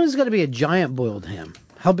 How come it's got to be a giant boiled ham?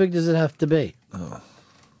 How big does it have to be? Oh.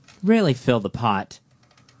 Really fill the pot.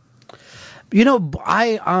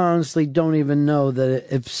 I honestly don't even know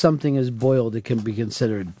that if something is boiled, it can be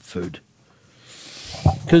considered food.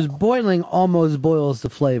 Because boiling almost boils the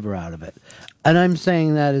flavor out of it. And I'm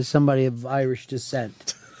saying that as somebody of Irish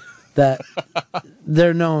descent, that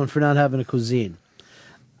they're known for not having a cuisine.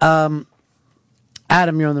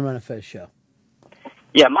 Adam, you're on the Run of Fez show.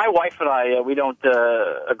 Yeah, my wife and I, we don't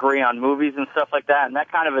agree on movies and stuff like that, and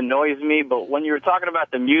that kind of annoys me. But when you were talking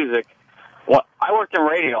about the music, well, I worked in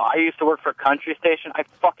radio. I used to work for a country station. I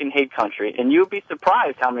fucking hate country. And you'd be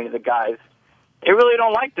surprised how many of the guys, they really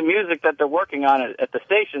don't like the music that they're working on at the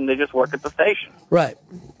station. They just work at the station. Right.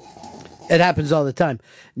 It happens all the time.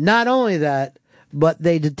 Not only that, but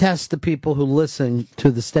they detest the people who listen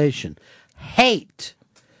to the station. Hate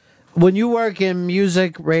when you work in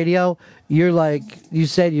music radio, you're like, you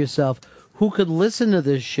say to yourself, who could listen to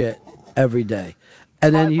this shit every day?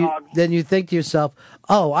 And then you think to yourself,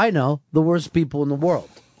 oh, I know, the worst people in the world.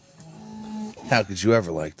 How could you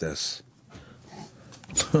ever like this?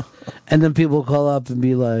 And then people call up and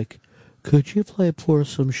be like, could you pour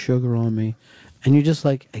some sugar on me? And you're just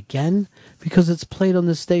like, again? Because it's played on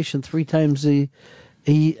this station 3 times a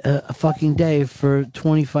fucking day for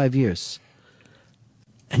 25 years.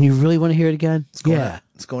 And you really want to hear it again? It's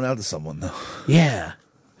going out to someone, though. Yeah.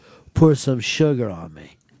 Pour some sugar on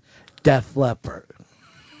me. Def Leppard.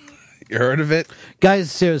 You heard of it?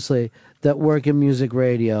 Guys, seriously, that work in music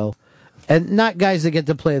radio, and not guys that get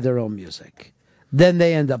to play their own music. Then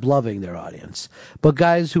they end up loving their audience. But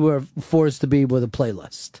guys who are forced to be with a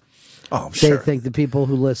playlist. Oh, I'm they sure. think the people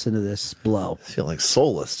who listen to this blow. I feel like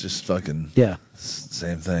soulless, just fucking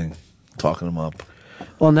same thing, talking them up.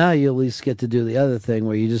 Well, now you at least get to do the other thing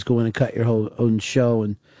where you just go in and cut your whole own show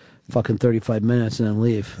in fucking 35 minutes and then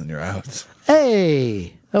leave. And you're out.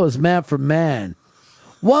 Hey, that was Man for Man.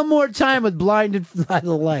 One more time with Blinded by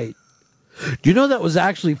the Light. Do you know that was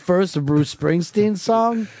actually first a Bruce Springsteen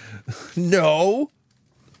song? No.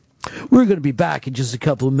 We're going to be back in just a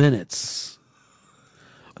couple of minutes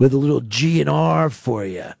with a little G&R for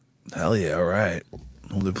you. Hell yeah, all right.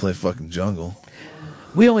 We'll play fucking Jungle.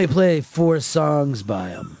 We only play 4 songs by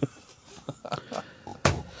him.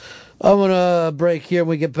 I'm going to break here when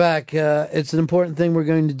we get back. It's an important thing we're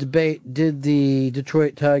going to debate. Did the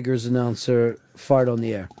Detroit Tigers announcer fart on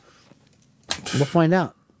the air? We'll find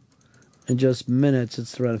out in just minutes.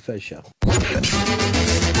 It's the Ron and Fez Show.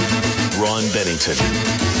 Ron Bennington.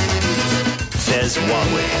 Fez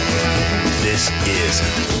Whatley. This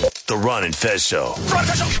is the Ron and Fez Show.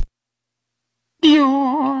 You're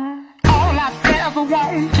all I've ever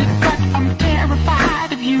wanted, but I'm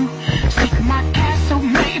terrified of you. Think my castle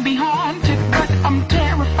may be haunted, but I'm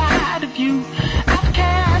terrified of you. I've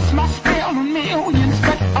cast my spell on millions,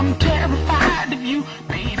 but I'm terrified of you,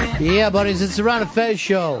 baby. Yeah, buddies, it's the Ron and Fez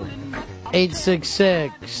Show.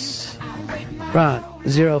 866 Ron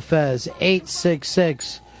Zero Fez.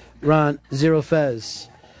 866 Ron Zero Fez.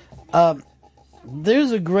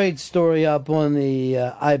 There's a great story up on the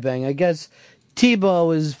iBang. I guess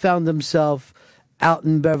Tebow has found himself out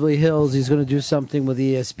in Beverly Hills. He's going to do something with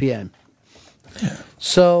ESPN.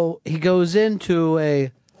 So he goes into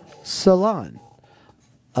a salon,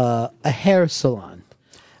 a hair salon,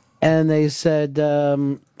 and they said,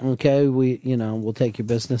 "Okay, we'll take your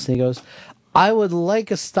business." And he goes, "I would like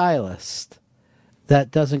a stylist that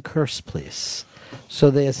doesn't curse, please." So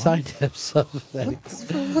they assigned him something.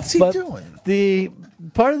 What's he doing? The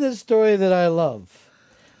part of this story that I love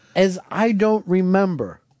is I don't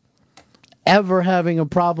remember ever having a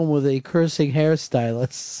problem with a cursing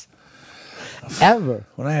hairstylist. Ever.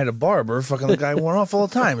 When I had a barber, fucking the guy went off all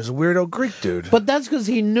the time. He's a weirdo Greek dude. But that's because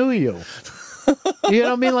he knew you. You know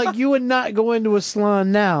what I mean? Like, you would not go into a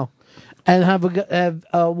salon now and have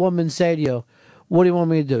a woman say to you, "What do you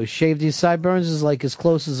want me to do? Shave these sideburns is like as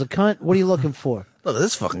close as a cunt? What are you looking for?" Look at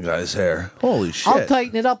this fucking guy's hair. Holy shit. I'll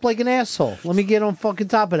tighten it up like an asshole. Let me get on fucking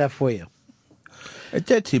top of that for you. It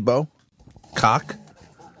did, Tebow. Cock.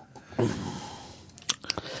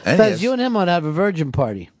 Fez, you and him ought to have a virgin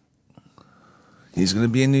party. He's going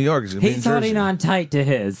to be in New York. He's going to be in He's Jersey. holding on tight to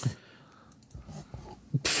his.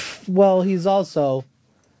 Well, he's also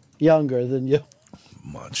younger than you.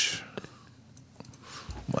 Much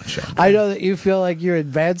younger. I know that you feel like you're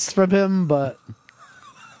advanced from him, but...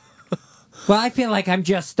 Well, I feel like I'm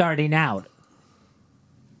just starting out.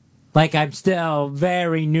 Like I'm still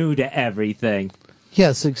very new to everything.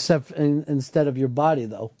 Yes, except instead of your body,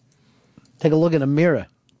 though. Take a look in a mirror.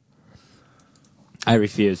 I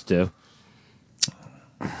refuse to.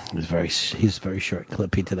 He's very short and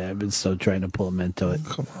clippy today. I've been so trying to pull him into it.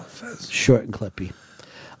 Come on, Fez. Short and clippy.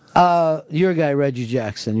 Your guy, Reggie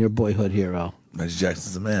Jackson, your boyhood hero. Reggie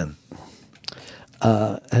Jackson's the man.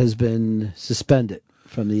 Has been suspended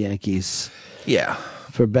from the Yankees. Yeah.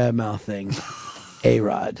 For bad-mouthing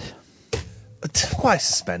A-Rod. Why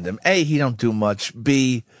suspend him? A, he don't do much.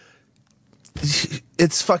 B,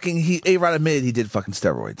 it's fucking... A-Rod admitted he did fucking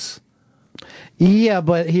steroids. Yeah,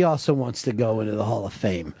 but he also wants to go into the Hall of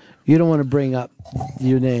Fame. You don't want to bring up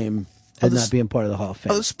your name and not being part of the Hall of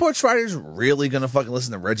Fame. Are the sports writers really going to fucking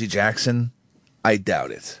listen to Reggie Jackson? I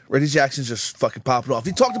doubt it. Reggie Jackson's just fucking popping off.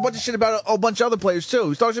 He talked a bunch of shit about a bunch of other players, too. He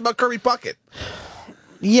was talking about Kirby Puckett.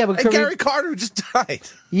 Yeah, but and Gary Carter, who just died.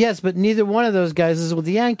 Yes, but neither one of those guys is with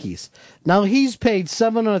the Yankees. Now, he's paid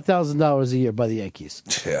 $700,000 a year by the Yankees.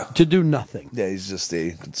 Yeah. To do nothing. Yeah, he's just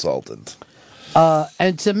a consultant.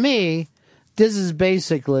 And to me, this is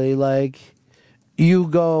basically like you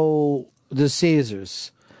go to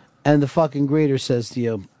Caesars, and the fucking greeter says to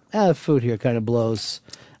you, the food here kind of blows.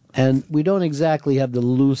 And we don't exactly have the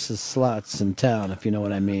loosest slots in town, if you know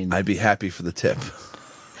what I mean. I'd be happy for the tip.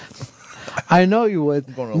 I know you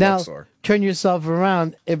would. Going to Now, Luxor. turn yourself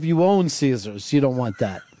around. If you own Caesars, you don't want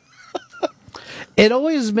that. It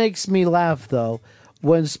always makes me laugh, though,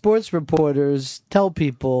 when sports reporters tell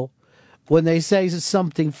people, when they say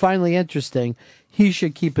something finally interesting, he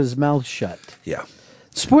should keep his mouth shut. Yeah.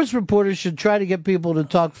 Sports reporters should try to get people to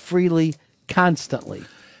talk freely, constantly.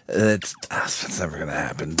 That's never going to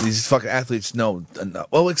happen. These fucking athletes know.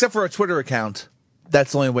 Well, except for a Twitter account.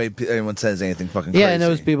 That's the only way anyone says anything fucking crazy. Yeah, and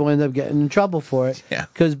those people end up getting in trouble for it. Yeah.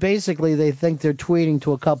 Because basically they think they're tweeting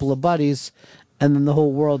to a couple of buddies, and then the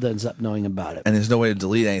whole world ends up knowing about it. And there's no way to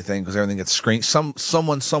delete anything because everything gets screen.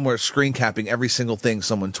 Someone somewhere screen capping every single thing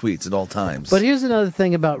someone tweets at all times. But here's another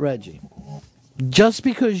thing about Reggie. Just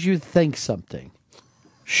because you think something,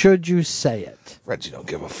 should you say it? Reggie don't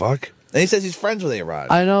give a fuck. And he says he's friends with A-Rod.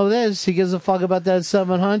 I know this. He gives a fuck about that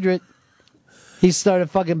 700. He started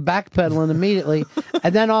fucking backpedaling immediately.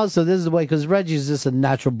 And then also, this is the way, because Reggie's just a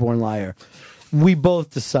natural-born liar. We both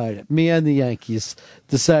decided, me and the Yankees,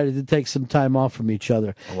 decided to take some time off from each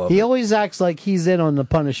other. He always acts like he's in on the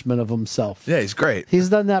punishment of himself. Yeah, he's great. He's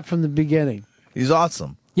done that from the beginning. He's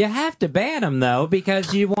awesome. You have to ban him, though,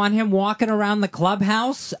 because you want him walking around the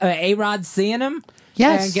clubhouse, A-Rod seeing him?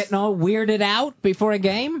 Yes. And getting all weirded out before a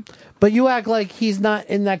game? But you act like he's not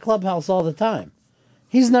in that clubhouse all the time.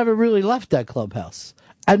 He's never really left that clubhouse.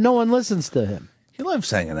 And no one listens to him. He loves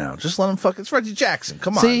hanging out. Just let him fuck. It's Reggie Jackson.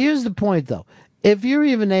 Come on. See, here's the point, though. If you're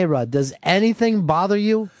even A-Rod, does anything bother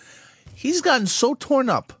you? He's gotten so torn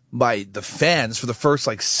up by the fans for the first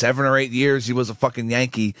 7 or 8 years he was a fucking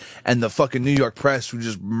Yankee, and the fucking New York press who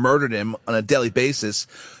just murdered him on a daily basis.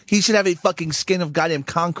 He should have a fucking skin of goddamn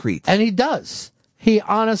concrete. And he does. He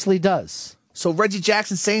honestly does. So Reggie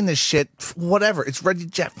Jackson saying this shit, whatever. It's Reggie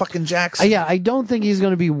fucking Jackson. Yeah, I don't think he's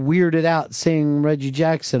going to be weirded out seeing Reggie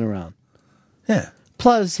Jackson around. Yeah.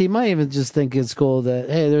 Plus, he might even just think it's cool that,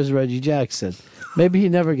 hey, there's Reggie Jackson. Maybe he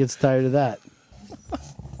never gets tired of that.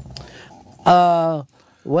 Well.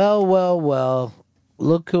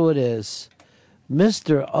 Look who it is.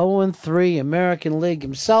 Mr. 0-3 American League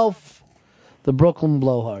himself, the Brooklyn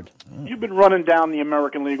Blowhard. You've been running down the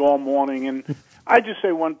American League all morning, and I just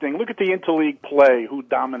say one thing. Look at the interleague play, who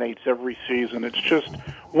dominates every season. It's just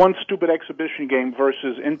one stupid exhibition game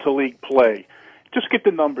versus interleague play. Just get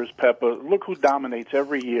the numbers, Pepper. Look who dominates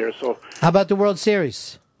every year. So, how about the World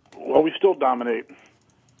Series? Well, we still dominate.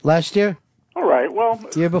 Last year? All right, well...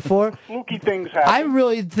 Year before? Fluky things happen. I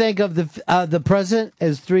really think of the present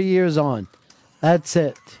as 3 years on. That's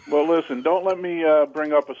it. Well, listen, don't let me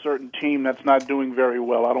bring up a certain team that's not doing very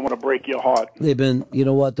well. I don't want to break your heart. They've been, you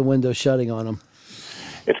know what, the window's shutting on them.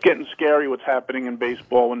 It's getting scary what's happening in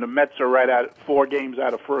baseball. When the Mets are right at 4 games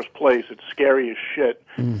out of first place, it's scary as shit.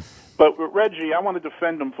 But with Reggie, I want to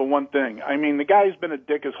defend him for one thing. I mean, the guy's been a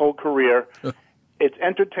dick his whole career. It's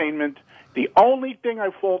entertainment. The only thing I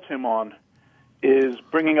fault him on is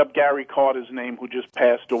bringing up Gary Carter's name, who just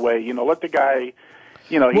passed away. You know, let the guy...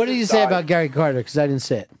 What did you say about Gary Carter? Because I didn't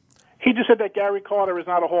say it. He just said that Gary Carter is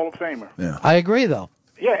not a Hall of Famer. Yeah. I agree, though.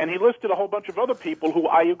 Yeah, and he listed a whole bunch of other people who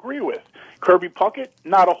I agree with. Kirby Puckett,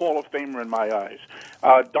 not a Hall of Famer in my eyes.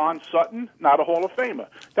 Don Sutton, not a Hall of Famer.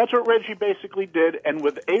 That's what Reggie basically did. And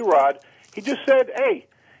with A-Rod, he just said, hey,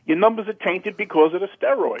 your numbers are tainted because of the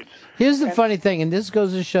steroids. Here's the funny thing, and this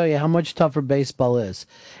goes to show you how much tougher baseball is.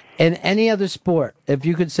 In any other sport, if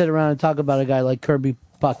you could sit around and talk about a guy like Kirby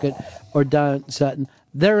Puckett or Don Sutton,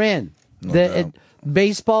 they're in.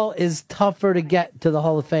 Baseball is tougher to get to the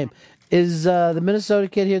Hall of Fame. Is the Minnesota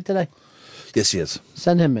kid here today? Yes, he is.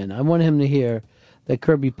 Send him in. I want him to hear that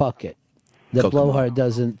Kirby Puckett, that Kokomo. Blowhard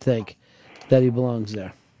doesn't think that he belongs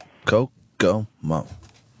there. Kokomo.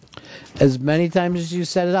 As many times as you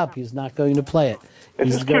set it up, he's not going to play it.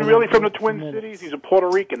 Is this kid really from the Twin Cities? He's a Puerto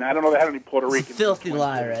Rican. I don't know they had any Puerto Ricans. Filthy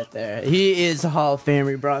lie right there. He is a Hall of Famer.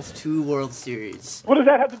 He brought us 2 World Series. What does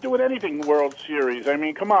that have to do with anything, World Series? I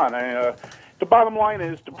mean, come on. The bottom line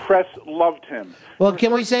is the press loved him. Well,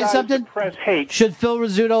 can we say something? The press hates. Should Phil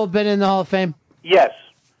Rizzuto have been in the Hall of Fame? Yes.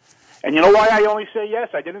 And you know why I only say yes?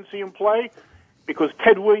 I didn't see him play. Because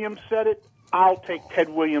Ted Williams said it. I'll take Ted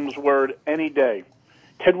Williams' word any day.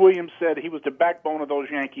 Ted Williams said he was the backbone of those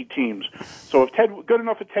Yankee teams. So if good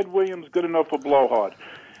enough for Ted Williams, good enough for Blowhard.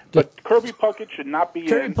 But Kirby Puckett should not be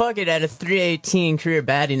Kirby in. Puckett had a .318 career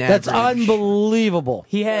batting average. That's unbelievable.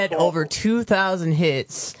 He had over 2,000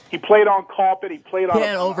 hits. He played on carpet. He played on. He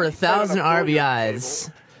had over 1,000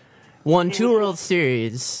 RBIs. Won 2 World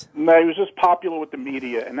Series. No, he was just popular with the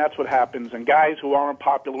media, and that's what happens. And guys who aren't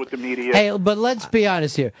popular with the media... Hey, but let's be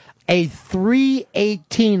honest here. A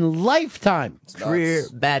 318 lifetime Career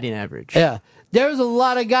batting average. Yeah. There's a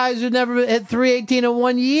lot of guys who never hit 318 in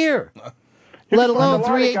 1 year, let alone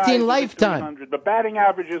 318 lifetime. 300, but batting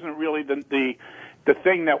average isn't really the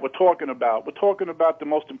thing that we're talking about. We're talking about the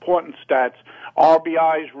most important stats,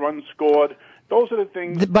 RBIs, runs scored. Those are the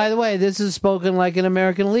things. By the way, this is spoken like an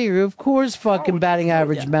American leaguer. Of course fucking batting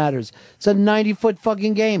average matters. It's a 90-foot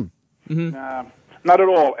fucking game. Nah, not at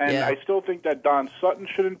all. And I still think that Don Sutton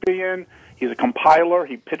shouldn't be in. He's a compiler.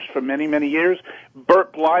 He pitched for many, many years.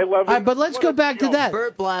 Burt Blyleven. All right, but let's go back to that.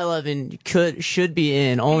 Burt Blyleven should be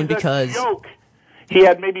in only because... A joke. He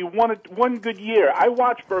had maybe one good year. I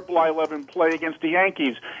watched Burt Blyleven play against the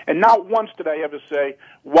Yankees, and not once did I ever say,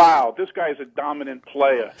 wow, this guy's a dominant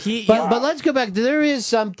player. But let's go back. There is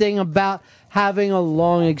something about having a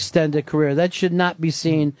long, extended career. That should not be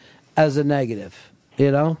seen as a negative, you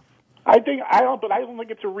know? I don't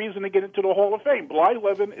think it's a reason to get into the Hall of Fame.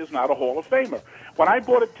 Blyleven is not a Hall of Famer. When I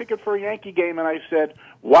bought a ticket for a Yankee game and I said,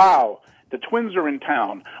 wow, the Twins are in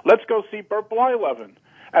town, let's go see Burt Blyleven.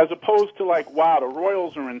 As opposed to like, wow, the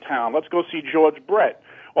Royals are in town. Let's go see George Brett.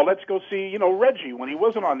 Or let's go see, Reggie when he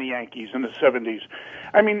wasn't on the Yankees in the 70s.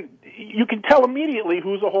 I mean, you can tell immediately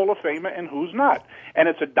who's a Hall of Famer and who's not. And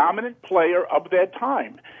it's a dominant player of their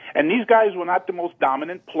time. And these guys were not the most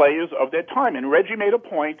dominant players of their time. And Reggie made a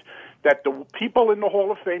point that the people in the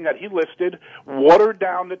Hall of Fame that he listed watered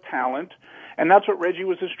down the talent. And that's what Reggie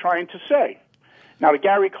was just trying to say. Now, the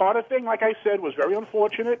Gary Carter thing, like I said, was very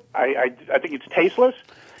unfortunate. I think it's tasteless.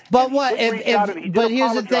 But what? But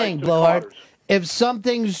here's the thing, Blowhard. If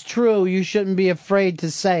something's true, you shouldn't be afraid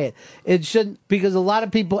to say it. It shouldn't, because a lot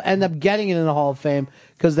of people end up getting it in the Hall of Fame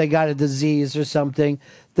because they got a disease or something.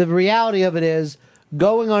 The reality of it is,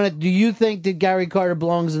 going on it, do you think that Gary Carter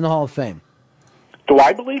belongs in the Hall of Fame? Do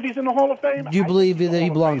I believe he's in the Hall of Fame? Do you believe that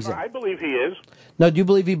he belongs there? I believe he is. No, do you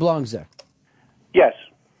believe he belongs there? Yes.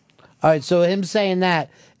 All right, so him saying that,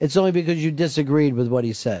 it's only because you disagreed with what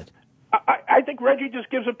he said. I think Reggie just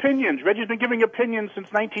gives opinions. Reggie's been giving opinions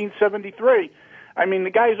since 1973. I mean, the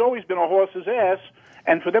guy's always been a horse's ass,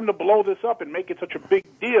 and for them to blow this up and make it such a big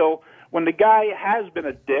deal when the guy has been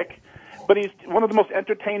a dick, but he's one of the most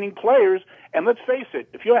entertaining players, and let's face it,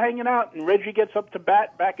 if you're hanging out and Reggie gets up to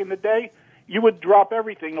bat back in the day, you would drop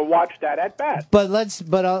everything to watch that at bat. But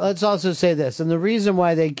let's also say this, and the reason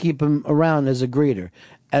why they keep him around is a greeter.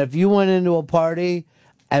 And if you went into a party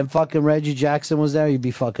and fucking Reggie Jackson was there, you'd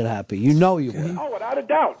be fucking happy. You know you would. Oh, without a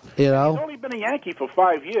doubt. You know? He's only been a Yankee for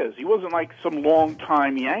 5 years. He wasn't like some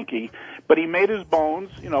long-time Yankee, but he made his bones.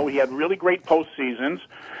 He had really great postseasons.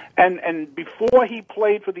 And before he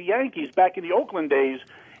played for the Yankees back in the Oakland days,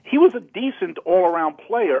 he was a decent all-around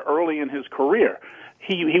player early in his career.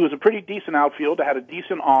 He was a pretty decent outfielder, had a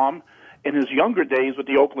decent arm in his younger days with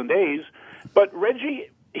the Oakland A's. But Reggie,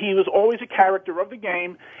 he was always a character of the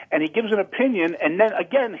game, and he gives an opinion, and then,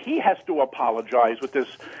 again, he has to apologize with this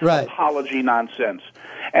apology nonsense.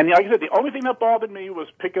 And like I said, the only thing that bothered me was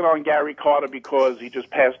picking on Gary Carter because he just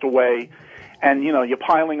passed away, and, you're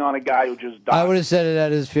piling on a guy who just died. I would have said it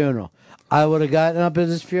at his funeral. I would have gotten up at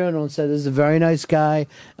his funeral and said, this is a very nice guy.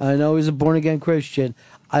 I know he's a born-again Christian.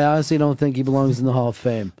 I honestly don't think he belongs in the Hall of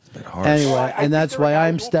Fame. Anyway, and that's why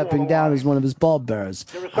I'm stepping down as one of his pallbearers.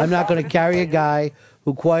 I'm not going to carry a guy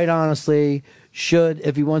who, quite honestly, should,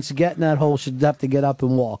 if he wants to get in that hole, should have to get up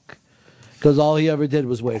and walk. Because all he ever did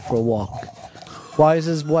was wait for a walk. Why is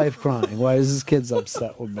his wife crying? Why is his kids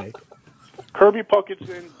upset with me? Kirby Puckett's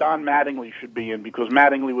in. Don Mattingly should be in because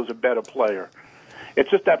Mattingly was a better player. It's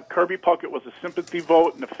just that Kirby Puckett was a sympathy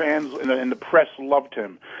vote, and the fans and the press loved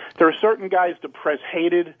him. There are certain guys the press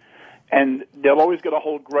hated, and they'll always get to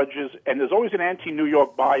hold grudges, and there's always an anti-New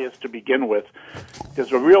York bias to begin with.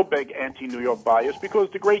 There's a real big anti-New York bias because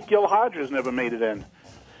the great Gil Hodges never made it in.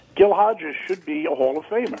 Gil Hodges should be a Hall of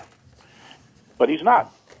Famer, but he's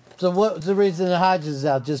not. So what's the reason that Hodges is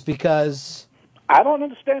out? Just because? I don't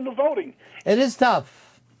understand the voting. It is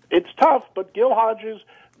tough. It's tough, but Gil Hodges,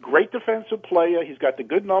 great defensive player. He's got the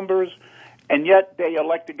good numbers, and yet they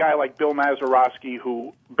elect a guy like Bill Mazeroski,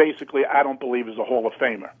 who basically I don't believe is a Hall of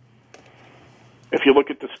Famer. If you look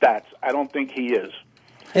at the stats, I don't think he is.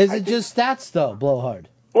 Is it just stats, though, Blowhard?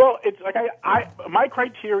 Well, it's like my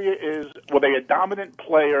criteria is, were they a dominant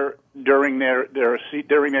player during their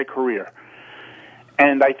career?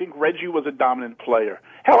 And I think Reggie was a dominant player.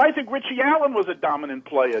 Hell, I think Richie Allen was a dominant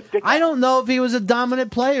player. I don't know if he was a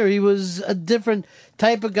dominant player. He was a different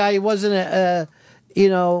type of guy. He wasn't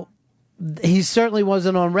he certainly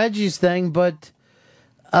wasn't on Reggie's thing, but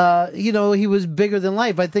he was bigger than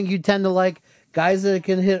life. I think you tend to like guys that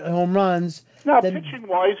can hit home runs. Now, pitching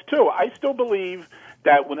wise too, I still believe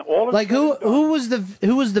that when all is Like who was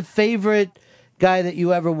the favorite guy that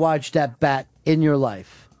you ever watched at bat in your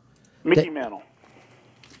life? Mickey Mantle.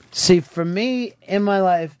 See, for me in my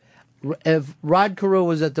life, if Rod Carew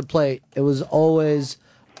was at the plate, it was always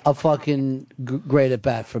a fucking great at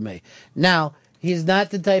bat for me. Now, he's not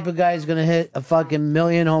the type of guy who's going to hit a fucking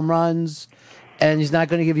million home runs, and he's not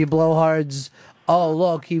going to give you blowhards. Oh,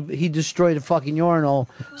 look, he destroyed a fucking urinal,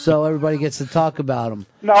 so everybody gets to talk about him.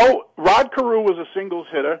 No, Rod Carew was a singles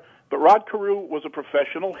hitter, but Rod Carew was a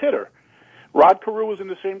professional hitter. Rod Carew was in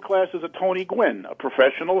the same class as a Tony Gwynn, a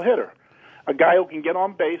professional hitter. A guy who can get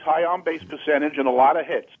on base, high on base percentage, and a lot of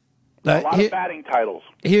hits. A lot of batting titles.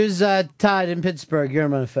 Here's Todd in Pittsburgh.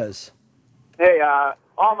 You're on Fez. Hey,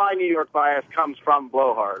 all my New York bias comes from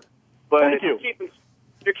Blowhard. But Thank if you.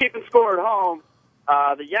 you're keeping score at home,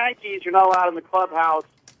 the Yankees, you're not allowed in the clubhouse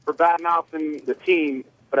for bad-mouthing the team,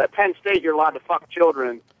 but at Penn State, you're allowed to fuck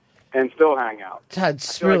children and still hang out. Todd,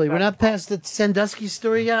 really, we're not past the Sandusky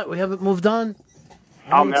story yet? We haven't moved on?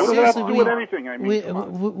 What does that have to do seriously, with anything? I mean, come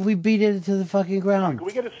on. we beat it to the fucking ground. Can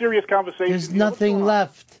we get a serious conversation? There's here? nothing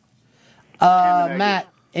left. Matt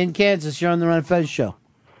in Kansas, you're on the Ron Fez show.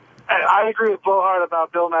 I agree with Blowhard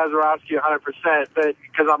about Bill Mazeroski 100%, but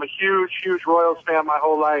because I'm a huge Royals fan my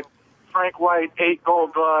whole life. Frank White, 8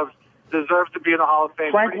 Gold Gloves, deserves to be in the Hall of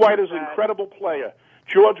Fame. Frank White is an incredible player.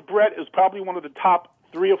 George Brett is probably one of the top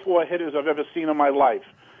 3 or 4 hitters I've ever seen in my life.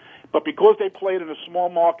 But because they played in a small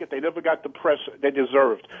market, they never got the press they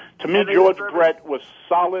deserved. To me, George Brett was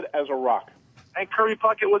solid as a rock. And Kirby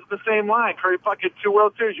Puckett was the same line. Kirby Puckett, 2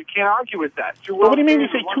 World Series. You can't argue with that. But what do you mean you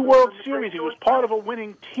say 2 World Series? He was part of a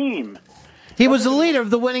winning team. He was the leader of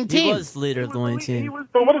the winning team. He was the leader of the winning team.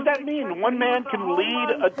 But what does that mean? One man can lead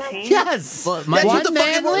a team? Yes. Well, That's what the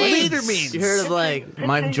fucking leader means. You heard of like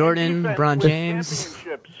Michael Jordan, LeBron James.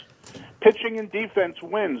 Pitching and defense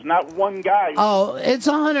wins, not one guy. Oh, it's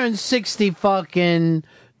 160 fucking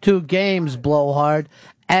 2 games, Blowhard.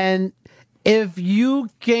 And if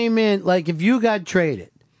you came in, like if you got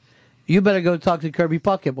traded, you better go talk to Kirby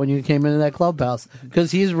Puckett when you came into that clubhouse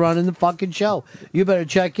because he's running the fucking show. You better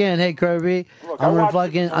check in. Hey, Kirby, I'm gonna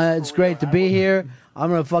fucking. It's great to be here.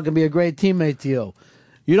 I'm gonna fucking be a great teammate to you.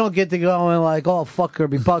 You don't get to go and like, oh fuck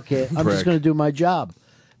Kirby Puckett. I'm just gonna do my job.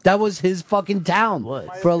 That was his fucking town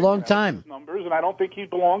for a long time. Numbers, and I don't think he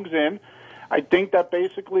belongs in. I think that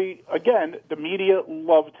basically, again, the media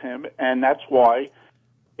loved him, and that's why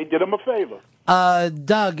they did him a favor.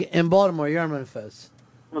 Doug in Baltimore, you're on Fez.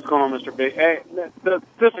 What's going on, Mr. B? Hey,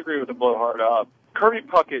 disagree with the Blowhard. Kirby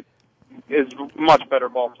Puckett is a much better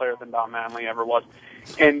ball player than Don Manley ever was.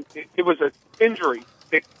 And it was an injury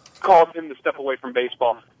that caused him to step away from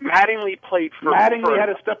baseball. Mattingly played for... Mattingly had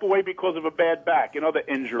to step away because of a bad back, the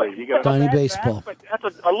injury. You got Tiny baseball. But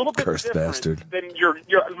that's a little bit Cursed different bastard. than you're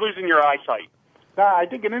losing your eyesight. Nah, I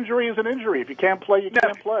think an injury is an injury. If you can't play, you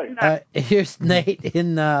can't play. Here's Nate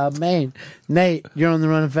in Maine. Nate, you're on the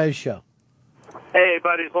Ron and Fez show. Hey,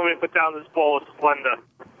 buddies, let me put down this bowl of Splenda.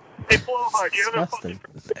 Hey, Blowhard, you ever fucking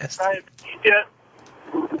yet?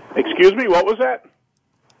 Excuse me, what was that?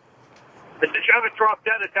 Did you ever drop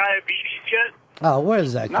dead of diabetes yet? Oh, where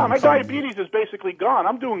is that No, come my from? diabetes is basically gone.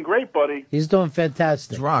 I'm doing great, buddy. He's doing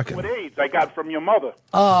fantastic. Rocking. With AIDS I got from your mother.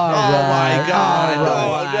 Oh, my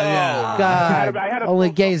God. God. I had a Only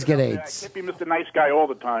gays get I AIDS. can't be Mr. Nice Guy all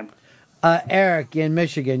the time. Eric in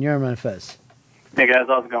Michigan, you're on Fez. Hey, guys,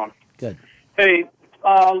 how's it going? Good. Hey,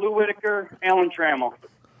 Lou Whitaker, Alan Trammell.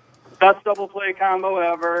 Best double play combo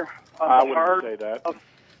ever. I wouldn't say that.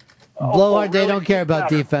 Blowhard, they don't care about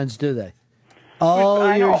defense, do they? All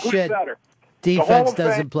I know, your who's shit. better? Defense The Hall of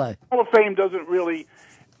doesn't Fame- play. Hall of Fame doesn't really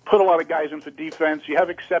put a lot of guys in for defense. You have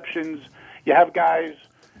exceptions. You have guys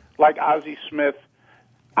like Ozzie Smith.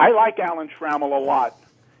 I like Alan Trammell a lot.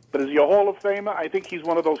 But as your Hall of Famer, I think he's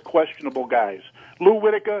one of those questionable guys. Lou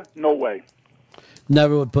Whitaker, no way.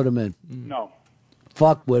 Never would put him in. No.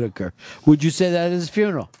 Fuck Whitaker. Would you say that at his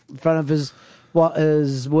funeral in front of his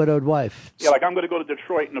widowed wife? Yeah, like I'm going to go to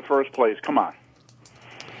Detroit in the first place. Come on.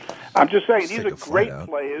 I'm just saying, these are great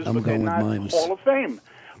players, I'm but they're going with not Mimes. Hall of Fame.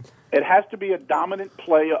 It has to be a dominant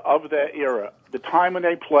player of their era. The time when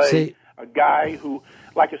they play, See- a guy who,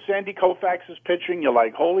 like a Sandy Koufax is pitching, you're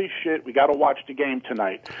like, holy shit, we got to watch the game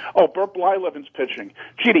tonight. Oh, Burt Blyleven's pitching.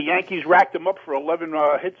 Gee, the Yankees racked him up for 11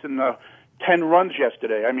 hits and 10 runs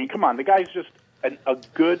yesterday. I mean, come on, the guy's just a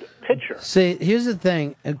good pitcher. See, here's the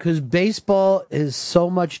thing, because baseball is so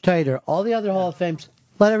much tighter. All the other Hall of Fames,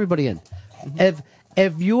 let everybody in.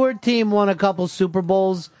 If your team won a couple Super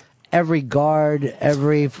Bowls, every guard,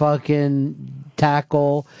 every fucking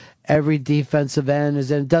tackle, every defensive end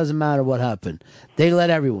is in. It doesn't matter what happened. They let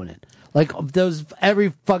everyone in. Like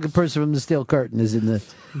every fucking person from the Steel Curtain is in the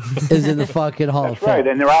fucking Hall of That's Fame. right,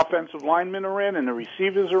 and their offensive linemen are in, and the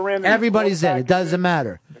receivers are in. and Everybody's the in. It doesn't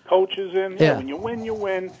matter. The coach is in. Yeah. When you win, you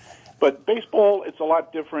win. But baseball, it's a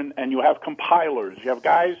lot different, and you have compilers. You have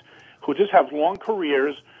guys who just have long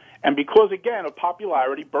careers, and because, again, of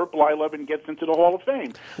popularity, Burt Blyleven gets into the Hall of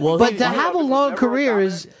Fame. But to have a long career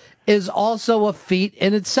is also a feat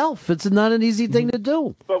in itself. It's not an easy thing to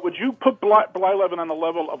do. But would you put Blyleven on the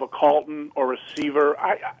level of a Carlton or a Seaver?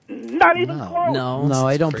 Not even close. No,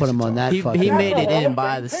 I don't put him on that. He made it in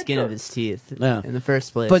by the skin of his teeth in the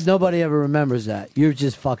first place. But nobody ever remembers that. You're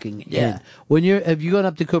just fucking in. Have you gone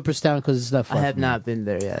up to Cooperstown? Because it's not fun. I have not been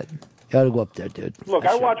there yet. You got to go up there, dude. Look,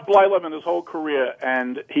 I watched Blyleven his whole career,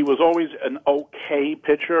 and he was always an okay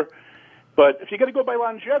pitcher. But if you're going to go by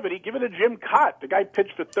longevity, give it to Jim Cott. The guy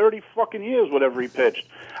pitched for 30 fucking years, whatever he pitched.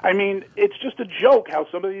 I mean, it's just a joke how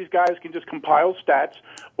some of these guys can just compile stats,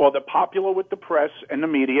 or they're popular with the press and the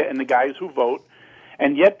media and the guys who vote,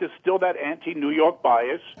 and yet there's still that anti-New York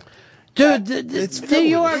bias. Dude, New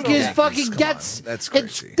York is fucking gets. That's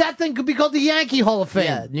crazy. That thing could be called the Yankee Hall of Fame.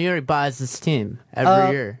 Yeah, New York buys this team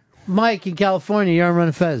every year. Mike in California, you're on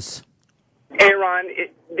Run Fez. Hey, Ron,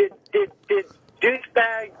 did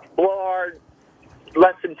douchebag blowhard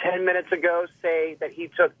less than 10 minutes ago say that he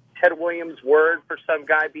took Ted Williams' word for some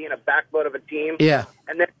guy being a backbone of a team? Yeah.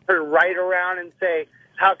 And then turn right around and say,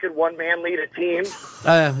 how could one man lead a team?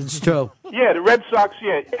 It's true. Yeah, the Red Sox,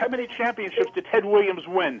 how many championships did Ted Williams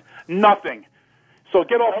win? Nothing. So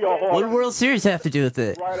get off your horse. What did World Series have to do with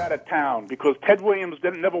it? Right out of town, because Ted Williams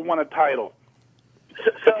never won a title.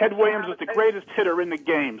 Ted Williams is the greatest hitter in the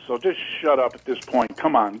game, so just shut up at this point.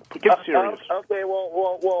 Come on, get serious. Okay,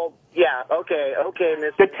 well, yeah, okay,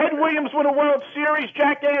 Miss. Did Ted Williams win a World Series,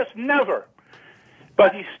 jackass? Never.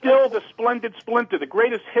 But he's still the splendid splinter, the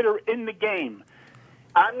greatest hitter in the game.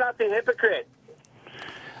 I'm not the hypocrite.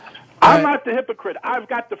 I'm not the hypocrite. I've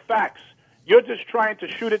got the facts. You're just trying to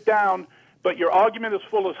shoot it down, but your argument is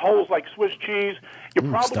full of holes like Swiss cheese. You're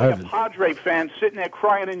probably starving. a Padre fan sitting there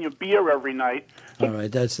crying in your beer every night. All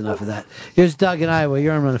right, that's enough of that. Here's Doug in Iowa.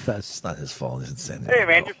 You're on Run Fest. It's not his fault. He's insane. Hey,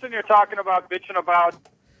 man, you're sitting here bitching about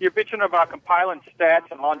compiling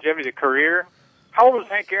stats and longevity of career. How old was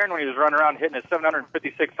Hank Aaron when he was running around hitting his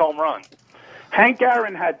 756 home runs? Hank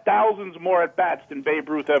Aaron had thousands more at-bats than Babe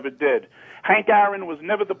Ruth ever did. Hank Aaron was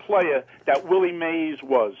never the player that Willie Mays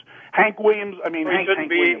was. Hank Williams,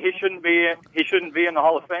 He shouldn't be in the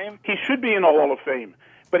Hall of Fame? He should be in the Hall of Fame,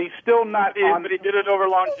 but he's still not on. But he did it over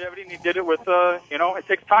longevity, and he did it with, it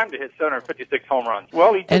takes time to hit 756 home runs.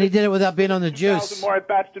 Well, he did it without being on the juice. 1,000 more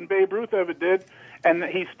at-bats than Babe Ruth ever did, and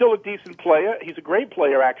he's still a decent player. He's a great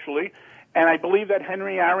player, actually, and I believe that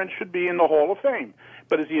Henry Aaron should be in the Hall of Fame.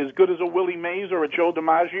 But is he as good as a Willie Mays or a Joe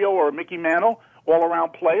DiMaggio or a Mickey Mantle,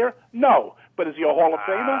 all-around player? No. But is he a Hall of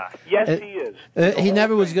Famer? Yes, he is. He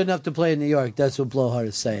never was good enough to play in New York. That's what Blowhard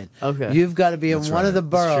is saying. Okay. You've got to be in one of the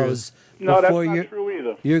boroughs No, that's before not true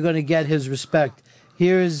either. you're going to get his respect.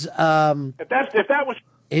 Here's If that was,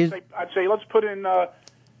 I'd say let's put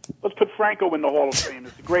Franco in the Hall of Fame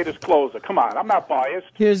as the greatest closer. Come on, I'm not biased.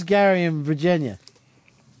 Here's Gary in Virginia.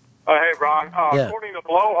 Hey, Ron. Yeah. According to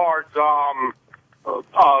Blowhard's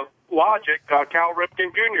logic, Cal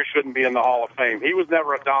Ripken Jr. shouldn't be in the Hall of Fame. He was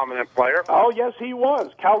never a dominant player. Oh, yes, he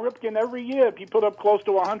was. Cal Ripken, every year, he put up close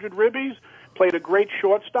to 100 ribbies, played a great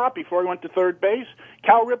shortstop before he went to third base.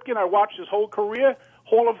 Cal Ripken, I watched his whole career,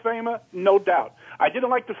 Hall of Famer, no doubt. I didn't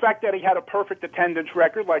like the fact that he had a perfect attendance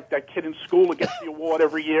record, like that kid in school who gets the award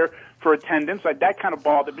every year for attendance. That kind of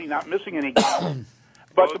bothered me, not missing any games.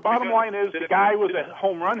 But the bottom line is the guy was a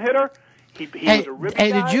home run hitter. He was a ribby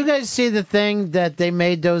guy. Did you guys see the thing that they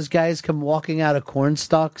made those guys come walking out of corn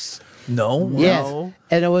stalks? No. Yes. No.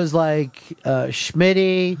 And it was like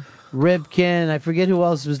Schmitty, Ripken, I forget who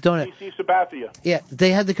else was doing it. C.C. Sabathia. Yeah,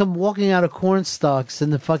 they had to come walking out of corn stalks in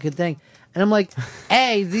the fucking thing. And I'm like,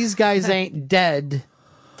 A, these guys ain't dead.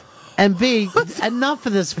 And B, enough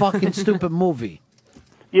of this fucking stupid movie.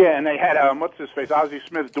 Yeah, and they had, what's his face, Ozzie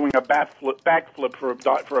Smith doing a backflip for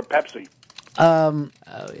a Pepsi.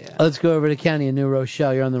 Let's go over to County in New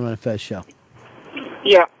Rochelle. You're on the Run Fest show.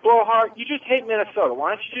 Yeah, Blowhard, you just hate Minnesota.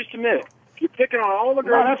 Why don't you just admit it? You're picking on all the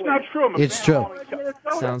girls. No, that's not true. It's true.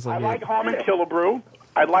 Sounds like I like Harmon Killebrew.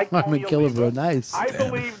 I like Tony Killebrew, nice. I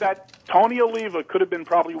believe that Tony Oliva could have been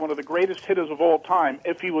probably one of the greatest hitters of all time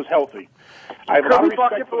if he was healthy. I have a lot of Kirby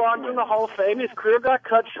respect Bucket for belongs in the Hall of Fame. His career got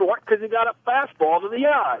cut short because he got a fastball to the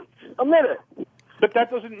eye. Admit it. But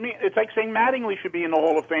that doesn't mean it's like saying Mattingly should be in the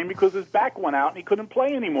Hall of Fame because his back went out and he couldn't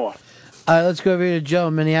play anymore. All right, let's go over here to Joe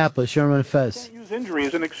in Minneapolis. Sherman and Fez. Use injury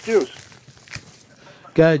as an excuse.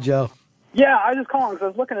 Go ahead, Joe. Yeah, I was just calling because I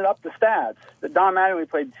was looking it up the stats. That Don Mattingly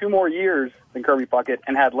played 2 more years than Kirby Puckett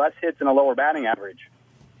and had less hits and a lower batting average.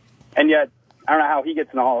 And yet, I don't know how he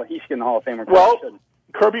gets in the Hall. He should get in the Hall of Fame. Or Well, shouldn't.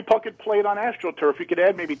 Kirby Puckett played on AstroTurf. You could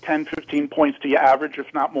add maybe 10, 15 points to your average,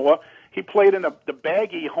 if not more. He played in the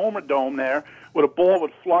baggy Homer Dome there, where the ball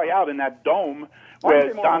would fly out in that dome,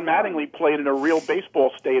 where Don Mattingly played in a real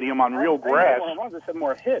baseball stadium on real grass. I said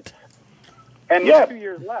more hits. And Yeah. 2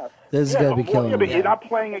 years less. This is gonna be killing but me. you're not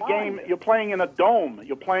playing a game. You're playing in a dome.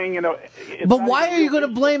 You're playing in a. But why are you going to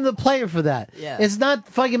blame the player for that? Yeah. It's not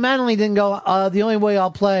fucking Mattingly didn't go, the only way I'll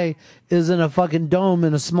play is in a fucking dome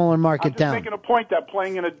in a smaller market I'm just town. making a point that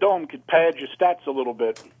playing in a dome could pad your stats a little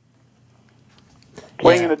bit.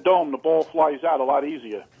 Playing in a dome, the ball flies out a lot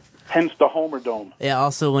easier. Hence the Homer Dome. Yeah,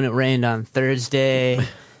 also when it rained on Thursday,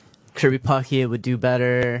 Kirby Puckett would do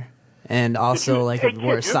better. And also, like, would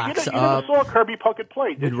wear socks you up, never saw Kirby Puckett play,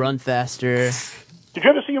 did would you? run faster. Did you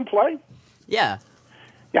ever see him play? Yeah.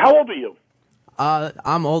 Yeah, how old are you?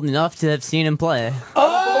 I'm old enough to have seen him play.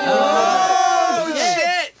 Oh,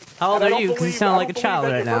 shit! How old are you? Because you sound like a child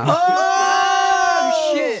right now.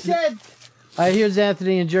 Oh, shit! All right, here's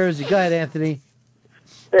Anthony in Jersey. Go ahead, Anthony.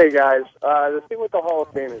 Hey, guys. The thing with the Hall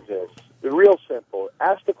of Fame is this. The real simple.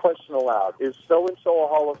 Ask the question aloud. Is so-and-so a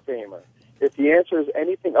Hall of Famer? If the answer is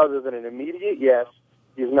anything other than an immediate yes,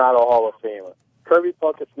 he's not a Hall of Famer. Kirby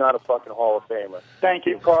Puckett's not a fucking Hall of Famer. Thank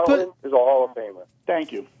you. Steve Carlton is a Hall of Famer.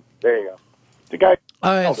 Thank you. There you go. The guy.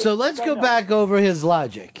 All right, so let's go back over his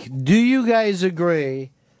logic. Do you guys agree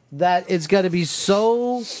that it's got to be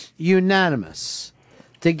so unanimous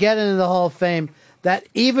to get into the Hall of Fame that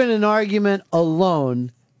even an argument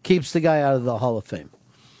alone keeps the guy out of the Hall of Fame?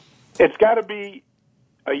 It's got to be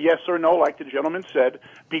a yes or no, like the gentleman said,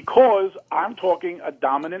 because I'm talking a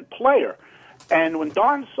dominant player. And when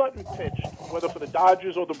Don Sutton pitched, whether for the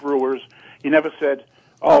Dodgers or the Brewers, he never said,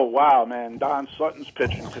 "Oh wow, man, Don Sutton's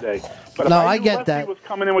pitching today." But No, if I knew get Lefty that. was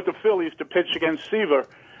coming in with the Phillies to pitch against Seaver,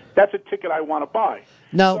 that's a ticket I want to buy.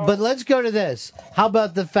 No, but let's go to this. How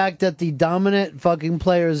about the fact that the dominant fucking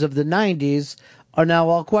players of the 90s are now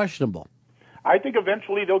all questionable? I think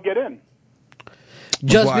eventually they'll get in.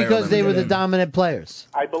 Just McGuire because they let were him the get in. dominant players.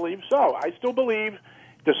 I believe so. I still believe,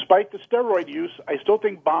 despite the steroid use, I still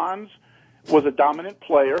think Bonds was a dominant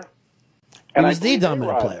player. He was I the believe dominant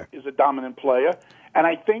A-Rod player. Is a dominant player, and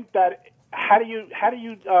I think that how do you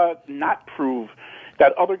not prove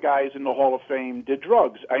that other guys in the Hall of Fame did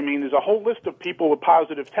drugs? I mean, there's a whole list of people with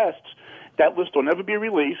positive tests. That list will never be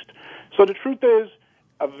released. So the truth is,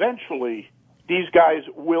 eventually, these guys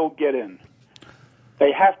will get in.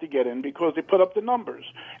 They have to get in because they put up the numbers.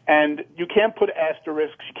 And you can't put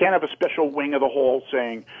asterisks. You can't have a special wing of the hall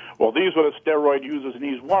saying, well, these were the steroid users and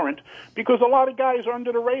these weren't, because a lot of guys are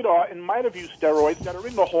under the radar and might have used steroids that are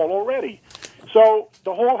in the hall already. So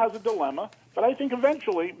the hall has a dilemma, but I think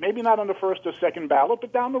eventually, maybe not on the first or second ballot,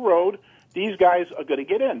 but down the road, these guys are going to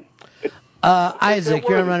get in. Isaac,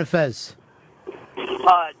 you're on Fez.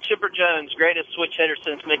 Chipper Jones, greatest switch hitter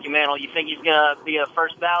since Mickey Mantle. You think he's going to be a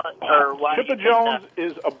first ballot, or why? do you Chipper think Jones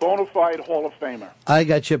is a bona fide Hall of Famer, I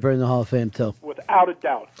got Chipper in the Hall of Fame, too. without a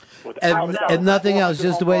doubt. And nothing else,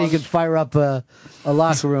 just the way you could fire up a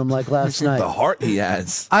locker room like last night. The heart he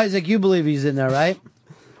has. Isaac, you believe he's in there, right?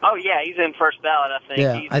 Oh yeah, he's in first ballot. I think.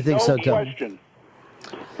 Yeah, He's, I think so, too. Question.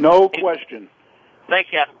 No question. Thanks,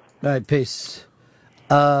 guys. All right, peace.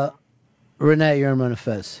 Renee, you're on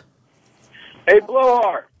Fez. Hey,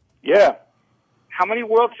 Blowhard. Yeah. How many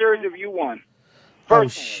World Series have you won? Oh,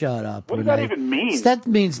 shut up, What does Renee. that even mean? That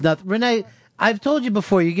means nothing. Renee, I've told you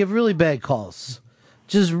before, you give really bad calls.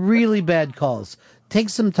 Just really bad calls. Take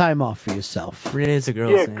some time off for yourself. Renee's a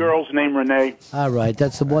girl's Yeah, name. girl's name Renee. All right,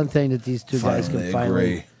 that's the one thing that these two guys can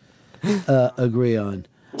finally agree on.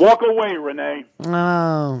 Walk away, Renee.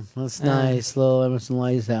 Oh, that's nice. Little Emerson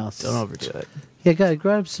Lighthouse. Don't overdo it. Yeah, go ahead,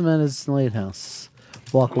 grab some Emerson Lighthouse.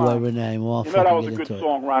 Walk away, Renee. We'll all You know that was a fucking good get into it.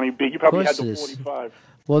 song, Ronnie B. You probably had Of the course it is. 45.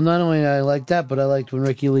 Well, not only I like that, but I liked when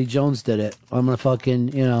Ricky Lee Jones did it. I'm gonna fucking,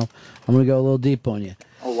 I'm gonna go a little deep on you.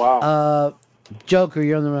 Oh wow. Joker,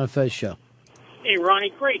 you're on the Ron Fez show. Hey,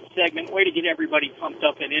 Ronnie, great segment. Way to get everybody pumped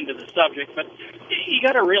up and into the subject. But you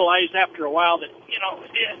got to realize after a while that,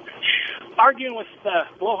 arguing with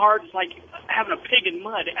Blowhard's like having a pig in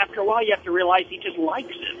mud. After a while, you have to realize he just likes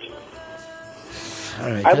it. All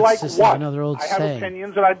right, I that's like just what? another old I have saying.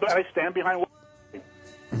 opinions and I stand behind what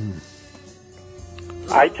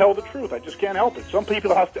I tell the truth. I just can't help it.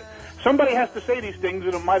 Somebody has to say these things,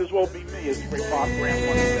 and it might as well be me, as Ray Fox Grant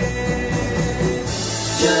once said.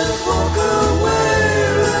 Just walk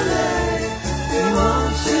away, Renee. He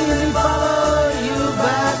won't see me follow you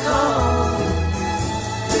back home.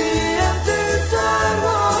 The empty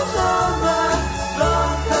sidewalks on my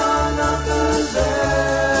block are not the same.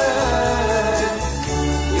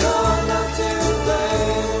 You're not to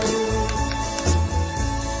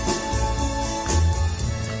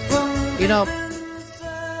blame. You know,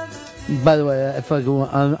 by the way, if I go,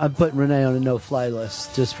 I'm putting Renee on a no-fly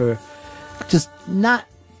list just not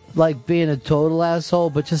like being a total asshole,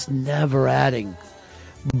 but just never adding.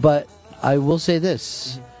 But I will say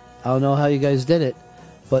this: I don't know how you guys did it,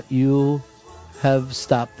 but you have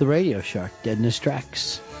stopped the Radio Shark dead in its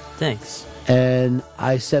tracks. Thanks. And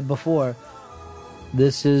I said before,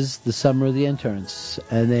 this is the summer of the interns,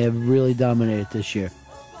 and they have really dominated this year.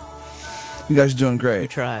 You guys are doing great. We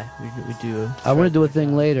try. We do. I want to do a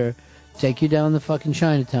thing later. Take you down to fucking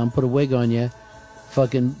Chinatown, put a wig on you,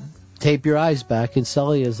 fucking tape your eyes back, and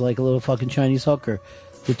sell you as like a little fucking Chinese hooker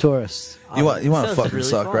to tourists. You want to fucking really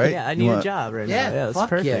suck, fun. right? Yeah, I need a job right now. Yeah, that's fuck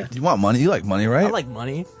perfect. You want money? You like money, right? I like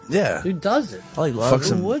money. Yeah. Who doesn't? I like love. Fuck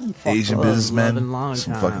some Asian businessmen, long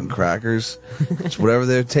some time. fucking crackers. It's whatever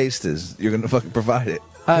their taste is, you're gonna fucking provide it.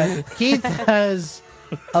 Keith has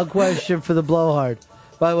a question for the Blowhard.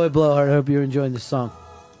 By the way, Blowhard, I hope you're enjoying this song.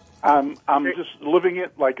 I'm just living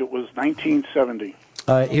it like it was 1970.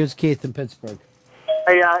 All right, here's Keith in Pittsburgh.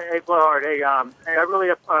 Hey, Blowhard. Hey, I really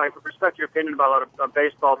respect your opinion about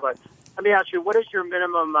baseball, but let me ask you, what is your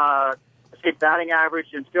minimum, say, batting average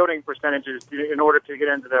and fielding percentages in order to get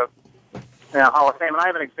into the Hall of Fame? And I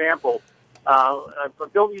have an example.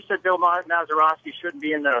 Bill, you said Bill Mazeroski shouldn't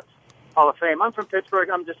be in the Hall of Fame. I'm from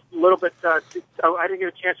Pittsburgh. I'm just a little bit. I didn't get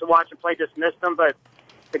a chance to watch him play. Just missed him, but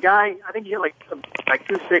the guy, I think he hit like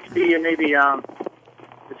 260, and maybe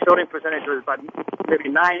his fielding percentage was about maybe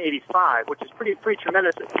 985, which is pretty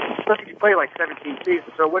tremendous, especially if you play like 17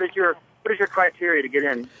 seasons. So what is your criteria to get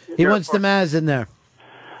in? He wants the Maz in there.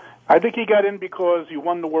 I think he got in because he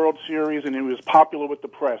won the World Series and he was popular with the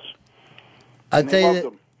press. I And tell they you, loved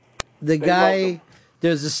him. the They loved guy.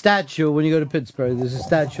 There's a statue when you go to Pittsburgh. There's a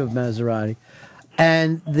statue of Maserati,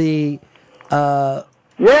 and the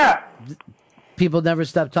people never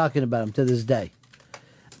stop talking about him to this day.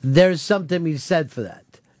 There's something to be said for that.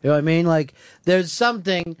 You know what I mean? Like there's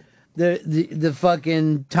something. The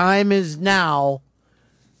fucking time is now,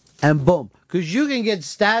 and boom, because you can get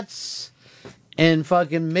stats in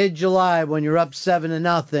fucking mid-July when you're up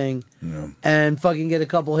 7-0, and fucking get a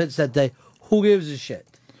couple hits that day. Who gives a shit?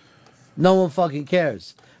 No one fucking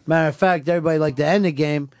cares. Matter of fact, everybody like to end the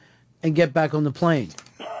game and get back on the plane.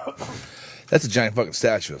 That's a giant fucking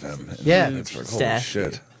statue of him. Yeah. It's like, holy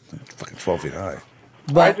Statue. shit. Fucking 12 feet high.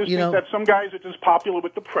 I But just you think know, that some guys are just popular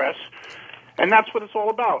with the press, and that's what it's all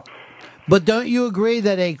about. but don't you agree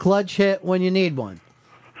that a clutch hit when you need one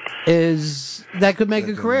that could make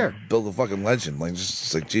a career? Build a fucking legend. Like,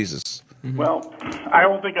 just like Jesus. Well, I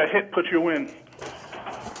don't think a hit puts you in.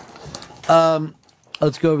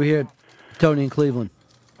 Let's go over here, Tony in Cleveland.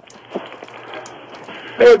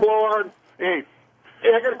 Hey, Blowhard. Hey. Hey,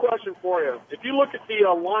 I got a question for you. If you look at the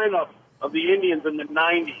lineup of the Indians in the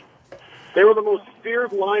 90s, they were the most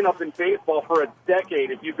feared lineup in baseball for a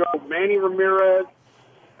decade. If you go Manny Ramirez,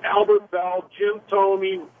 Albert Bell, Jim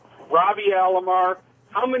Thome, Robbie Alomar,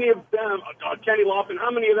 how many of them, Kenny Lofton, how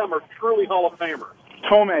many of them are truly Hall of Famers?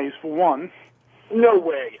 Tome's for one. No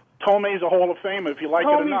way. Tome's a Hall of Famer, if you like it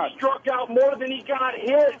or not. Thome struck out more than he got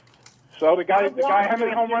hit. So the guy, how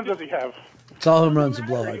many home runs does he have? It's all home runs and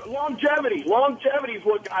blowhard. Longevity is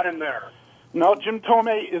what got him there. No, Jim Thome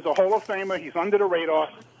is a Hall of Famer. He's under the radar.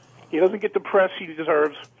 He doesn't get the press he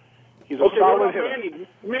deserves. He's a Okay, what solid about hitter. Manny?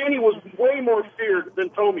 Manny was way more feared than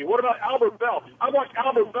Thome. What about Albert Bell? I watched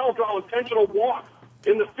Albert Bell draw intentional walks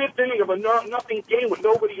in the fifth inning of a nothing game with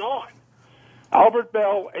nobody on. Albert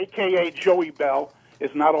Bell, a.k.a. Joey Bell,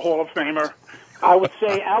 is not a Hall of Famer. I would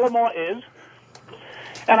say Alomar is.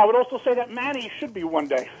 And I would also say that Manny should be one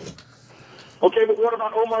day. Okay, but what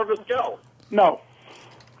about Omar Vizquel? No.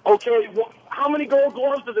 Okay, how many gold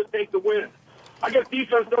gloves does it take to win? I guess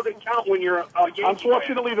defense doesn't count when you're a game.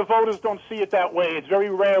 Unfortunately, the voters don't see it that way. It's very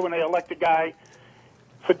rare when they elect a guy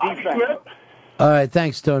for defense. All right,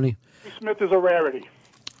 thanks, Tony. Smith is a rarity.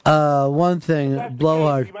 One thing,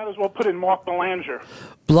 Blowhard. You might as well put in Mark Belanger.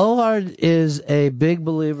 Blowhard is a big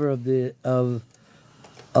believer of the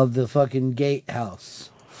fucking gatehouse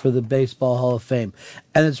for the Baseball Hall of Fame,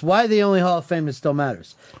 and it's why the only Hall of Fame that still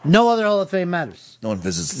matters. No other Hall of Fame matters. No one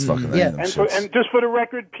visits this fucking Yeah. thing. And just for the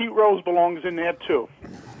record, Pete Rose belongs in there too.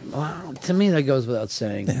 Wow, to me, that goes without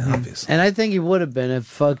saying. Yeah, obviously. And I think he would have been if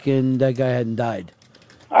fucking that guy hadn't died.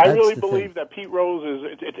 I That's really the believe that Pete Rose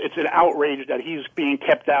is. It's an outrage that he's being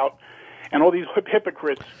kept out. and all these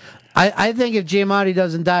hypocrites. I think if Giamatti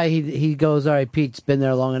doesn't die, he goes, all right, Pete's been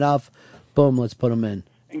there long enough. Boom, let's put him in.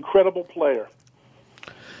 Incredible player.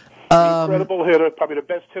 Incredible hitter, probably the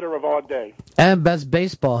best hitter of our day. And best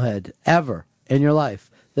baseball head ever in your life.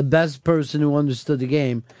 The best person who understood the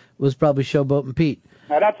game was probably Showboatin' Pete.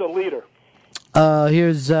 Now, that's a leader.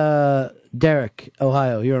 Here's Derek,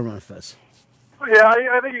 Ohio. You're on Fez. Yeah,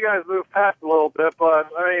 I think you guys moved past a little bit, but,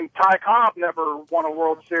 I mean, Ty Cobb never won a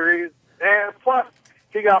World Series, and plus,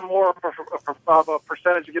 he got more of a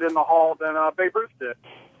percentage to get in the Hall than Babe Ruth did.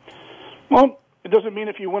 Well, it doesn't mean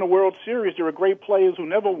if you win a World Series, there are great players who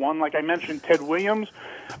never won. Like I mentioned, Ted Williams,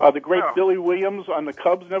 the great Billy Williams on the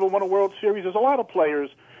Cubs never won a World Series. There's a lot of players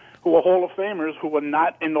who are Hall of Famers who are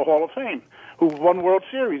not in the Hall of Fame, who've won World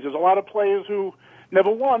Series. There's a lot of players who never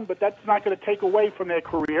won, but that's not going to take away from their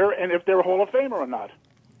career and if they're a Hall of Famer or not.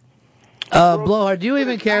 Blowhard, do you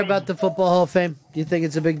even care about the Football Hall of Fame? Do you think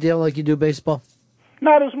it's a big deal like you do baseball?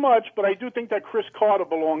 Not as much, but I do think that Chris Carter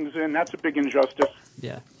belongs in. That's a big injustice.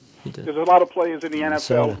 Yeah, he does. There's a lot of players in the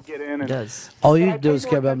Minnesota. NFL who get in. And, He does. All you do is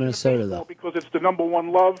care about Minnesota, though. because it's the number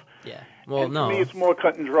one love. Yeah. Well, and no. To me, it's more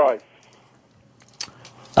cut and dry.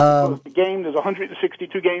 The game, there's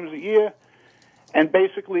 162 games a year, and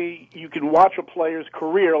basically you can watch a player's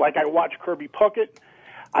career. Like I watched Kirby Puckett,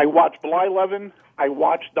 I watched Blyleven, I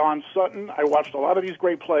watched Don Sutton, I watched a lot of these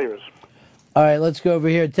great players. All right, let's go over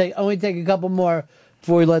here. Only take a couple more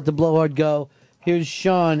before we let the Blowhard go. Here's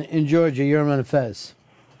Sean in Georgia. You're on Fez.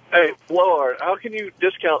 Hey, Blowhard, how can you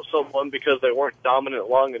discount someone because they weren't dominant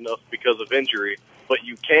long enough because of injury, but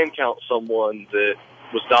you can count someone that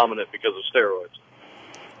was dominant because of steroids?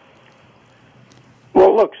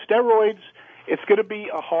 Well, look, steroids, it's going to be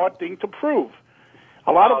a hard thing to prove.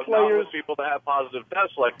 A lot of Not players with people that have positive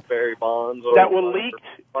tests like Barry Bonds. Or that were leaked,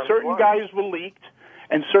 certain guys were leaked,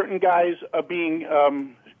 and certain guys are being,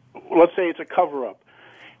 let's say it's a cover-up.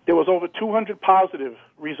 There was over 200 positive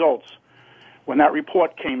results when that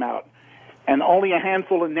report came out, and only a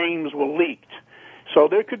handful of names were leaked. So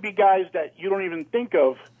there could be guys that you don't even think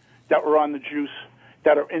of that were on the juice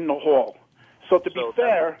that are in the Hall. So to be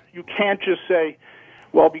fair, you can't just say,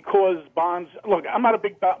 well, because Bonds, look, I'm not a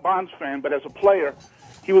big Bonds fan, but as a player,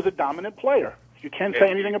 he was a dominant player. You can't say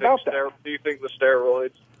anything about that. Do you think the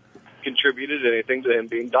steroids contributed anything to him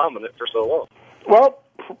being dominant for so long? Well,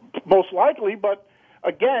 most likely, but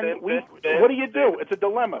again, what do you do? It's a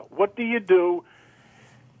dilemma. What do you do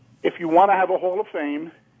if you want to have a Hall of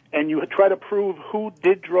Fame and you try to prove who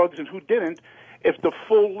did drugs and who didn't if the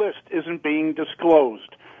full list isn't being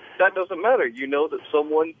disclosed? That doesn't matter. You know that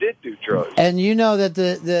someone did do drugs. And you know that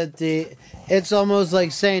the it's almost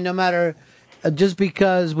like saying no matter, just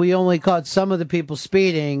because we only caught some of the people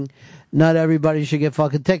speeding, not everybody should get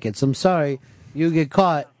fucking tickets. I'm sorry, you get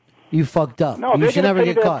caught, you fucked up. No, you they're should going never to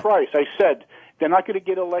pay get their caught. price. I said they're not going to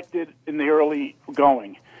get elected in the early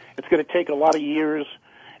going. It's going to take a lot of years,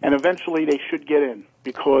 and eventually they should get in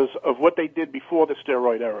because of what they did before the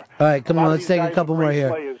steroid era. All right, come lot on, of let's these take a guys couple were more great here.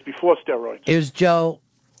 Players before steroids. Here's Joe.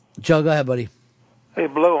 Joe, go ahead, buddy. Hey,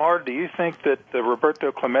 Blowhard, do you think that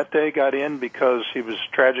Roberto Clemente got in because he was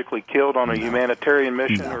tragically killed on a humanitarian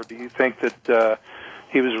mission, or do you think that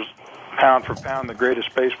he was pound for pound the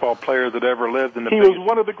greatest baseball player that ever lived? He was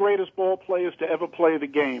one of the greatest ball players to ever play the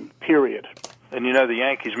game, period. And you know the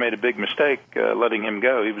Yankees made a big mistake letting him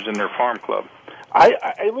go. He was in their farm club.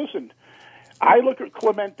 I listen. I look at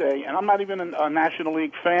Clemente, and I'm not even a National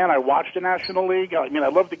League fan. I watched the National League. I mean, I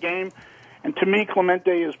love the game. And to me,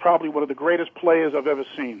 Clemente is probably one of the greatest players I've ever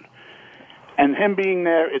seen. And him being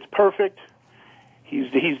there, it's perfect.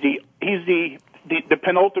 He's the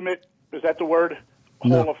penultimate, is that the word?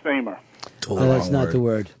 No. Hall of Famer. No, that's not the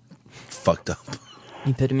word. Fucked up.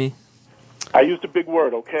 Epitome. I used a big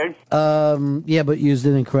word, okay? Yeah, but used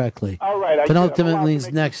it incorrectly. All right. I Penultimate did. I'm allowed to means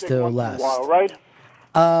make next mistake to once in a last. while,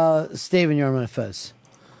 right? Steven, you're on Fez.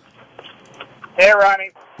 Hey, Ronnie.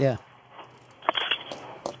 Yeah.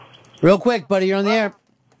 Real quick, buddy, you're on the air.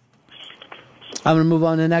 I'm going to move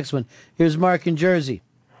on to the next one. Here's Mark in Jersey.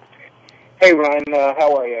 Hey, Ron,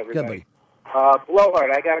 how are you, everybody? Good, buddy. Blowhard,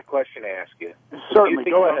 I got a question to ask you. Certainly,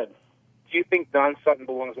 go ahead. Do you think Don Sutton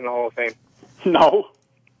belongs in the Hall of Fame? No.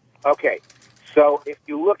 Okay, so if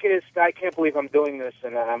you look at his, I can't believe I'm doing this,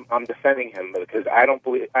 and I'm defending him because I don't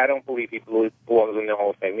believe he belongs in the Hall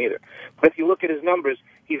of Fame either. But if you look at his numbers,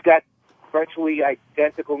 he's got virtually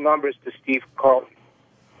identical numbers to Steve Carlton.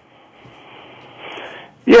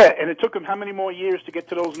 Yeah, and it took him how many more years to get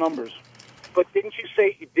to those numbers? But didn't you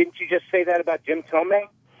just say that about Jim Tomei?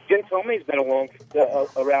 Jim Tomei's been around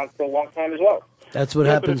for a long time as well. That's what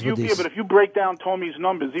happens with these. Yeah, but if you break down Tomey's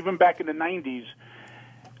numbers, even back in the 90s,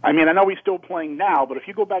 I mean, I know he's still playing now, but if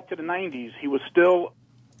you go back to the 90s, he was still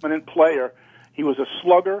a dominant player. He was a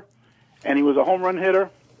slugger, and he was a home run hitter,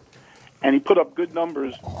 and he put up good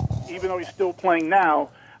numbers. Even though he's still playing now,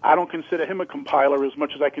 I don't consider him a compiler as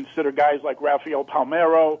much as I consider guys like Rafael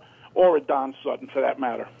Palmeiro or a Don Sutton, for that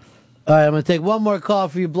matter. All right, I'm going to take one more call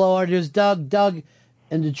for you, Blowhard. Here's Doug. Doug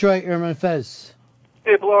in Detroit, you're on Fez.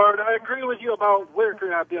 Hey, Blard, I agree with you about Whitaker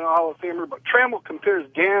not being a Hall of Famer, but Trammell compares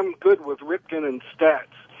damn good with Ripken in stats.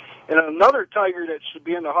 And another Tiger that should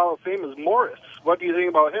be in the Hall of Fame is Morris. What do you think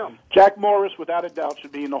about him? Jack Morris, without a doubt,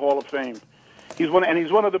 should be in the Hall of Fame. He's one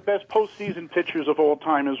of the best postseason pitchers of all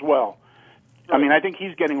time as well. I mean, I think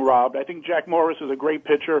he's getting robbed. I think Jack Morris is a great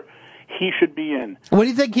pitcher. He should be in. What do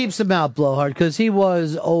you think keeps him out, Blowhard? Because he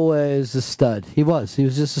was always a stud. He was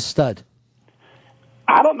just a stud.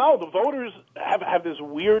 I don't know. The voters have this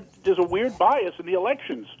weird. There's a weird bias in the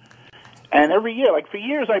elections, and every year, like for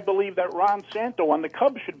years, I believe that Ron Santo on the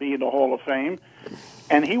Cubs should be in the Hall of Fame,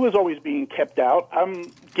 and he was always being kept out.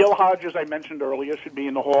 Gil Hodges, I mentioned earlier, should be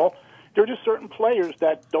in the Hall. There are just certain players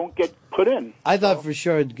that don't get put in. I thought for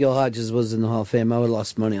sure Gil Hodges was in the Hall of Fame. I would have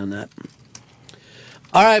lost money on that.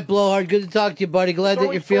 All right, Blowhard, good to talk to you, buddy. Glad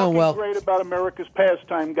that you're feeling well. Great about America's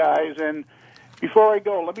pastime, guys. And before I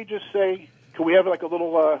go, let me just say, can we have like a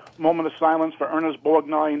little moment of silence for Ernest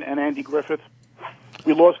Borgnine and Andy Griffith?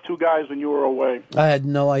 We lost two guys when you were away. I had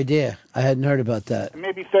no idea. I hadn't heard about that. And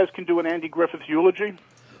maybe Fez can do an Andy Griffith eulogy.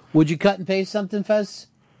 Would you cut and paste something, Fez?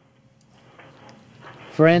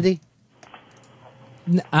 For Andy?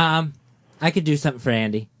 I could do something for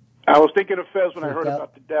Andy. I was thinking of Fez when I heard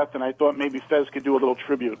about the death, and I thought maybe Fez could do a little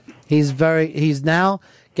tribute. He's now,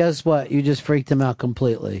 guess what? You just freaked him out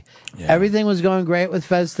completely. Yeah. Everything was going great with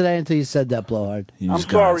Fez today until you said that, Blowhard. I'm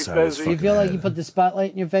sorry, Fez. Do you feel like you put the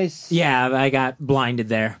spotlight in your face? Yeah, I got blinded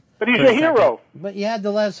there. But he's a hero. But you had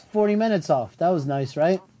the last 40 minutes off. That was nice,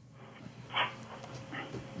 right?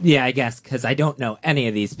 Yeah, I guess, because I don't know any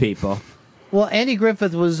of these people. Well, Andy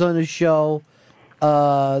Griffith was on a show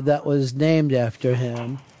that was named after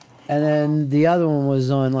him. And then the other one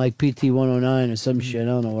was on like PT 109 or some shit. I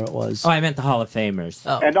don't know what it was. Oh, I meant the Hall of Famers.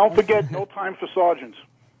 Oh. And don't forget, No Time for Sergeants.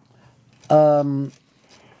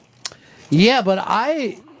 Yeah, but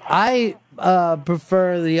I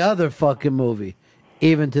prefer the other fucking movie,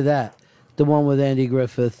 even to that, the one with Andy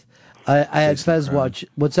Griffith. I had Fez watch.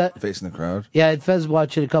 What's that? Facing the Crowd. Yeah, I had Fez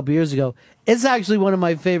watch it a couple years ago. It's actually one of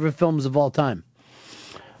my favorite films of all time.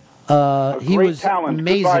 He was talent.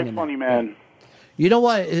 amazing. Goodbye, funny man. You know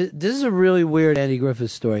what? This is a really weird Andy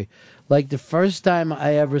Griffith story. Like, the first time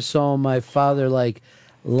I ever saw my father, like,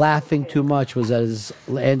 laughing too much was at his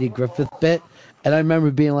Andy Griffith bit. And I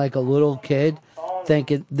remember being, like, a little kid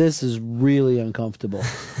thinking, this is really uncomfortable.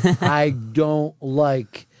 I don't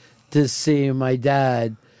like to see my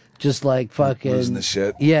dad just, like, fucking... losing the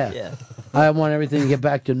shit. Yeah. I want everything to get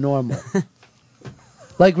back to normal.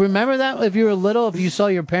 Like, remember that if you were little, if you saw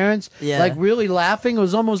your parents, like, really laughing? It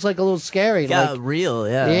was almost, like, a little scary. Yeah, like, real,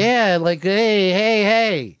 yeah. Yeah, like,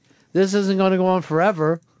 hey, this isn't going to go on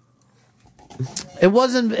forever. It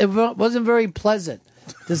wasn't very pleasant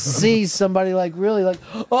to see somebody, like, really, like,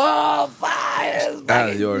 oh, fire! Out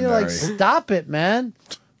of the You're ordinary. like, stop it, man.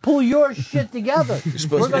 Pull your shit together.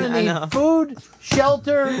 We're going to need food,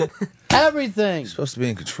 shelter, everything. You're supposed to be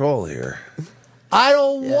in control here. I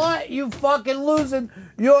don't want you fucking losing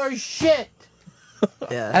your shit.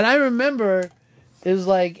 Yeah. And I remember it was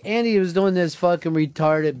like Andy was doing this fucking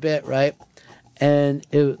retarded bit, right? And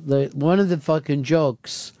one of the fucking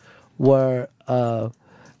jokes were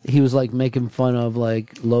he was like making fun of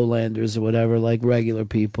like lowlanders or whatever, like regular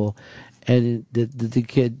people. And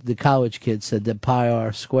the college kid said that pi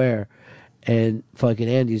r square, and fucking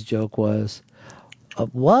Andy's joke was,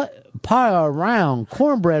 what? Pi r round,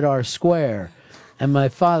 cornbread r square. And my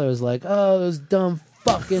father was like, oh, those dumb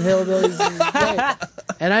fucking hillbillies.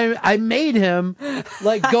 And I made him,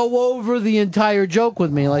 like, go over the entire joke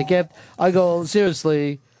with me. Like, if I go,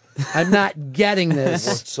 seriously, I'm not getting this.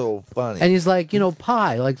 What's so funny? And he's like,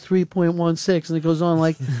 pi, like 3.16. And it goes on,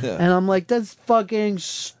 like, and I'm like, that's fucking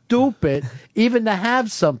stupid, even to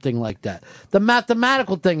have something like that. The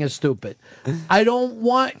mathematical thing is stupid. I don't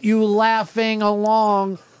want you laughing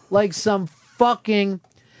along like some fucking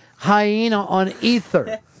hyena on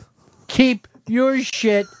ether. Keep your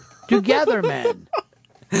shit together, man.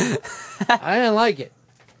 I didn't like it.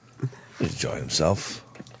 He enjoyed himself.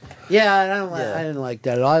 Yeah, I didn't like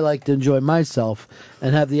that at all. I like to enjoy myself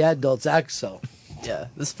and have the adults act so. Yeah,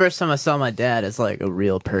 this is the first time I saw my dad as like a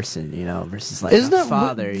real person, versus like Isn't a that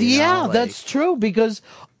father. Yeah, like, that's true because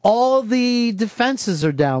all the defenses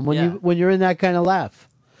are down when you're in that kind of laugh.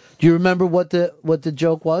 Do you remember what the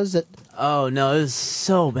joke was? Oh no, it was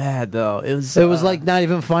so bad though. It was like not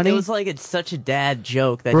even funny. It was like it's such a dad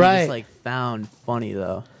joke that he Right. just like found funny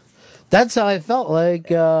though. That's how I felt.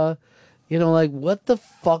 Like like what the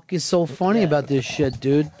fuck is so funny about this shit,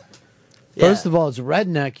 dude? Yeah. First of all, it's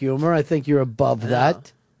redneck humor. I think you're above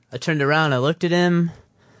that. I turned around, I looked at him,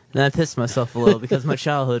 and I pissed myself a little because my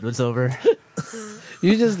childhood was over.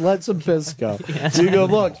 You just let some piss go. So you go,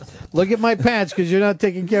 look at my pants because you're not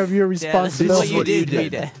taking care of your responsibilities. What you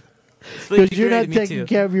did, Dad. Because you're not taking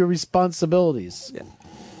care of your responsibilities.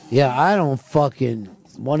 Yeah, I don't fucking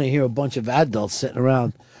want to hear a bunch of adults sitting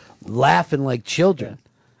around laughing like children.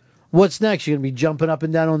 What's next? You're going to be jumping up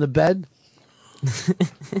and down on the bed?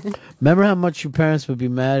 Remember how much your parents would be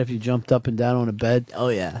mad if you jumped up and down on a bed? Oh,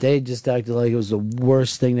 yeah. They just acted like it was the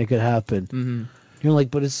worst thing that could happen. Mm-hmm. You're like,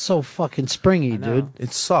 but it's so fucking springy, dude.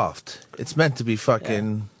 It's soft. It's meant to be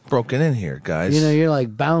fucking broken in here, guys. You're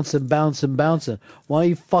like bouncing. Why don't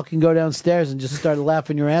you fucking go downstairs and just start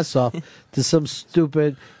laughing your ass off to some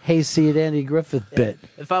stupid hayseed Andy Griffith bit?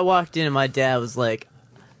 If I walked in and my dad was like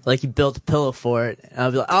he built a pillow fort, and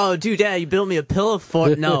I'd be like, "Oh, dude, Dad, you built me a pillow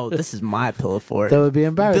fort." No, this is my pillow fort. That would be You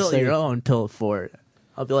embarrassing. built your own pillow fort.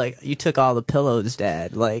 I'll be like, "You took all the pillows,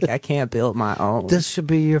 Dad. Like, I can't build my own." This should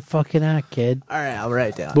be your fucking act, kid. All right, I'll write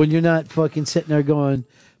it down. When you're not fucking sitting there going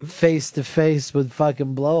face to face with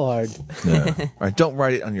fucking blowhard. Yeah. All right, don't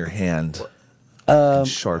write it on your hand.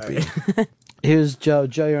 Sharpie. Here's Joe.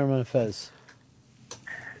 Joe, you're on Fez.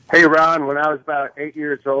 Hey, Ron, when I was about 8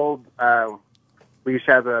 years old, we used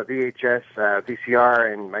to have a VHS,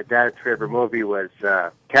 VCR, and my dad's favorite movie was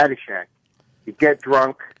Caddyshack. He'd get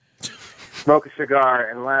drunk, smoke a cigar,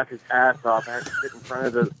 and laugh his ass off. I had to sit in front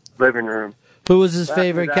of the living room. Who was his Laughing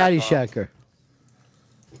favorite his ass Caddyshacker?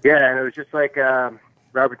 Yeah, and it was just like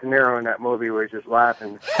Robert De Niro in that movie where he's just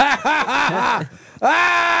laughing.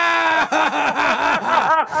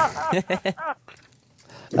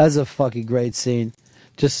 That's a fucking great scene.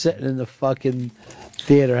 Just sitting in the fucking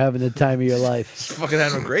theater having the time of your life. Just fucking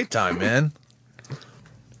having a great time, man.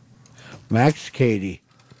 Max Cady.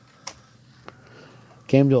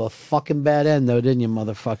 Came to a fucking bad end, though, didn't you,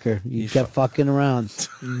 motherfucker? You kept fucking around.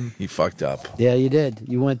 He fucked up. Yeah, you did.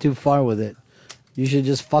 You went too far with it. You should have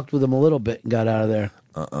just fucked with him a little bit and got out of there.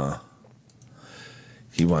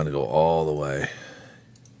 He wanted to go all the way.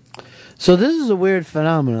 So this is a weird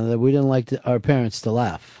phenomenon that we didn't like our parents to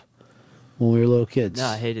laugh when we were little kids. No,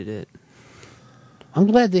 I hated it. I'm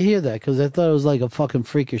glad to hear that because I thought it was like a fucking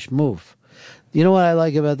freakish move. You know what I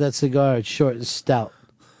like about that cigar? It's short and stout.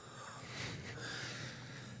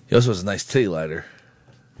 He also has a nice titty lighter.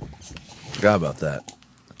 Forgot about that.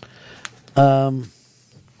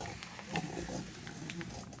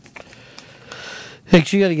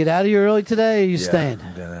 Hicks, you got to get out of here early today, or are you Yeah, staying?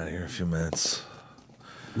 I'm getting out of here in a few minutes.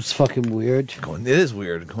 It's fucking weird. It is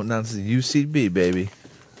weird. Going down to the UCB, baby.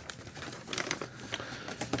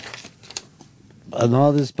 And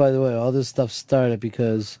all this, by the way, all this stuff started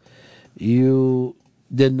because you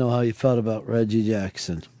didn't know how you felt about Reggie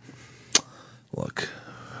Jackson. Look,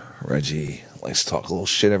 Reggie likes to talk a little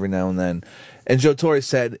shit every now and then. And Joe Torre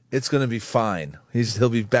said, it's going to be fine. He'll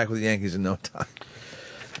be back with the Yankees in no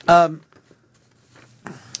time.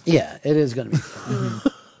 Yeah, it is going to be fun.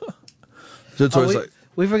 Joe Torre's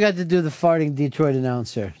we forgot to do the farting Detroit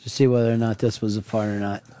announcer to see whether or not this was a fart or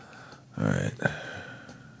not. All right.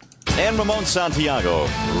 And Ramon Santiago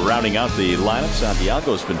rounding out the lineup.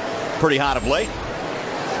 Santiago's been pretty hot of late.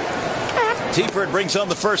 T-Bird brings on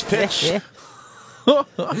the first pitch. All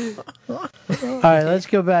right, let's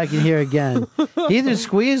go back and hear again. He either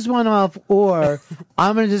squeezed one off or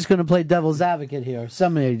I'm just going to play devil's advocate here.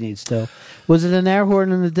 Somebody needs to. Was it an air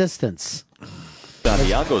horn in the distance?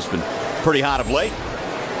 Santiago's been pretty hot of late.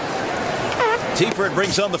 T-Bird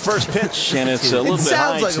brings on the first pitch, and it's a little it bit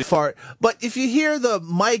sounds high. like a fart, but if you hear the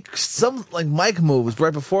mic, some like mic moves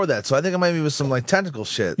right before that, so I think it might be with some like technical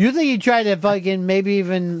shit. You think he tried to fucking maybe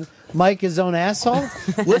even mic his own asshole?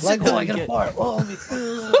 Listen, like, I can fart. Oh, let me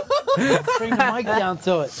bring the mic down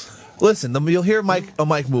to it. Listen, you'll hear a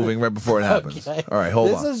mic moving right before it happens. Okay. All right,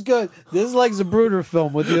 hold this on. This is good. This is like Zapruder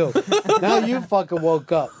film with you. Now you fucking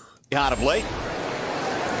woke up. Hot of late.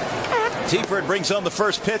 T-Bird brings on the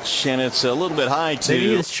first pitch, and it's a little bit high to.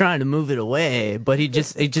 Maybe he was trying to move it away, but he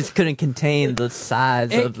just couldn't contain the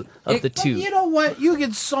size of the tube. You know what? You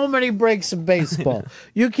get so many breaks in baseball.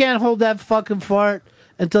 You can't hold that fucking fart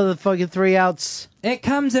until the fucking 3 outs. It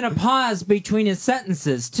comes in a pause between his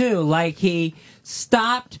sentences, too. Like he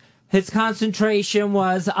stopped, his concentration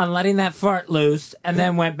was on letting that fart loose, and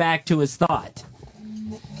then went back to his thought.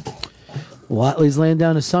 Watley's laying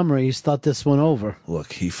down a summary. He's thought this one over.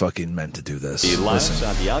 Look, he fucking meant to do this. The lineup, Listen.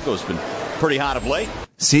 Santiago's been pretty hot of late.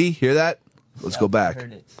 See, hear that? Let's go back.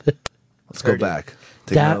 Let's go back.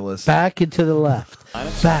 Take another listen. Back and to the left. Lineup, Back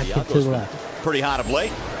and to Santiago's the been left. pretty hot of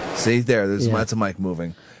late. See, there's Yeah. that's a mic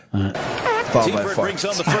moving. Followed by T-Bird fart. brings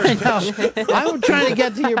on the I first pitch. know. I'm trying to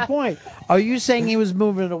get to your point. Are you saying he was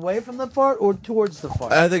moving away from the fart or towards the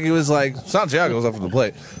fart? I think he was like, Santiago's up from the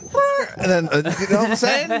plate. And then, you know what I'm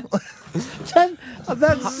saying?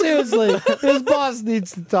 That's seriously, his boss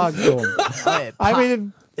needs to talk to him. Wait, I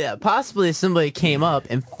mean, yeah, possibly somebody came up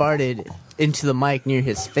and farted into the mic near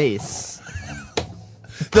his face.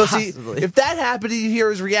 No, see, if that happened, you hear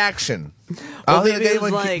his reaction. Well, maybe it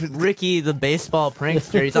was like Ricky, the baseball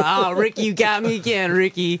prankster. He's like, "Oh, Ricky, you got me again,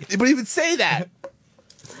 Ricky." But he would say that.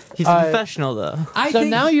 He's a professional, though. So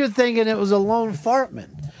now you're thinking it was a lone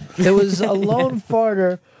fartman. It was a lone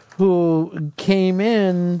farter who came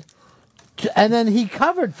in, and then he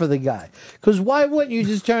covered for the guy. Because why wouldn't you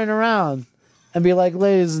just turn around and be like,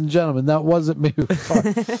 "Ladies and gentlemen, that wasn't me who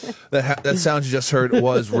farted." That sound you just heard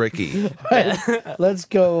was Ricky. Let's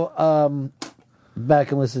go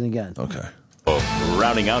back and listen again. Okay.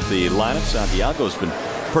 Rounding out the lineup, Santiago's been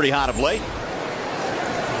pretty hot of late.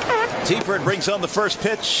 T-Bird brings on the first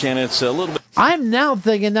pitch, and it's a little bit... I'm now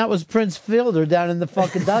thinking that was Prince Fielder down in the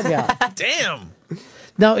fucking dugout. Damn.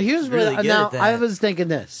 Now here's what really good now at that. I was thinking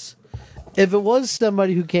this: if it was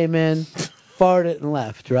somebody who came in, farted and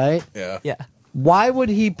left, right? Yeah. Why would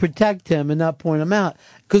he protect him and not point him out?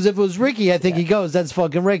 Because if it was Ricky, I think he goes, "That's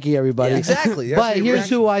fucking Ricky, everybody." Yeah, exactly. That's But the here's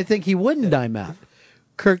reaction. who I think he wouldn't dime out: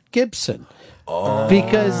 Kurt Gibson.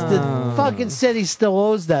 Because the fucking city still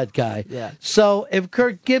owes that guy. Yeah. So if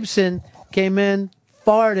Kurt Gibson came in,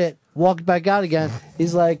 farted, walked back out again,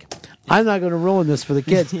 he's like, "I'm not going to ruin this for the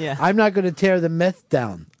kids. Yeah. I'm not going to tear the myth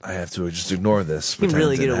down." I have to just ignore this. He can pretend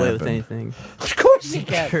really it get didn't away with happen. anything. Of course he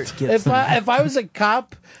can. Kurt If Gibson. I was a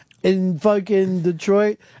cop in fucking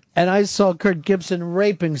Detroit and I saw Kurt Gibson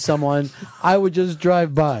raping someone, I would just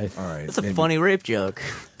drive by. All right. That's a funny rape joke.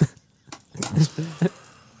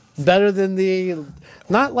 Better than the,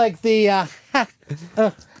 not like the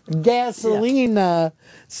gasoline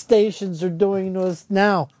stations are doing to us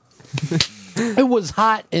now. It was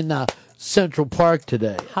hot in Central Park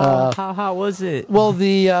today. How hot was it? Well,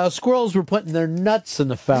 the squirrels were putting their nuts in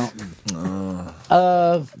the fountain.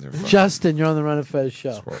 Justin, you're on the Run of Fez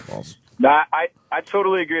show. Nah, I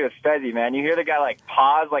totally agree with Fezzy, man. You hear the guy like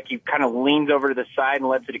pause, like he kind of leans over to the side and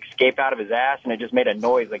lets it escape out of his ass, and it just made a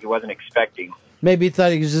noise like he wasn't expecting. Maybe he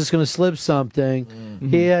thought he was just going to slip something.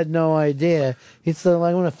 He had no idea. He said, "I'm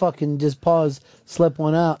going to fucking just pause, slip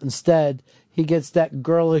one out." Instead, he gets that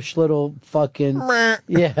girlish little fucking,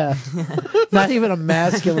 yeah, not even a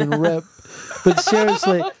masculine rip. But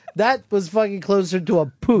seriously, that was fucking closer to a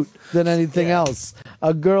poot than anything else.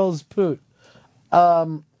 A girl's poot.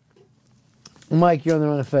 Mike, you're on the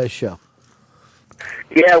Run of Fez show.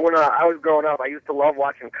 Yeah, when I was growing up, I used to love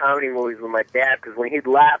watching comedy movies with my dad because when he'd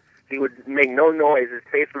laugh, he would make no noise. His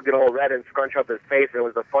face would get all red and scrunch up his face. It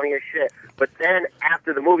was the funniest shit. But then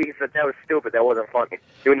after the movie, he said that was stupid. That wasn't funny.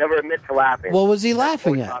 He would never admit to laughing. What was he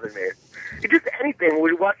laughing That at? always bothered me. It just anything.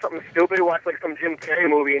 We'd watch something stupid. We'd watch like some Jim Carrey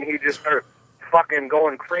movie, and he'd just start fucking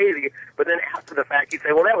going crazy. But then after the fact, he'd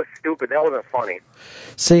say, "Well, that was stupid. That wasn't funny."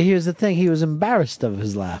 See, here's the thing. He was embarrassed of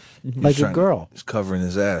his laugh, like a girl. He's covering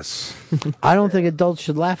his ass. I don't think adults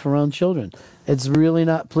should laugh around children. It's really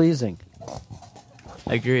not pleasing.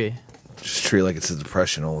 I agree. Just treat it like it's a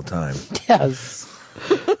depression all the time. Yes.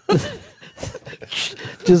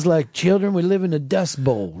 Just like children, we live in a dust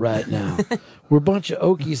bowl right now. We're a bunch of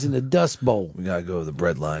Okies in a dust bowl. We gotta go to the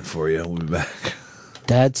bread line for you. We'll be back.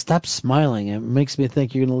 Dad, stop smiling. It makes me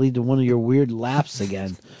think you're going to lead to one of your weird laughs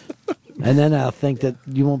again. And then I'll think that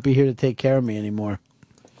you won't be here to take care of me anymore.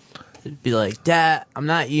 It'd be like, "Dad, I'm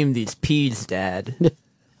not eating these peas, Dad."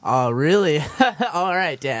 Oh, really? All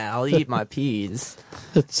right, Dad, I'll eat my peas.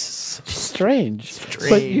 It's strange.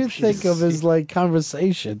 But you think of his like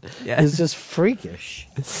conversation Yeah. is just freakish.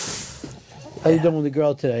 How you doing with the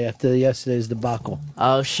girl today after yesterday's debacle?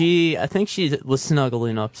 Oh, I think she was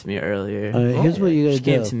snuggling up to me earlier. Here's what you gotta She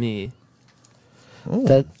came do. to me.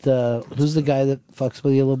 That who's the guy that fucks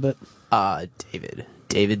with you a little bit? David.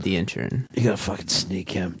 David the intern. You gotta fucking sneak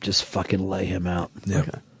him. Just fucking lay him out. Yeah.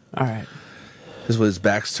 All right. Just with his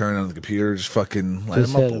back's turned on the computer, just fucking light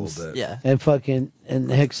Just him up a hit him. little bit. Yeah. And fucking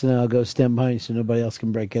Hicks and I'll go stand behind you so nobody else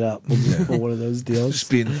can break it up. We'll just pull one of those deals. Just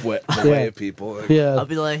being the way of people. Like, Yeah. I'll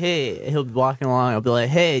be like, "Hey," he'll be walking along. I'll be like,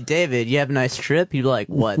 "Hey, David, you have a nice trip?" He'd be like,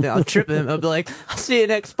 "What?" Then I'll trip him. I'll be like, "I'll see you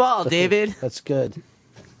next fall, David." That's good.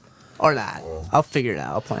 Or not. I'll figure it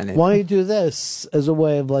out. I'll plan it. Why don't you do this as a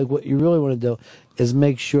way of like what you really want to do is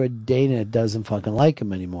make sure Dana doesn't fucking like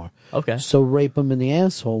him anymore. Okay. So rape him in the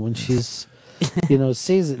asshole when she's,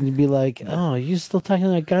 sees it and you'd be like, oh, you still talking to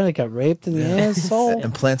that guy that got raped in the asshole?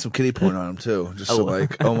 And plant some kitty porn on him too, just so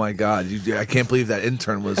like, oh my god, I can't believe that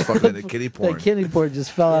intern was fucking into kitty porn. That kitty porn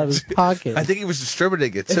just fell out of his pocket. I think he was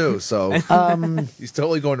distributing it too, so he's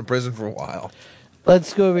totally going to prison for a while.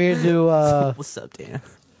 Let's go over here to What's up, Dana?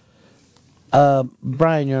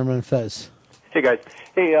 Brian, you're on Fez. Hey, guys.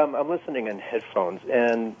 Hey, I'm listening in headphones,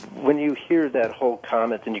 and when you hear that whole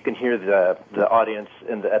comment, and you can hear the audience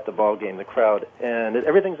at the ball game, the crowd, and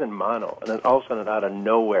everything's in mono, and then all of a sudden, out of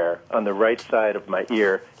nowhere, on the right side of my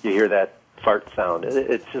ear, you hear that fart sound.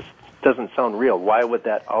 It just doesn't sound real. Why would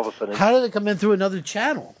that all of a sudden... How did it come in through another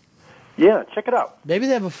channel? Yeah, check it out. Maybe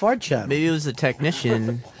they have a fart channel. Maybe it was a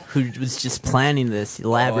technician who was just planning this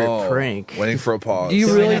elaborate prank. Waiting for a pause. Do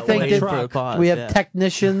you really think Waiting for a that pause, we have yeah.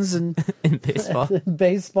 technicians in baseball? in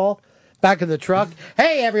baseball? Back in the truck.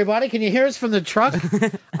 Hey, everybody, can you hear us from the truck?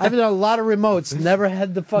 I've done a lot of remotes. Never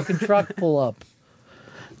had the fucking truck pull up.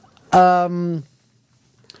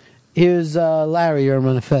 Here's Larry. You're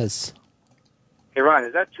on Fez. Hey, Ron,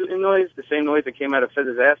 is that tooting noise the same noise that came out of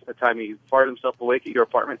Fez's ass the time he farted himself awake at your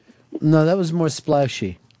apartment? No, that was more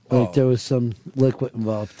splashy. Like there was some liquid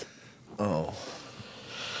involved. Oh.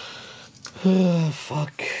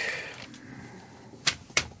 Fuck.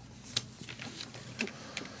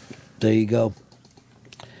 There you go.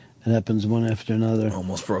 It happens one after another.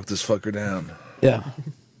 Almost broke this fucker down. Yeah.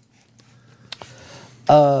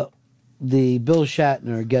 The Bill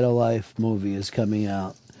Shatner Get a Life movie is coming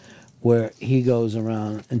out where he goes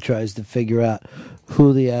around and tries to figure out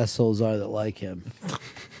who the assholes are that like him.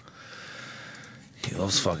 He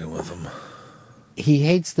loves fucking with them. He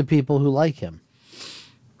hates the people who like him.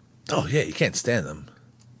 Oh, yeah, you can't stand them.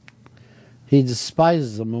 He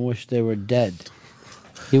despises them and wishes they were dead.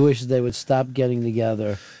 He wishes they would stop getting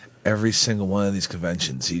together. Every single one of these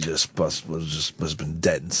conventions, he just was been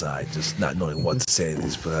dead inside, just not knowing what to say to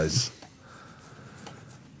these guys.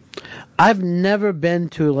 I've never been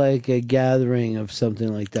to like a gathering of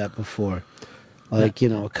something like that before. Like,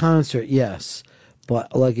 a concert, yes.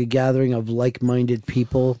 But like a gathering of like-minded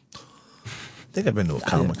people. I think I've been to a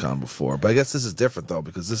Comic-Con before, but I guess this is different though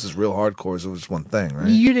because this is real hardcore. So it's one thing, right?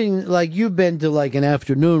 You didn't you've been to like an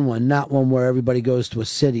afternoon one, not one where everybody goes to a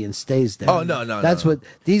city and stays there. Oh no, That's what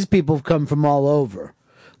these people come from all over.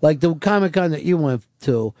 Like the Comic-Con that you went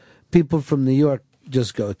to, people from New York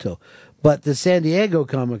just go to, but the San Diego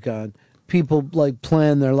Comic-Con, people like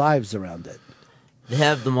plan their lives around it. They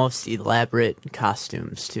have the most elaborate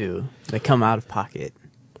costumes too. They come out of pocket.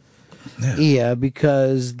 Yeah,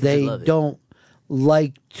 because they love it. don't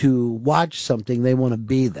like to watch something; they want to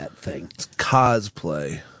be that thing. It's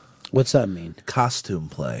cosplay. What's that mean? Costume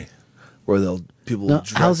play, where people No,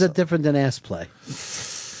 dress how's that up. different than ass play?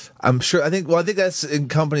 I'm sure. I think that's in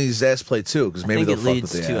companies' ass play too, because maybe I they'll think it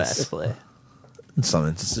fuck leads with the to ass. ass play. In some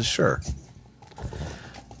instances, sure.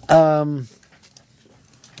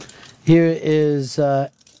 Here is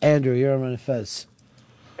Andrew. You're on Fez.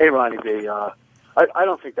 Hey, Ronnie B. I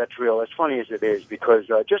don't think that's real, as funny as it is, because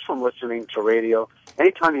just from listening to radio,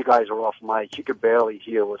 anytime you guys are off mic, you could barely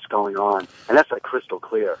hear what's going on, and that's like crystal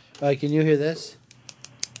clear. All right, can you hear this?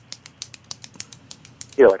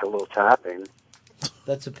 Yeah, like a little tapping.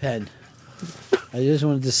 That's a pen. I just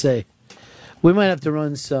wanted to say, we might have to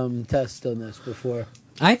run some tests on this before.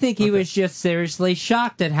 I think he was just seriously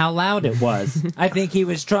shocked at how loud it was. I think he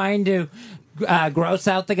was trying to gross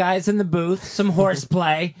out the guys in the booth, some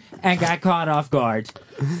horseplay, and got caught off guard.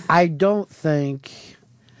 I don't think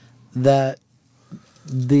that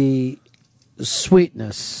the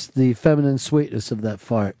sweetness, the feminine sweetness of that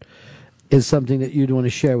fart, is something that you'd want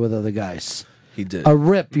to share with other guys. He did. A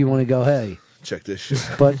rip, you want to go, hey. Check this shit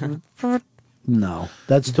out. But, no,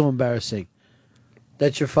 that's too embarrassing.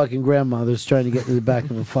 That's your fucking grandmother's trying to get to the back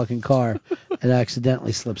of a fucking car and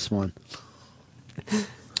accidentally slips one.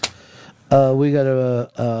 We got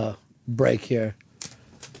a break here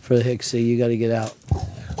for the Hicksy. You got to get out.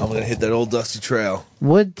 I'm gonna hit that old dusty trail.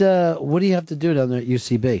 What do you have to do down there at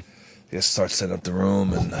UCB? I guess start setting up the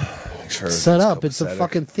room and make sure. Set up. It's a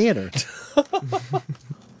fucking theater.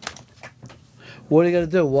 What are you gonna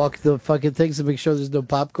do? Walk the fucking things and make sure there's no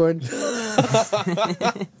popcorn?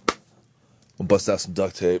 We'll bust out some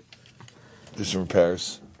duct tape. Do some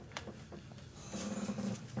repairs.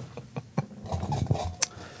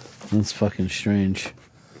 That's fucking strange.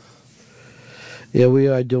 Yeah, we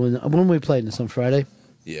are doing. When are we playing this on Friday?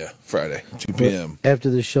 Yeah, Friday, 2 p.m.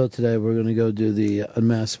 After the show today, we're going to go do the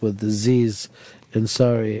Unmasked with the Z's and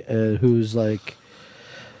Sorry, who's like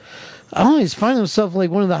Oh, he's finding himself like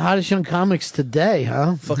one of the hottest young comics today,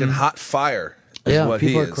 huh? Fucking hot fire. Is Yeah, what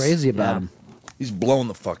people he are is. crazy about him. He's blowing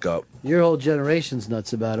the fuck up. Your whole generation's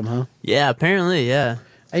nuts about him, huh? Yeah, apparently, yeah.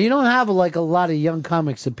 And you don't have like a lot of young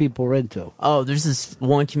comics that people are into. Oh, there's this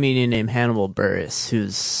one comedian named Hannibal Buress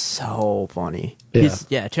who's so funny.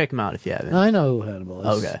 Yeah. Check him out if you haven't. I know who Hannibal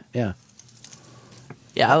is. Okay. Yeah.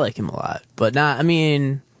 Yeah, I like him a lot. But not, I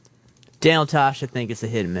mean, Daniel Tosh, I think, is a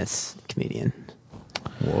hit and miss comedian.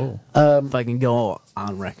 Whoa. If I can go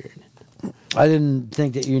on record. I didn't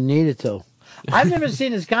think that you needed to. I've never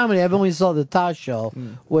seen his comedy. I've only saw the Tosh Show,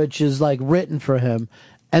 which is like written for him.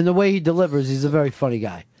 And the way he delivers, he's a very funny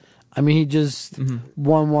guy. I mean, he just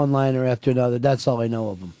one-liner after another. That's all I know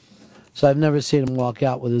of him. So I've never seen him walk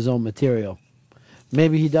out with his own material.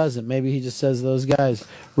 Maybe he doesn't. Maybe he just says, those guys,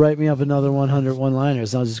 write me up another 100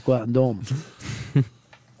 one-liners, and I'll just go out and do them.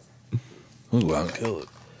 Ooh, I'll kill it.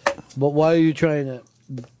 But why are you trying to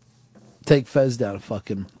take Fez down a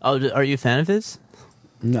fucking... Oh, are you a fan of his?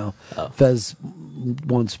 No. Fez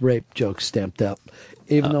wants rape jokes stamped out.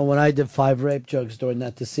 Even though when I did 5 rape jokes during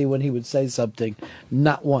that, to see when he would say something,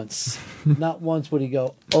 not once. Not once would he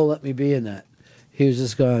go, oh, let me be in that. He was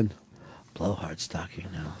just going, Blowhard's talking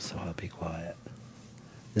now, so I'll be quiet.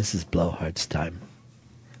 This is Blowhard's time.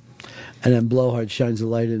 And then Blowhard shines a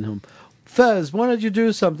light in him. Fez, why don't you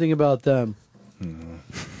do something about them?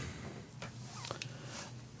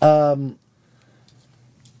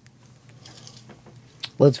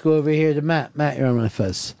 Let's go over here to Matt. Matt, you're on my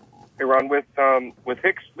Fez. Hey, Ron, with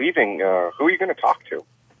Hicks leaving, who are you going to talk to?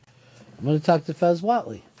 I'm going to talk to Fez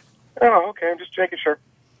Watley. Oh, okay. I'm just making sure.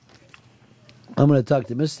 I'm going to talk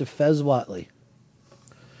to Mr. Fez Watley.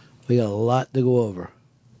 We got a lot to go over.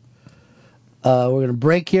 We're going to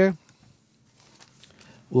break here.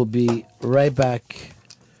 We'll be right back.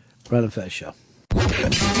 Ron and Fez Show.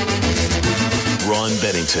 Ron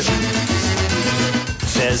Bennington.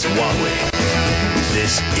 Fez Watley.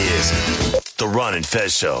 This is the Ron and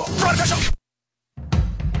Fez Show. Ron and Fez Show.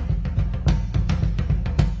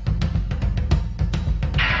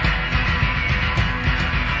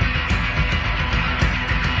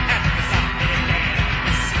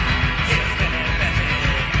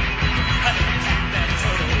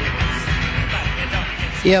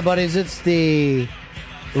 Yeah, buddies, it's the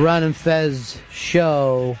Ron and Fez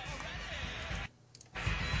Show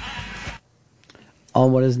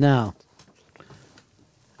on what is now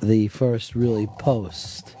the first really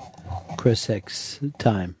post Chris Hicks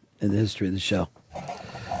time in the history of the show.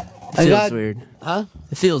 Feels weird. Huh?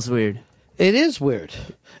 It feels weird. It is weird.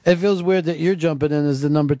 It feels weird that you're jumping in as the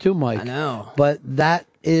number 2 mic. I know. But that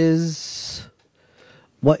is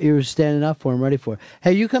what you're standing up for and ready for.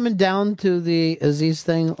 Hey, you coming down to the Aziz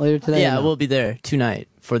thing later today? Yeah, we'll be there tonight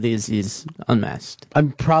for the Aziz Unmasked.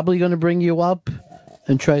 I'm probably going to bring you up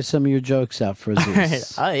and try some of your jokes out for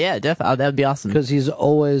Aziz. Oh, yeah, definitely. That would be awesome. Because he's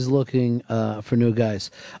always looking for new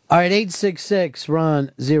guys. All right, 866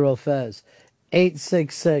 Ron Zero Fez.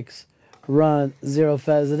 866 Ron Zero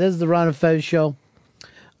Fez. It is the Ron and Fez Show.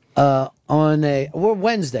 We're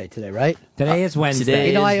Wednesday today, right? Today is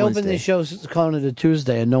Wednesday. I opened the show calling it a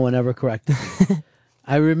Tuesday, and no one ever corrected me.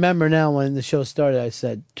 I remember now when the show started, I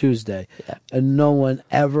said Tuesday, and no one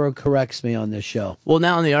ever corrects me on this show. Well,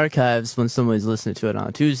 now in the archives, when somebody's listening to it on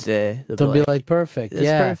a Tuesday, they'll be like, perfect. It's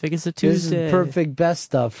perfect. It's a Tuesday. This is perfect best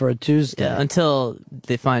stuff for a Tuesday. Yeah, until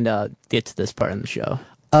they get to this part in the show.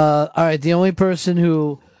 All right, the only person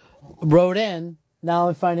who wrote in, now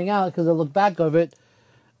I'm finding out because I look back over it,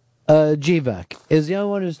 GVAC, is the only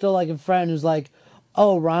one who's still like a friend who's like,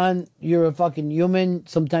 oh, Ron, you're a fucking human.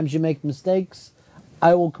 Sometimes you make mistakes.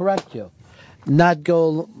 I will correct you. Not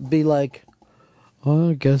go be like, oh,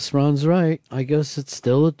 I guess Ron's right. I guess it's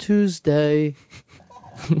still a Tuesday.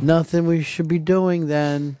 Nothing we should be doing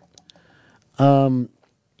then.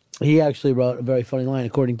 He actually wrote a very funny line.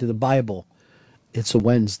 According to the Bible, it's a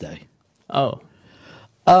Wednesday. Oh.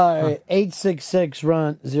 All right, 866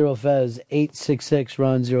 Ron Zero Fez. 866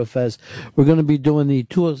 Ron Zero Fez. We're going to be doing the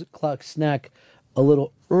 2 o'clock snack a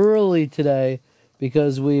little early today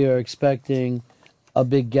because we are expecting a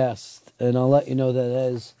big guest, and I'll let you know that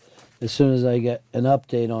as soon as I get an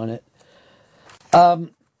update on it.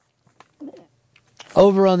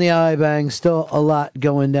 Over on the iBang, still a lot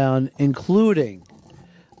going down, including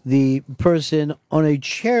the person on a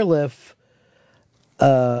chairlift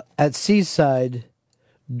at Seaside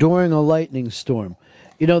during a lightning storm.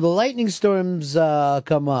 You know, the lightning storms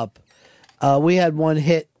come up. We had one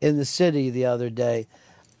hit in the city the other day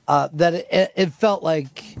that it felt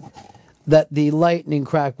like that the lightning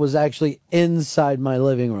crack was actually inside my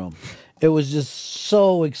living room. It was just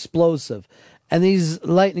so explosive. And these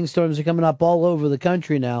lightning storms are coming up all over the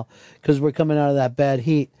country now because we're coming out of that bad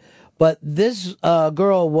heat. But this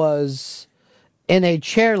girl was in a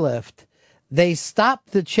chairlift. They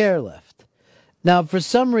stopped the chairlift. Now, for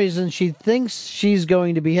some reason, she thinks she's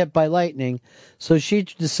going to be hit by lightning, so she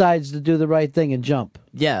decides to do the right thing and jump.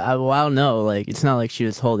 Yeah, I don't know. Like, it's not like she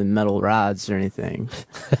was holding metal rods or anything.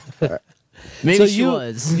 Maybe So she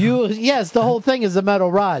was. Yes, the whole thing is a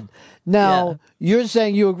metal rod. Now, you're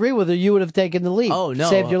saying you agree with her. You would have taken the leap. Oh, no.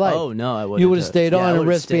 Saved your life. Oh, no, I would You would have stayed on and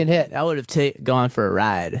risked being hit. I would have gone for a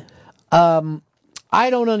ride. I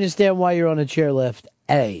don't understand why you're on a chairlift,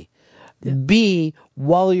 A. B,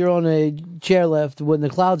 while you're on a chairlift when the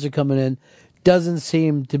clouds are coming in, doesn't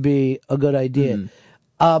seem to be a good idea.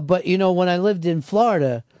 But, you know, when I lived in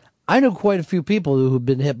Florida, I knew quite a few people who've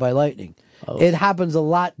been hit by lightning. It happens a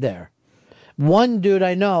lot there. One dude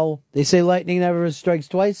I know, they say lightning never strikes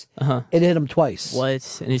twice. It hit him twice.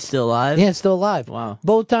 What? And he's still alive? Yeah, still alive. Wow.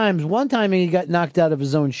 Both times. One time he got knocked out of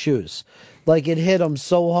his own shoes. Like it hit him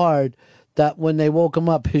so hard that when they woke him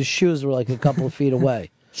up, his shoes were like a couple of feet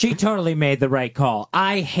away. She totally made the right call.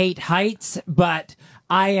 I hate heights, but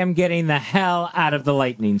I am getting the hell out of the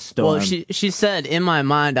lightning storm. Well, she said, in my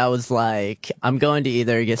mind, I was like, I'm going to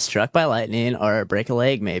either get struck by lightning or break a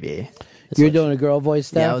leg, maybe. You're doing a girl voice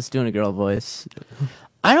there? Yeah, I was doing a girl voice.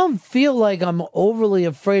 I don't feel like I'm overly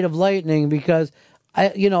afraid of lightning because,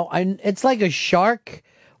 it's like a shark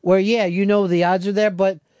where, yeah, you know the odds are there,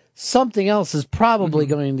 but something else is probably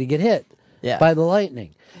going to get hit by the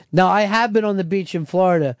lightning. Now, I have been on the beach in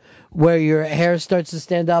Florida where your hair starts to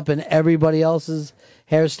stand up and everybody else's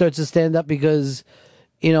hair starts to stand up because,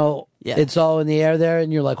 it's all in the air there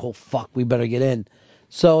and you're like, oh, fuck, we better get in.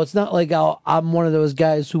 So it's not like I'm one of those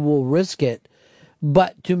guys who will risk it.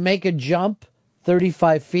 But to make a jump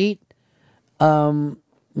 35 feet, no,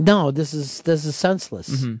 this is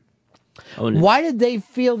senseless. Oh, no. Why did they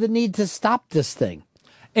feel the need to stop this thing?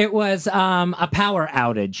 It was a power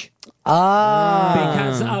outage.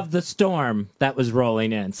 Because of the storm that was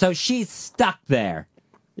rolling in. So she's stuck there.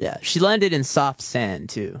 Yeah, she landed in soft sand,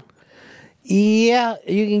 too. Yeah,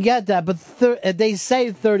 you can get that, but they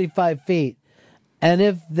say 35 feet. And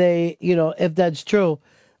if if that's true,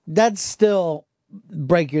 that's still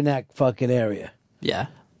break your neck fucking area. Yeah.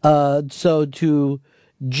 So to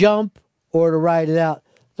jump or to ride it out,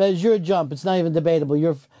 Fez, you're a jump. It's not even debatable.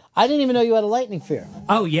 I didn't even know you had a lightning fear.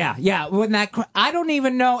 Oh, yeah. When I don't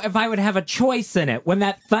even know if I would have a choice in it. When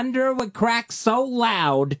that thunder would crack so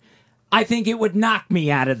loud, I think it would knock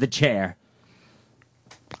me out of the chair.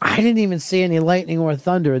 I didn't even see any lightning or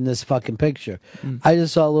thunder in this fucking picture. I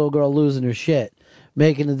just saw a little girl losing her shit,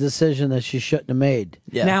 making a decision that she shouldn't have made.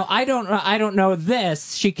 Yeah. Now, I don't know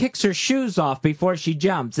this. She kicks her shoes off before she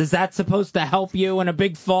jumps. Is that supposed to help you in a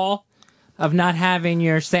big fall of not having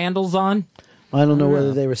your sandals on? I don't know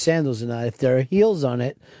whether they were sandals or not. If there are heels on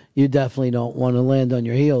it, you definitely don't want to land on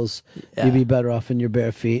your heels. Yeah. You'd be better off in your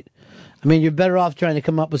bare feet. I mean, you're better off trying to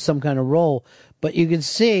come up with some kind of roll. But you can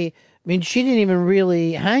see, she didn't even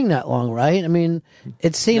really hang that long, right? I mean,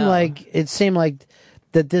 it seemed like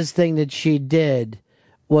that this thing that she did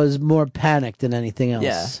was more panic than anything else.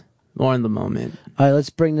 Yeah, more in the moment. All right, let's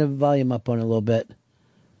bring the volume up on it a little bit.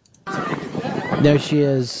 There she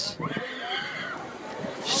is.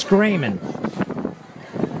 Screaming.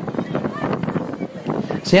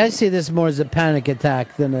 See, I see this more as a panic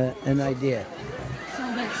attack than an idea.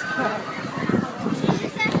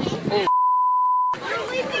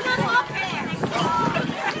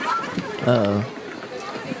 Uh-oh.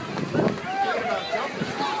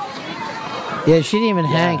 Yeah, she didn't even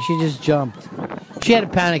hang. She just jumped. She had a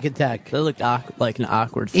panic attack. That looked like an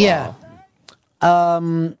awkward fall. Yeah.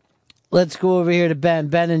 Let's go over here to Ben.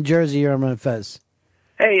 Ben in Jersey, you're on Fez.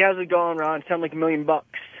 Hey, how's it going, Ron? Sound like $1 million.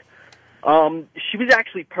 She was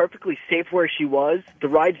actually perfectly safe where she was. The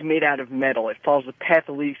ride's made out of metal. It follows the path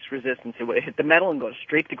of least resistance. It would hit the metal and go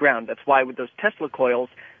straight to the ground. That's why with those Tesla coils,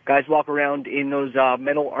 guys walk around in those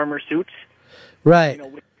metal armor suits. Right.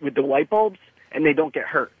 With the light bulbs, and they don't get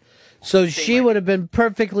hurt. So she would have been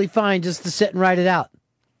perfectly fine just to sit and ride it out.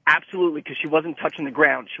 Absolutely, because she wasn't touching the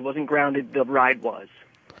ground. She wasn't grounded. The ride was.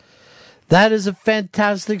 That is a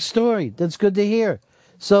fantastic story. That's good to hear.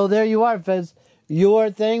 So there you are, Fez. Your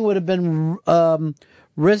thing would have been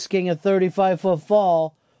risking a 35-foot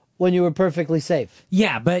fall when you were perfectly safe.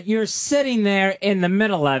 Yeah, but you're sitting there in the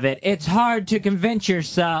middle of it. It's hard to convince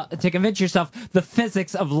yourself the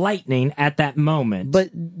physics of lightning at that moment. But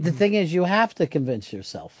the thing is, you have to convince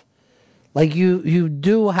yourself. Like, you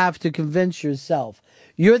do have to convince yourself.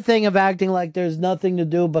 Your thing of acting like there's nothing to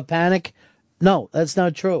do but panic, no, that's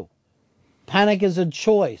not true. Panic is a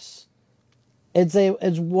choice.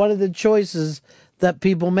 It's one of the choices that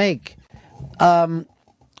people make.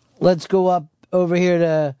 Let's go up over here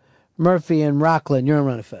to Murphy and Rockland. You're on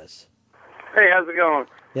Run of Fez. Hey, how's it going?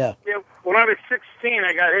 Yeah. When I was 16,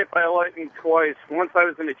 I got hit by lightning twice. Once I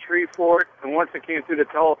was in a tree fort, and once it came through the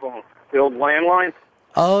telephone, the old landline.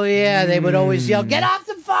 Oh, yeah, they would always yell, "Get off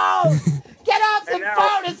the phone! Get off the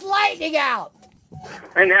phone! It's lightning out!"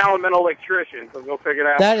 And now I'm an electrician, so go figure it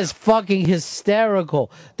out. That is fucking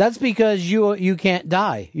hysterical. That's because you can't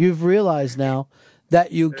die. You've realized now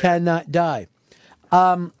that you cannot die.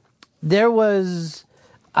 There was,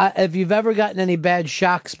 if you've ever gotten any bad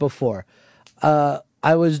shocks before,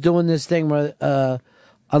 I was doing this thing where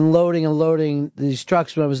unloading and loading these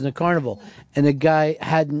trucks when I was in the carnival, and the guy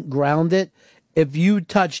hadn't ground it. If you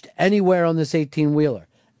touched anywhere on this 18-wheeler,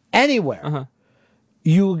 anywhere,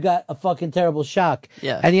 you got a fucking terrible shock.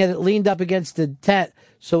 Yeah. And he had it leaned up against the tent,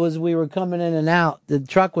 so as we were coming in and out, the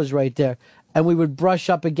truck was right there, and we would brush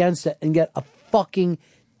up against it and get a fucking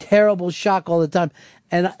terrible shock all the time.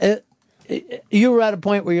 And you were at a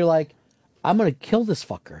point where you're like, I'm going to kill this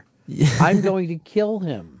fucker. I'm going to kill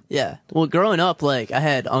him. Yeah. Well, growing up, like, I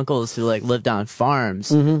had uncles who, like, lived on farms.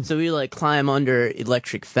 So we, like, climb under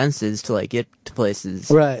electric fences to, like, get to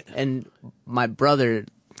places. Right. And my brother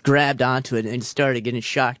grabbed onto it and started getting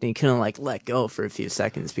shocked, and he couldn't, like, let go for a few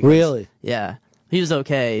seconds. Because, Really? Yeah. He was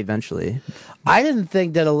okay eventually. I didn't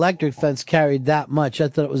think that electric fence carried that much. I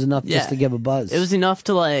thought it was enough Yeah. just to give a buzz. It was enough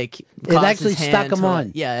to, like, It cause actually his hand stuck him to,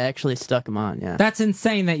 on. Yeah, it actually stuck him on, yeah. That's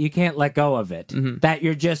insane that you can't let go of it. That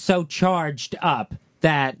you're just so charged up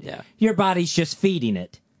that your body's just feeding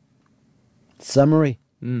it. Summary.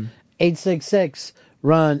 866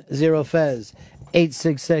 run 0 Fez.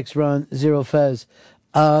 866 run 0 Fez.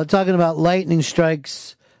 Talking about lightning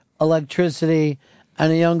strikes, electricity,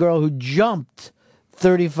 and a young girl who jumped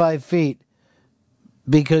 35 feet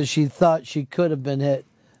because she thought she could have been hit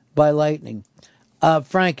by lightning.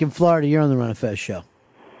 Frank in Florida, you're on the Run of Fez show.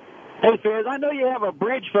 Hey, Fez, I know you have a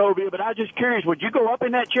bridge phobia, but I was just curious, would you go up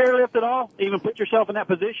in that chairlift at all? Even put yourself in that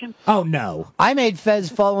position? Oh, no. I made Fez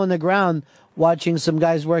fall on the ground watching some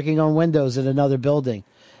guys working on windows in another building.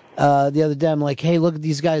 The other day, I'm like, hey, look at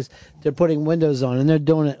these guys. They're putting windows on, and they're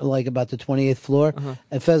doing it like about the 28th floor.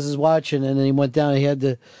 And Fez is watching, and then he went down and he had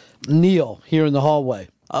to kneel here in the hallway.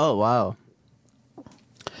 Oh, wow.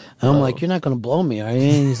 And I'm like, you're not going to blow me, are you?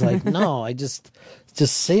 And he's like, no, I just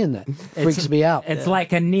seeing that freaks me out. It's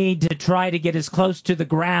like a need to try to get as close to the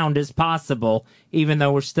ground as possible, even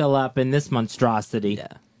though we're still up in this monstrosity.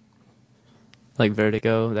 Yeah. Like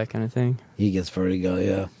vertigo, that kind of thing. He gets vertigo,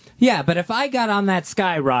 yeah. Yeah, but if I got on that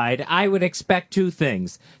sky ride, I would expect two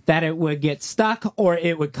things. That it would get stuck or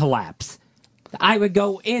it would collapse. I would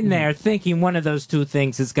go in there thinking one of those two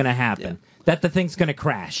things is going to happen. That the thing's going to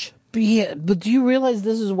crash. But do you realize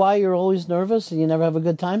this is why you're always nervous and you never have a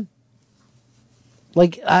good time?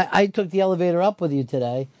 Like, I took the elevator up with you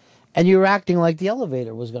today, and you were acting like the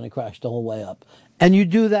elevator was going to crash the whole way up. And you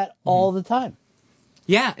do that all the time.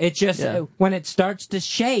 Yeah, it just, when it starts to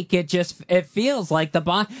shake, it feels like the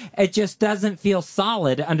bond, it just doesn't feel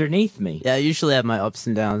solid underneath me. Yeah, I usually have my ups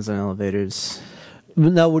and downs on elevators.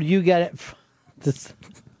 No, would you get it?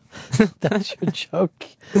 That's your joke.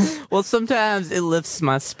 Well, sometimes it lifts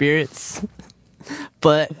my spirits,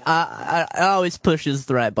 but I always pushes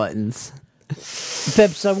the right buttons.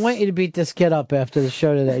 Pips, I want you to beat this kid up after the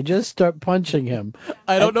show today. Just start punching him.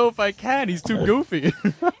 I don't know if I can. He's too goofy.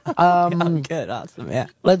 Good, awesome, yeah.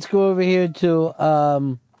 Let's go over here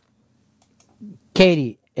to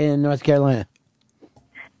Katie in North Carolina.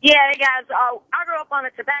 Yeah, hey guys, I grew up on a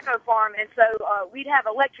tobacco farm, and so we'd have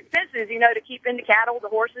electric fences, to keep in the cattle, the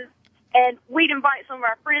horses, and we'd invite some of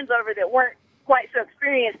our friends over that weren't quite so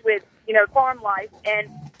experienced with, farm life, and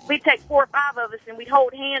we'd take 4 or 5 of us, and we'd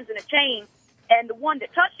hold hands in a chain, and the one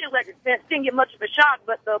that touched the electric fence didn't get much of a shock,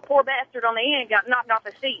 but the poor bastard on the end got knocked off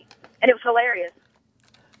his seat, and it was hilarious.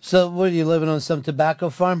 So, what are you living on some tobacco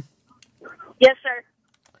farm? Yes, sir.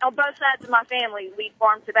 On both sides of my family, we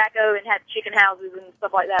farmed tobacco and had chicken houses and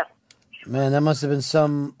stuff like that. Man, that must have been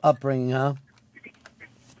some upbringing, huh?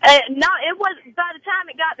 No, it was. By the time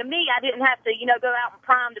it got to me, I didn't have to, go out and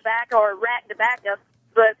prime tobacco or rack tobacco.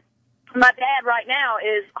 But my dad right now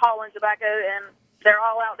is hauling tobacco, and they're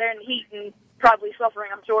all out there in the heat and probably suffering,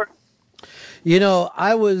 I'm sure.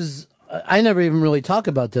 I never even really talk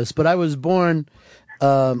about this, but I was born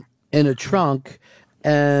in a trunk,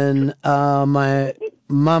 and my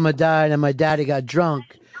mama died, and my daddy got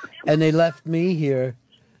drunk, and they left me here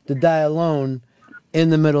to die alone in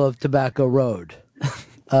the middle of Tobacco Road.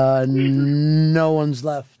 No one's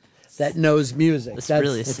left that knows music. That's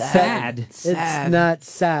really it's sad. It's not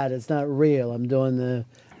sad. It's not real. I'm doing the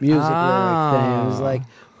music lyric thing. It was like,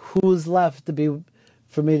 who's left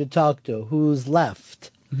for me to talk to? Who's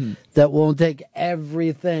left that won't take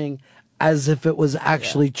everything as if it was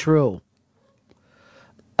actually true?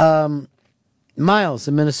 Miles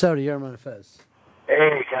in Minnesota, you're on Fez.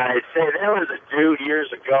 Hey guys, say there was a dude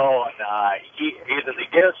years ago, and he's in the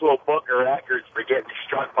Guinness World Book of Records for getting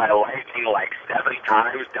struck by lightning like 70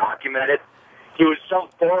 times, documented. He was some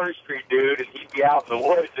forestry dude, and he'd be out in the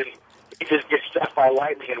woods, and he'd just get struck by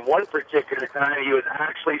lightning. And one particular time, he was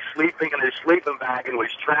actually sleeping in his sleeping bag and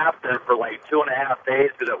was trapped there for like 2.5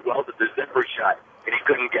 days because it welded the zipper shut, and he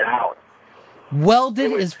couldn't get out.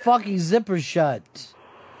 Welded his fucking zipper shut.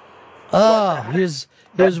 Oh, here's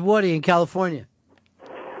Woody in California.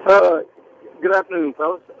 Good afternoon,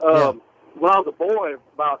 fellas. When I was a boy,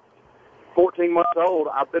 about 14 months old,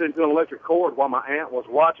 I bit into an electric cord while my aunt was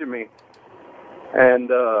watching me.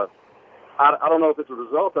 And I don't know if it's a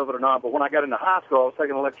result of it or not, but when I got into high school, I was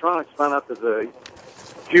taking electronics, found out that the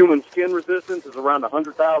human skin resistance is around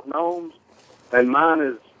 100,000 ohms, and mine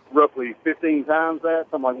is roughly 15 times that,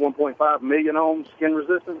 something like 1.5 million ohms skin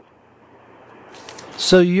resistance.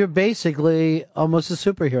 So you're basically almost a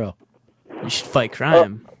superhero. You should fight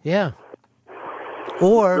crime. Yeah.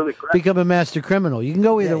 Or become a master criminal. You can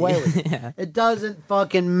go either way with it. It doesn't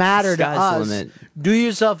fucking matter to Sky's the us. limit. Do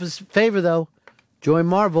yourself a favor, though. Join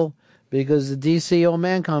Marvel, because the DC Old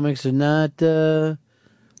Man comics are not... Could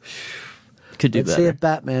do Let's see better. if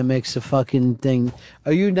Batman makes a fucking thing.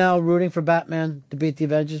 Are you now rooting for Batman to beat the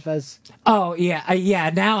Avengers, Fez? Oh,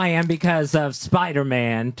 yeah, now I am because of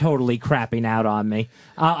Spider-Man totally crapping out on me.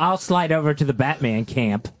 I'll slide over to the Batman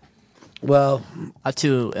camp. Well, I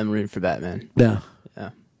too am rooting for Batman. Yeah.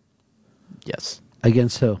 Yeah. Yes.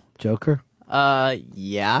 Against who? Joker?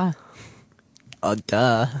 Yeah.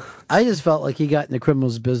 Duh. I just felt like he got in the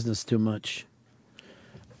criminal's business too much.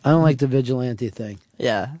 I don't like the vigilante thing.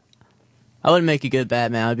 Yeah. I wouldn't make a good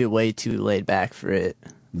Batman. I'd be way too laid back for it.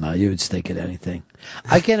 No, you would stink at anything.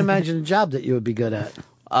 I can't imagine a job that you would be good at.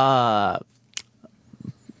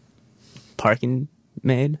 Parking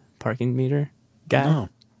meter guy. No.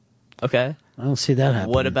 Okay. I don't see that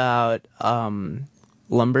happening. What about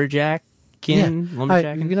lumberjack Yeah. king? All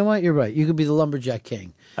Lumberjack. right, you know what? You're right. You could be the lumberjack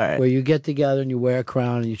king. All right. Where you get together and you wear a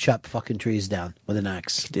crown and you chop fucking trees down with an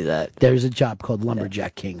axe. Do that. There's a job called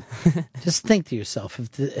lumberjack king. Just think to yourself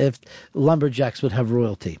if lumberjacks would have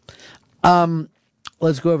royalty.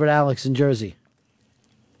 Let's go over to Alex in Jersey.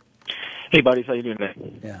 Hey, buddies, how you doing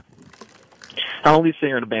today? Yeah. I'm a lead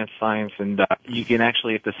singer in a band Science, and you can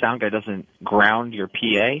actually, if the sound guy doesn't ground your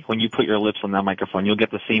PA, when you put your lips on that microphone, you'll get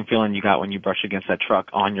the same feeling you got when you brush against that truck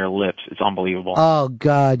on your lips. It's unbelievable. Oh,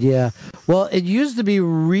 God, yeah. Well, it used to be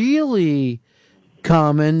really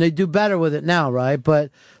common. They do better with it now, right? But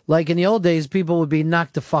like in the old days, people would be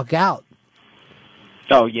knocked the fuck out.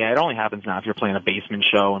 Oh, yeah, it only happens now if you're playing a basement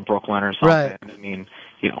show in Brooklyn or something. Right. I mean,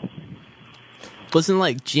 you know. Wasn't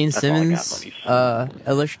like Gene That's all I got, Simmons buddies.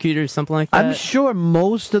 electrocuted or something like that? I'm sure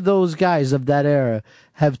most of those guys of that era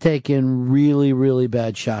have taken really, really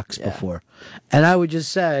bad shocks before. And I would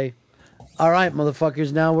just say, all right,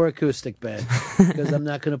 motherfuckers, now we're acoustic band. Because I'm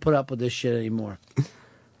not going to put up with this shit anymore.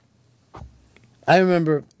 I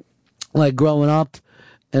remember, like, growing up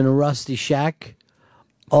in a rusty shack,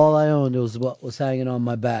 all I owned was what was hanging on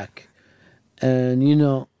my back. And you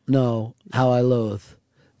know how I loathe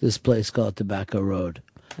this place called Tobacco Road.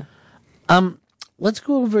 Let's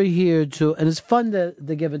go over here to, and it's fun,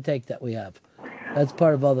 the give and take that we have. That's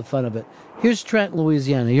part of all the fun of it. Here's Trent,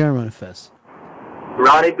 Louisiana. You're on Fest.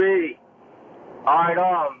 Ronnie B. All right,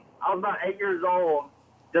 I was about 8 years old,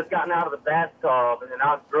 just gotten out of the bathtub, and then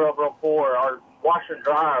I grew up real poor. Our washer and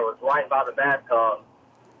dryer was right by the bathtub.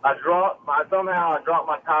 Somehow I dropped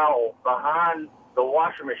my towel behind the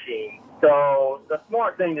washer machine. So the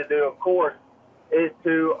smart thing to do, of course, is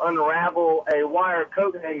to unravel a wire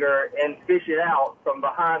coat hanger and fish it out from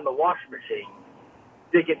behind the washing machine.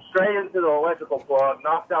 Stick it straight into the electrical plug,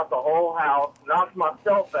 knocks out the whole house, knocks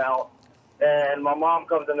myself out, and my mom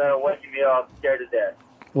comes in there waking me up, scared to death.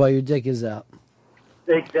 While your dick is out.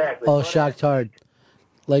 Exactly. Oh, shocked hard.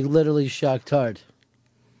 Like literally shocked hard.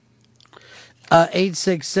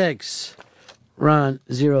 866 Ron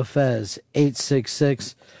Zero Fez.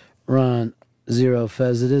 866 Ron Zero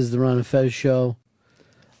Fez. It is the Ron and Fez show.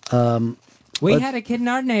 We had a kid in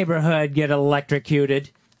our neighborhood get electrocuted,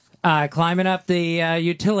 climbing up the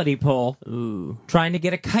utility pole, trying to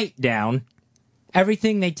get a kite down.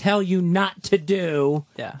 Everything they tell you not to do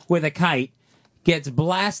with a kite gets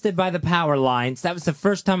blasted by the power lines. That was the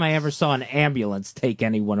first time I ever saw an ambulance take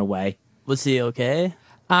anyone away. Was he okay?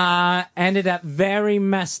 Ended up very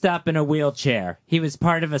messed up in a wheelchair. He was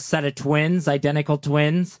part of a set of twins, identical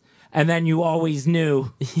twins, and then you always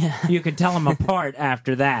knew you could tell them apart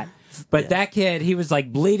after that. But that kid, he was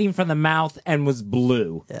like bleeding from the mouth and was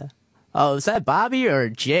blue. Yeah. Oh, is that Bobby or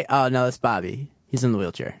Jay? Oh, no, it's Bobby. He's in the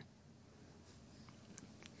wheelchair.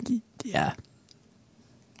 Yeah.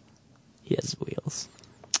 He has wheels.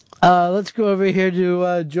 Let's go over here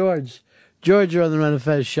to George. George, you're on the Ron and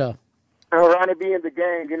Fez show. Ronnie B in the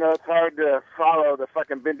gang, it's hard to follow the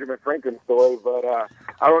fucking Benjamin Franklin story, but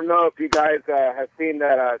I don't know if you guys have seen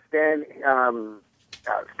that Stan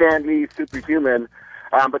Lee Superhuman,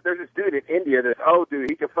 but there's this dude in India, this old dude,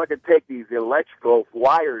 he can fucking take these electrical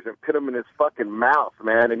wires and put them in his fucking mouth,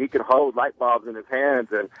 man, and he can hold light bulbs in his hands,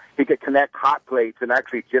 and he can connect hot plates and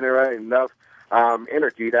actually generate enough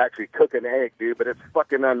energy to actually cook an egg, dude. But it's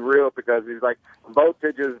fucking unreal because he's like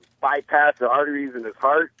voltages bypass the arteries in his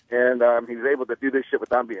heart, and he's able to do this shit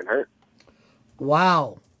without being hurt.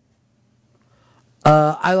 Wow.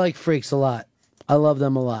 I like freaks a lot. I love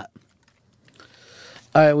them a lot.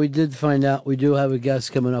 All right, we did find out we do have a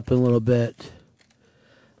guest coming up in a little bit.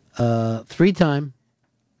 3-time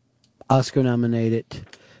Oscar nominated,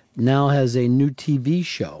 now has a new TV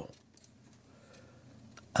show.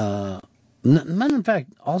 Matter of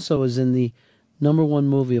fact, also is in the #1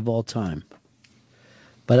 movie of all time,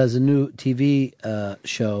 but has a new TV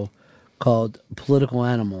show called Political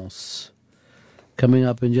Animals coming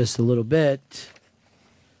up in just a little bit.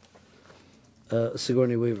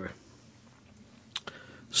 Sigourney Weaver.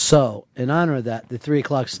 So, in honor of that, the 3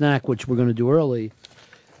 o'clock snack, which we're going to do early,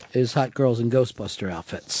 is hot girls in Ghostbuster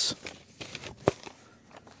outfits.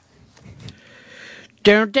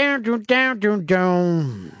 Down, down, down, down, down,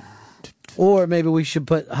 down. Or maybe we should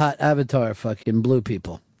put hot Avatar fucking blue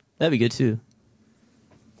people. That'd be good too.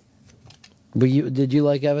 Did you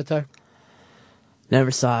like Avatar? Never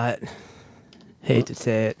saw it. Hate to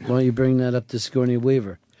say it. Why don't you bring that up to Sigourney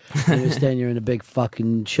Weaver? I understand you're in a big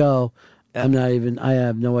fucking show. I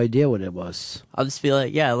have no idea what it was. I'll just be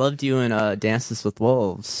like, yeah, I loved you in Dances with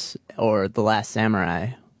Wolves or The Last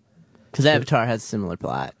Samurai. Because Avatar has a similar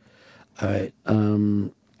plot. All right.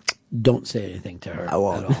 Don't say anything to her. I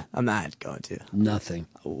won't. At all. I'm not going to. Nothing.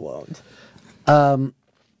 I won't.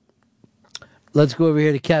 Let's go over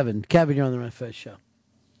here to Kevin. Kevin, you're on the Ron Fez show.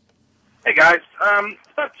 Hey guys,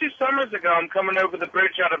 about 2 summers ago, I'm coming over the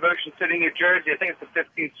bridge out of Ocean City, New Jersey. I think it's the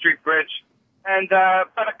 15th Street Bridge, and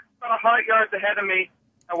about 100 yards ahead of me,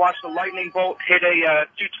 I watched a lightning bolt hit a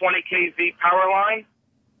 220 kV power line,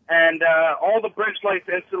 and all the bridge lights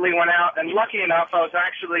instantly went out. And lucky enough, I was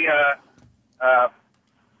actually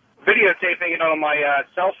videotaping it on my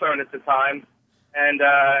cell phone at the time, and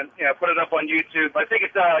put it up on YouTube. I think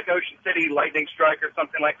it's like Ocean City lightning strike or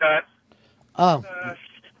something like that. Oh.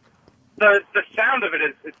 The sound of it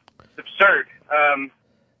is it's absurd.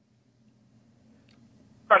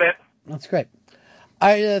 About it. That's great. All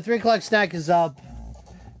right, 3 o'clock snack is up,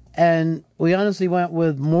 and we honestly went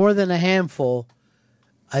with more than a handful.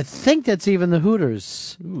 I think that's even the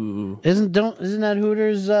Hooters. Ooh. Isn't that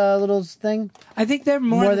Hooters' little thing? I think they're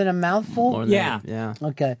more than a mouthful. Yeah.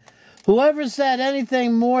 Okay. Whoever said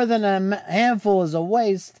anything more than a handful is a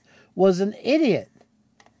waste was an idiot.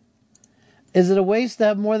 Is it a waste to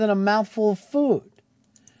have more than a mouthful of food?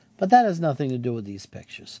 But that has nothing to do with these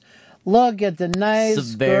pictures. Look at the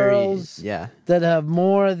nice girls that have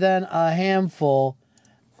more than a handful,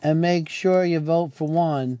 and make sure you vote for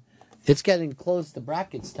one. It's getting close to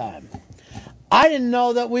brackets time. I didn't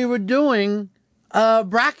know that we were doing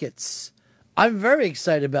brackets. I'm very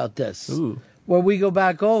excited about this. Ooh. Where we go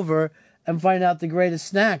back over and find out the greatest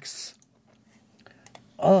snacks.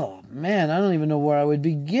 Oh, man, I don't even know where I would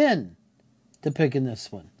begin to pick in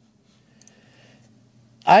this one.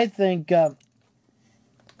 I think...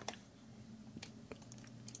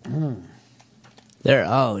 They're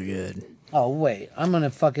all good. Oh, wait. I'm going to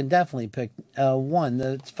fucking definitely pick one.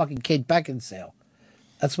 That's fucking Kate Beckinsale.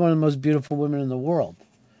 That's one of the most beautiful women in the world.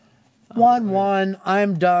 1-1.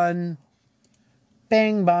 I'm done.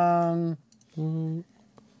 Bang, bong.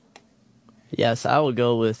 Yes, I will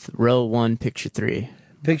go with row 1, picture 3.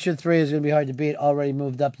 Picture 3 is going to be hard to beat. Already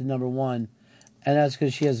moved up to number 1. And that's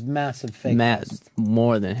because she has massive fake breasts.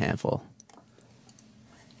 More than a handful.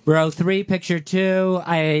 Row 3, picture 2,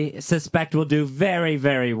 I suspect will do very,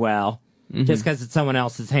 very well. Mm-hmm. Just because it's someone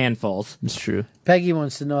else's handfuls. It's true. Peggy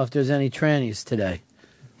wants to know if there's any trannies today.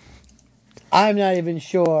 I'm not even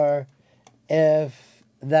sure if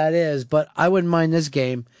that is, but I wouldn't mind this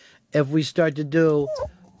game if we start to do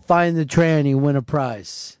Find the Tranny, Win a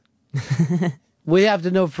Prize. We have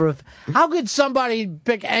to know how could somebody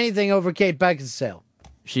pick anything over Kate Beckinsale?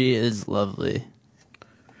 She is lovely.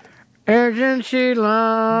 Isn't she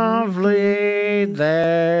lovely?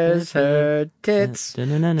 There's her tits.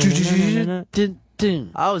 I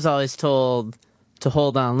was always told to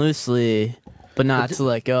hold on loosely, but not to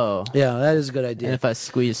let go. Yeah, that is a good idea. And if I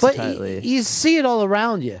squeeze But too tightly. you see it all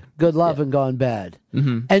around you. Good love and gone bad.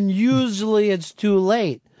 Mhm. And usually it's too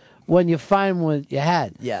late when you find what you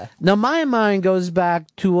had. Yeah. Now my mind goes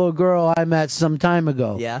back to a girl I met some time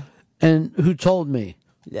ago. Yeah. And who told me.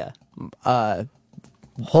 Yeah.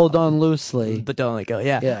 Hold on loosely. But don't let go.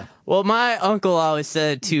 Yeah. Yeah. Well, my uncle always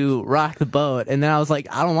said to rock the boat, and then I was like,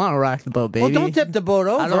 I don't want to rock the boat, baby. Well, don't tip the boat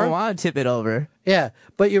over. I don't want to tip it over. Yeah,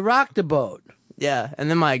 but you rock the boat. Yeah, and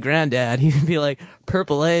then my granddad, he'd be like,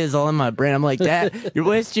 Purple Haze all in my brain. I'm like, Dad, you're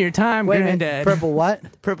wasting your time, Wait a minute, Granddad. purple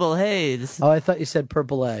what? Purple Haze. Oh, I thought you said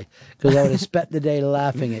purple A, because I would have spent the day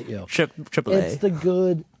laughing at you. Triple It's A. the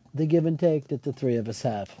good, the give and take that the three of us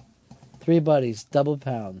have. 3 buddies, double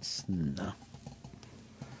pounds. No.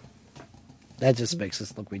 That just makes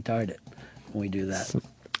us look retarded when we do that.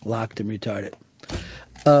 Locked and retarded.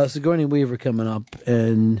 Sigourney Weaver coming up,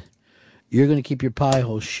 and you're going to keep your pie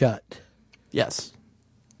hole shut. Yes.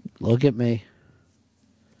 Look at me.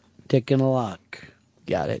 Tick and a lock.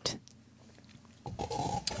 Got it.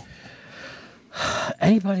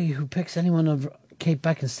 Anybody who picks anyone over Kate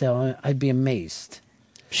Beckinsale, I'd be amazed.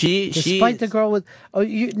 Despite the girl with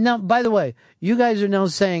now, by the way, you guys are now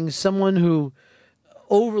saying someone who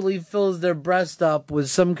overly fills their breast up with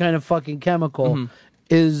some kind of fucking chemical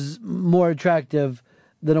is more attractive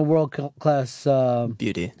than a world class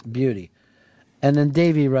beauty. And then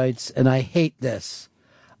Davey writes, and I hate this.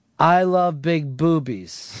 I love big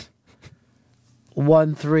boobies.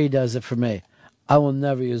 1-3 does it for me. I will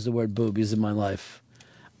never use the word boobies in my life.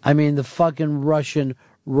 I mean, the fucking Russian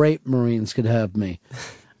rape Marines could have me.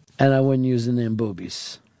 And I wouldn't use the name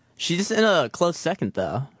boobies. She's in a close second,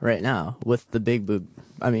 though, right now, with the big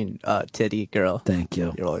titty girl. Thank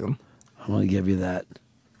you. You're welcome. I want to give you that.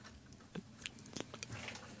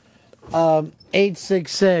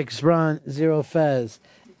 866 Ron Zero Fez.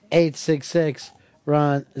 866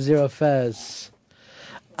 Ron Zero Fez.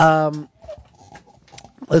 Let's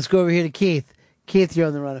go over here to Keith. Keith, you're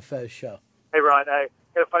on the Ron and Fez show. Hey, Ron. I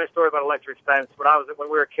got a funny story about electric fence. When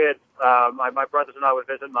we were kids, my brothers and I would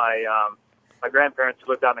visit my grandparents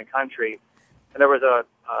who lived out in the country, and there was a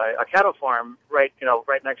cattle farm right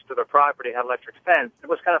next to their property, had electric fence. It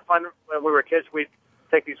was kind of fun when we were kids. We'd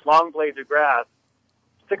take these long blades of grass,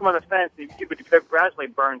 stick them on the fence, and you would gradually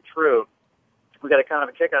burn through. We got a kind of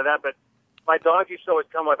a kick out of that. But my dog used to always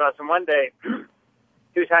come with us, and one day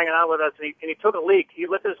he was hanging out with us, and he took a leak. He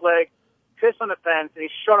lifted his leg, pissed on the fence, and he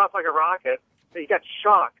shot off like a rocket. He got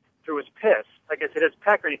shocked through his piss. Like I said, his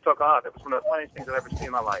pecker, and he took off. It was one of the funniest things I've ever seen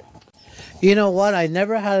in my life. You know what? I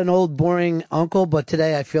never had an old boring uncle, but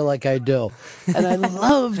today I feel like I do. And I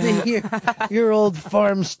love to hear your old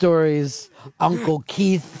farm stories, Uncle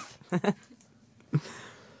Keith.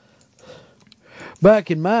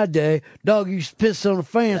 Back in my day, dog used to piss on the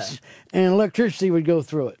fence and electricity would go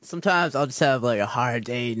through it. Sometimes I'll just have like a hard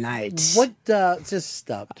day night. What? Just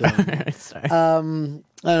stop doing that. Sorry. I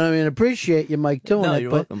mean, appreciate you, Mike, doing No, it.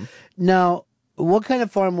 you're but welcome. Now, what kind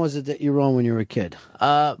of farm was it that you were on when you were a kid?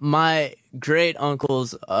 My great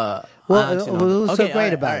uncle's. What was so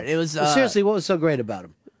great about it? him? It was Seriously, what was so great about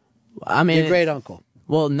him? I mean, your great uncle.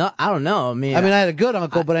 Well, no, I don't know. I mean, I had a good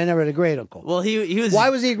uncle, but I never had a great uncle. Well, he was. Why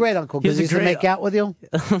was he a great uncle? he Because was he a used to great- make out with you?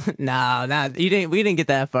 No, we didn't get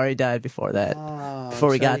that far. He died before that. Before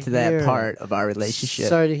we sorry got to to that hear part it. of our relationship.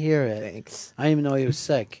 Sorry to hear it. Thanks. I didn't even know he was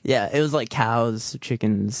sick. Yeah, it was like cows,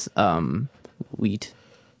 chickens, wheat,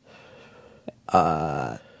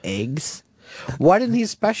 eggs. Why didn't he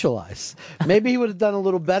specialize? Maybe he would have done a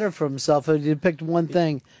little better for himself if he'd picked one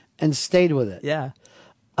thing and stayed with it. Yeah.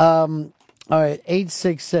 All right,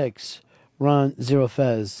 866 Ron Zero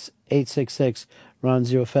Fez. 866 Ron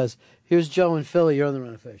Zero Fez. Here's Joe in Philly. You're on the Ron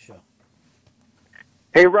and Fez show.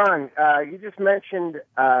 Hey, Ron, you just mentioned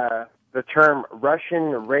the term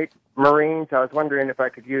Russian rape Marines. I was wondering if I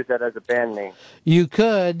could use that as a band name. You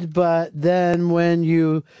could, but then when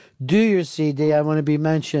you do your CD, I want to be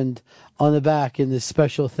mentioned on the back in the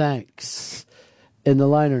special thanks in the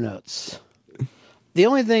liner notes. The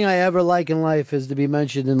only thing I ever like in life is to be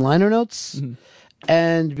mentioned in liner notes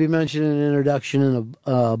and be mentioned in an introduction in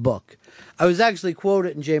a book. I was actually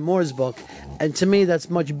quoted in Jay Moore's book, and to me that's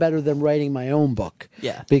much better than writing my own book.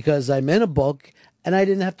 Yeah. Because I'm in a book and I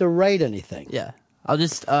didn't have to write anything. Yeah. I'll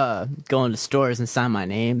just go into stores and sign my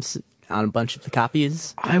names on a bunch of the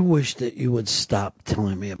copies. I wish that you would stop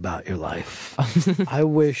telling me about your life. I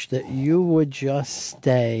wish that you would just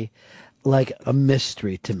stay like a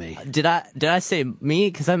mystery to me. Did I say me?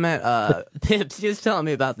 Because I meant Pips. He was telling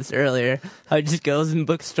me about this earlier. How he just goes in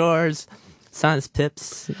bookstores, signs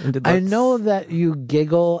Pips into books. I know that you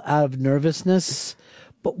giggle out of nervousness,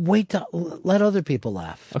 but wait to let other people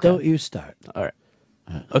laugh. Okay. Don't you start. All right.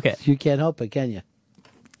 Okay. You can't help it, can you?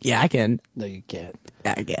 Yeah, I can. No, you can't.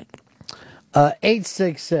 Yeah, I can.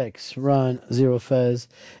 866 Ron Zero Fez.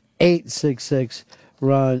 866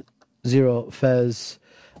 Ron Zero Fez.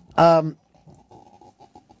 There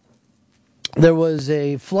was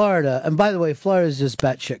a Florida, and by the way, Florida is just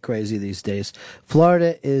batshit crazy these days.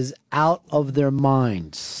 Florida is out of their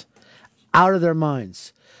minds. Out of their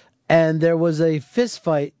minds. And there was a fist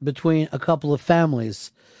fight between a couple of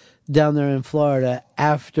families down there in Florida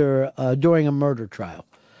during a murder trial.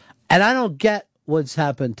 And I don't get what's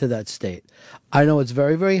happened to that state. I know it's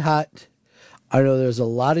very, very hot. I know there's a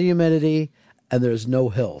lot of humidity and there's no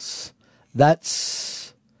hills.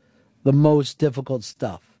 That's the most difficult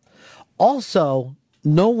stuff. Also,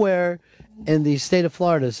 nowhere in the state of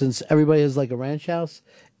Florida, since everybody has like a ranch house,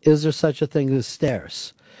 is there such a thing as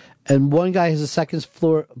stairs. And one guy has a second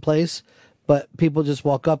floor place, but people just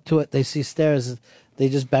walk up to it, they see stairs, they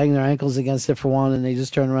just bang their ankles against it for one, and they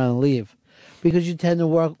just turn around and leave. Because you tend to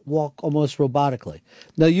walk almost robotically.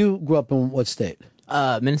 Now, you grew up in what state?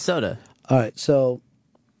 Minnesota. All right, so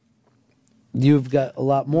you've got a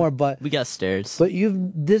lot more, but we got stairs. But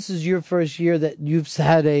this is your first year that you've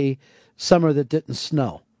had a summer that didn't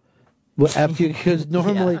snow. Because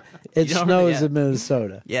normally it snows in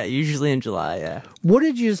Minnesota. Yeah, usually in July. Yeah. What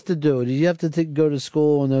did you used to do? Did you have to go to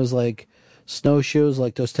school and those like snowshoes,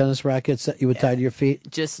 like those tennis rackets that you would tie to your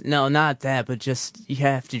feet? Just no, not that, but just you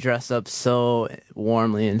have to dress up so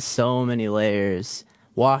warmly in so many layers.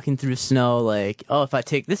 Walking through snow, like, oh, if I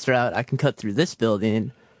take this route, I can cut through this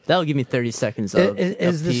building. That'll give me 30 seconds of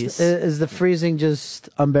peace. Is the freezing just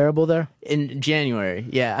unbearable there? In January,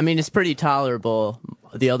 yeah. I mean, it's pretty tolerable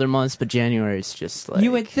the other months, but January is just like...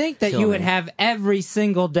 You would think that you would have every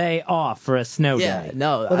single day off for a snow day.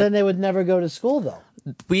 No. But then they would never go to school, though.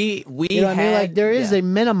 We you know what I mean? Like, there is a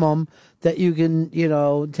minimum that you can,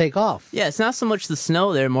 take off. Yeah, it's not so much the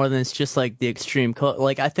snow there more than it's just like the extreme cold.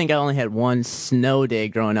 Like, I think I only had one snow day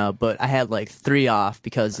growing up, but I had like 3 off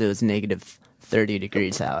because it was negative 30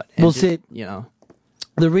 degrees out. And Well, just, see,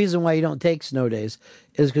 the reason why you don't take snow days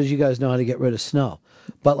is because you guys know how to get rid of snow.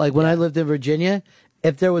 But like when I lived in Virginia,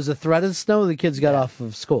 if there was a threat of snow, the kids got off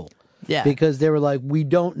of school. Yeah. Because they were like, we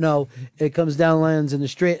don't know. It comes down, lands in the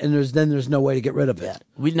street, and there's no way to get rid of it.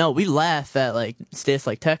 We laugh at like states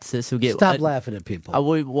like Texas who get Stop laughing at people.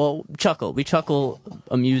 Chuckle. We chuckle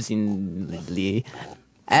amusingly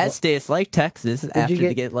at states like Texas after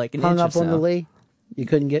they get like an hung inch up of snow. on the Lee? You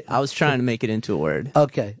couldn't get. I was trying to make it into a word.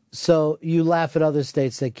 Okay, so you laugh at other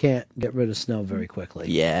states that can't get rid of snow very quickly.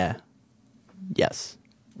 Yeah. Yes.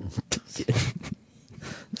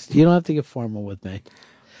 You don't have to get formal with me.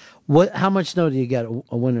 How much snow do you get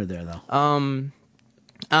a winter there, though? I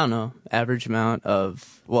don't know. Average amount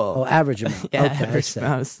of average amount. Yeah, Okay, I average see.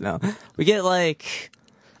 amount of snow. We get like.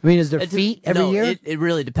 I mean, is there feet every year? It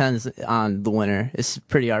really depends on the winter. It's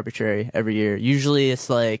pretty arbitrary every year. Usually, it's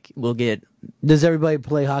like we'll get. Does everybody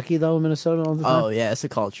play hockey though in Minnesota all the time? Oh yeah, it's a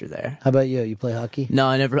culture there. How about you? You play hockey? No,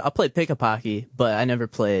 I never. I played pickup hockey, but I never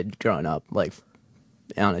played growing up like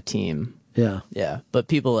on a team. Yeah. Yeah, but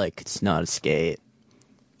people like know how to skate,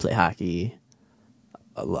 play hockey,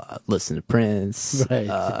 listen to Prince.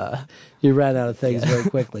 Right. You ran out of things very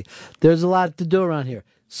quickly. There's a lot to do around here.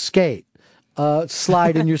 Skate.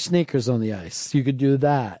 Slide in your sneakers on the ice. You could do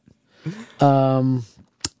that.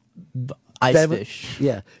 Ice fish.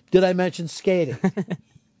 Yeah. Did I mention skating?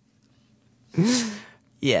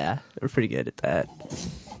 Yeah, we're pretty good at that.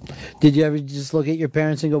 Did you ever just look at your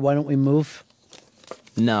parents and go, why don't we move?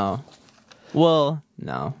 No. Well,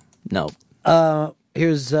 no.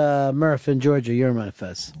 Here's Murph in Georgia. You're my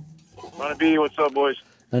Fez. Wanna be? What's up, boys?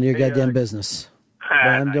 None of your Hey, goddamn business. What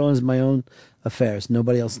I'm doing is my own affairs.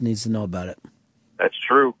 Nobody else needs to know about it. That's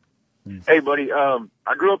true. Hey, buddy. I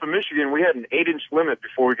grew up in Michigan. We had an 8-inch limit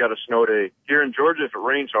before we got a snow day. Here in Georgia, if it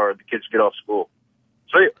rains hard, the kids get off school.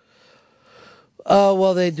 See ya. Oh,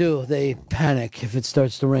 well, they do. They panic if it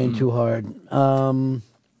starts to rain too hard.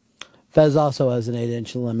 Fez also has an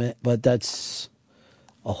 8-inch limit, but that's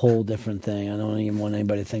a whole different thing. I don't even want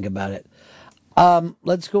anybody to think about it.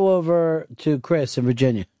 Let's go over to Chris in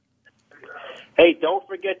Virginia. Hey, don't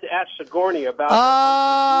forget to ask Sigourney about...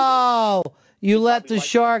 Oh! You let the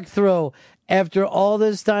shark through. After all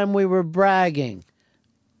this time we were bragging,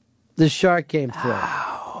 the shark came through.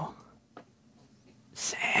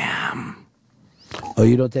 Sam. Oh,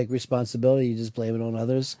 you don't take responsibility? You just blame it on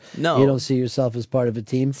others? No. You don't see yourself as part of a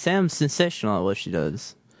team? Sam's sensational at what she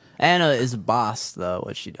does. Anna is a boss, though,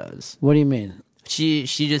 what she does. What do you mean? She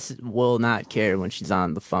just will not care when she's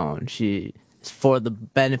on the phone. She is for the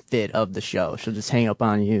benefit of the show. She'll just hang up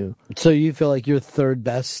on you. So you feel like you're third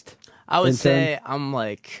best? I would intern? say I'm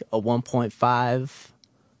like a 1.5.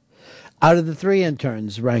 Out of the 3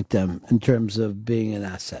 interns, rank them in terms of being an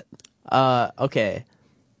asset. Okay.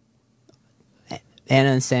 Anna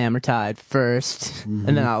and Sam are tied first, and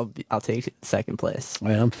then I'll take second place. All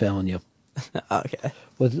right, I'm failing you. Okay.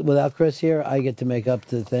 Without Chris here, I get to make up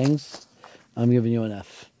the things. I'm giving you an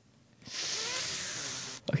F.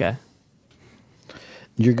 Okay.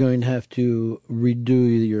 You're going to have to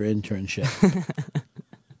redo your internship.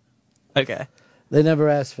 Okay. They never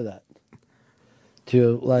asked for that.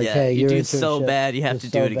 To like, Yeah, hey, you your do internship so bad, you have was to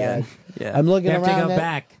do so it again. bad. Yeah. I'm looking You have to around. go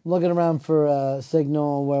back. I'm looking around for a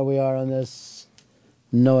signal where we are on this.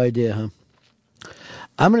 No idea, huh?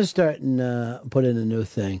 I'm going to start and put in a new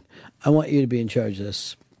thing. I want you to be in charge of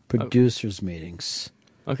this. Producers meetings.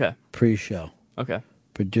 Okay. Pre-show. Okay.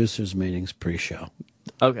 Producers meetings pre-show.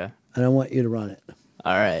 Okay. And I want you to run it.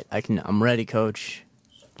 All right. I'm ready, Coach.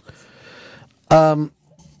 The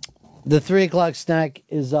 3:00 snack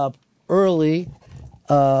is up early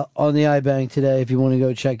on the iBang today if you want to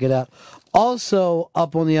go check it out. Also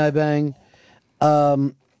up on the iBang,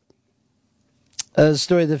 a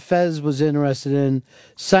story that Fez was interested in.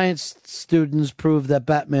 Science students prove that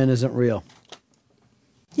Batman isn't real.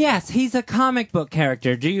 Yes, he's a comic book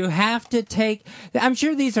character. Do you have to take... I'm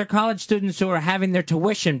sure these are college students who are having their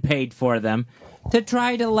tuition paid for them to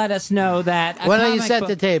try to let us know that... Why don't you set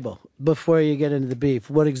the table before you get into the beef?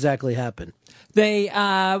 What exactly happened? They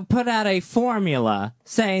put out a formula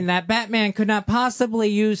saying that Batman could not possibly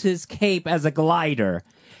use his cape as a glider.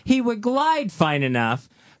 He would glide fine enough,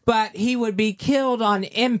 but he would be killed on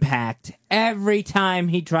impact every time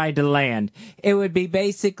he tried to land. It would be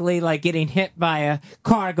basically like getting hit by a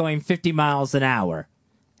car going 50 miles an hour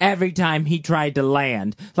every time he tried to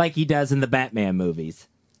land, like he does in the Batman movies.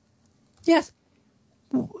 Yes.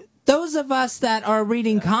 Those of us that are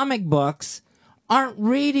reading comic books aren't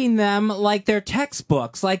reading them like they're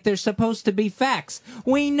textbooks, like they're supposed to be facts.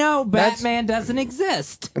 We know Batman doesn't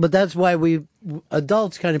exist. But that's why we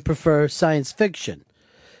adults kind of prefer science fiction.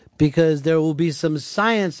 Because there will be some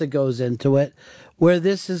science that goes into it, where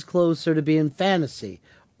this is closer to being fantasy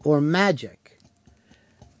or magic.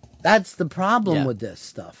 That's the problem with this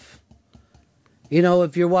stuff. You know,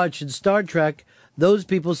 if you're watching Star Trek, those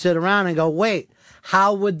people sit around and go, wait,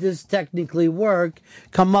 how would this technically work?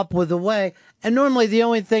 Come up with a way. And normally the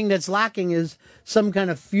only thing that's lacking is some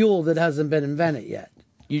kind of fuel that hasn't been invented yet.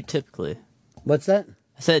 You typically. What's that?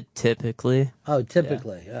 I said typically. Oh,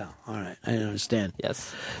 typically. Yeah. All right. I understand.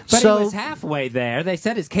 Yes. But So- he was halfway there. They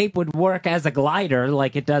said his cape would work as a glider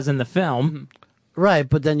like it does in the film. Right,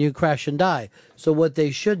 but then you crash and die. So what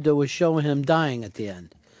they should do is show him dying at the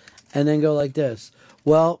end. And then go like this.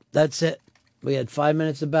 Well, that's it. We had 5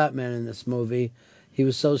 minutes of Batman in this movie. He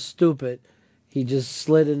was so stupid, he just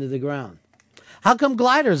slid into the ground. How come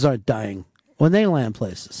gliders aren't dying when they land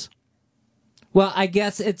places? Well, I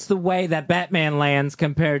guess it's the way that Batman lands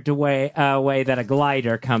compared to way that a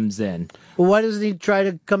glider comes in. Well, why doesn't he try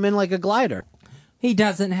to come in like a glider? He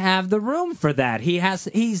doesn't have the room for that.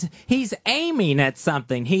 He's aiming at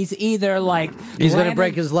something. He's either like He's going to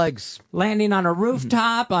break his legs. landing on a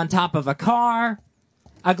rooftop, on top of a car.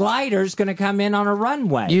 A glider's going to come in on a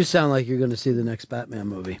runway. You sound like you're going to see the next Batman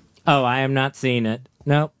movie. Oh, I am not seeing it.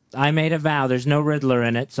 Nope. I made a vow. There's no Riddler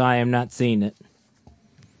in it, so I am not seeing it.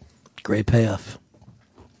 Great payoff.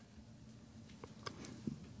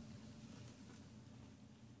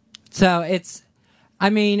 So it's,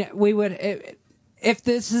 I mean, we would, if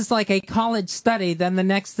this is like a college study, then the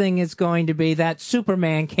next thing is going to be that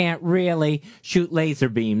Superman can't really shoot laser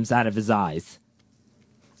beams out of his eyes.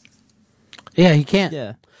 Yeah, he can't.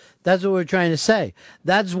 Yeah. That's what we're trying to say.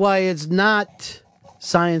 That's why it's not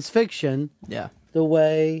science fiction. Yeah. The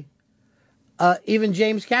way even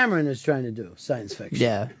James Cameron is trying to do science fiction.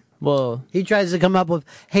 Yeah. Well, he tries to come up with,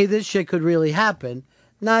 hey, this shit could really happen.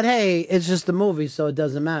 Not, hey, it's just a movie, so it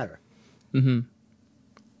doesn't matter. Mm-hmm.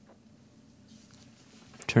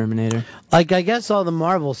 Terminator. Like, I guess all the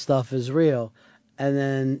Marvel stuff is real. And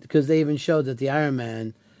then, because they even showed that the Iron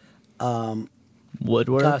Man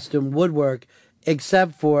woodwork costume would work,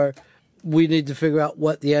 except for we need to figure out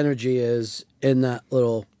what the energy is in that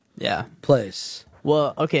little place.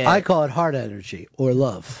 Well, okay. I call it heart energy or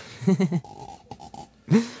love.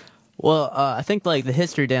 Well, I think like the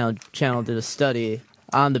History Channel did a study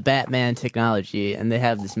on the Batman technology, and they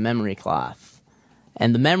have this memory cloth.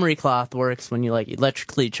 And the memory cloth works when you like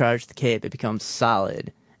electrically charge the cape; it becomes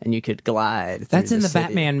solid, and you could glide. That's through in the city.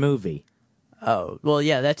 Batman movie. Oh, well,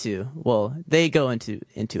 yeah, that too. Well, they go into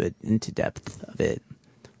depth of it.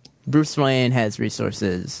 Bruce Wayne has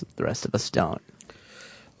resources; the rest of us don't.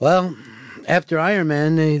 Well, after Iron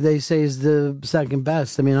Man, they say is the second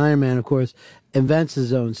best. I mean, Iron Man, of course, invents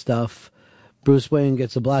his own stuff. Bruce Wayne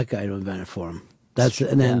gets a black guy to invent it for him.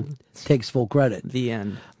 And then takes full credit. The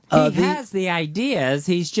end. He has the ideas.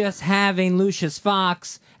 He's just having Lucius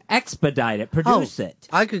Fox expedite it, produce it.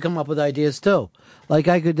 I could come up with ideas too. Like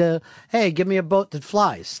I could, hey, give me a boat that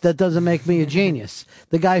flies. That doesn't make me a genius.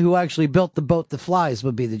 The guy who actually built the boat that flies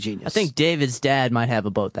would be the genius. I think David's dad might have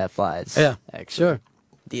a boat that flies. Yeah, actually. sure.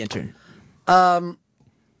 The intern.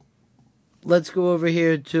 Let's go over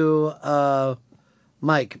here to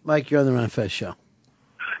Mike. Mike, you're on the Ron Fez show.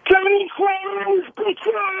 Johnny Close,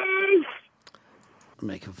 bitches! I'm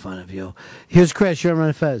making fun of you. Here's Chris. You're on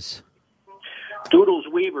Ron Fez. Doodles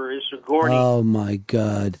Weaver is Sigourney. Oh my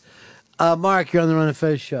God. Mark, you're on the Ron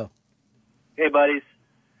Fez show. Hey, buddies.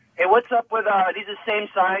 Hey, what's up with these are the same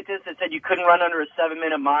scientists that said you couldn't run under a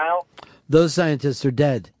 7-minute mile? Those scientists are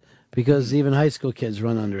dead because even high school kids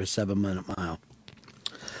run under a 7-minute mile.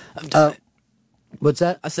 I've done it. What's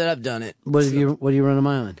that? I said I've done it. What do you run a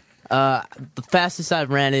mile in? The fastest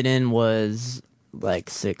I've ran it in was like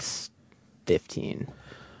 6:15.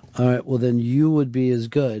 All right, well then you would be as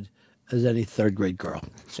good as any third grade girl.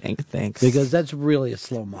 Thanks. Because that's really a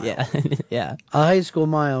slow mile. Yeah, yeah. A high school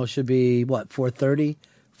mile should be what, 4:30,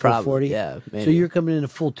 4:40? Yeah, maybe. So you're coming in a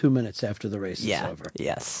full 2 minutes after the race is over.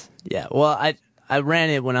 Yes. Yeah. Well, I ran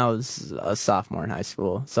it when I was a sophomore in high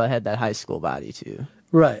school, so I had that high school body too.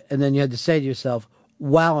 Right, and then you had to say to yourself,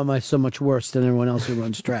 "Wow, am I so much worse than everyone else who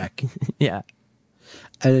runs track?" Yeah.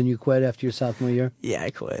 And then you quit after your sophomore year? Yeah, I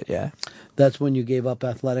quit. Yeah. That's when you gave up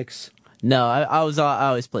athletics? No, I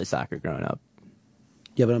always played soccer growing up.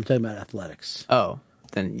 Yeah, but I'm talking about athletics. Oh,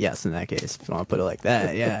 then yes, in that case, if you want to put it like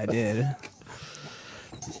that, yeah, I did.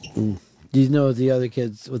 Do you know what the other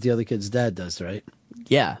kid's dad does, right?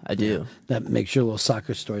 Yeah, I do. That makes your little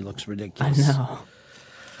soccer story looks ridiculous. I know.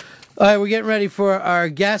 All right, we're getting ready for our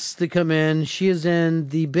guest to come in. She is in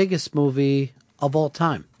the biggest movie of all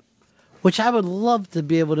time, which I would love to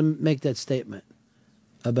be able to make that statement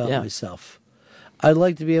about myself. I'd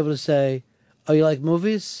like to be able to say, oh, you like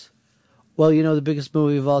movies? Well, you know the biggest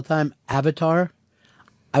movie of all time, Avatar?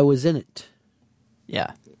 I was in it.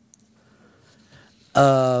 Yeah.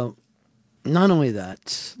 Not only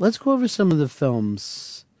that, let's go over some of the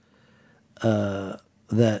films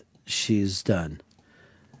that she's done.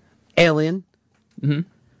 Alien. Mm-hmm.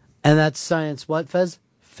 And that's science what, Fez?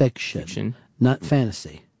 Fiction. Not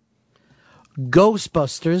fantasy.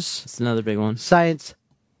 Ghostbusters. That's another big one. Science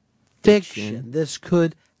fiction. This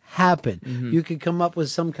could happen. Mm-hmm. You could come up with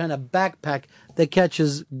some kind of backpack that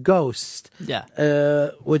catches ghosts. Yeah.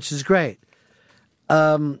 Which is great.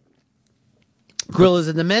 Gorillas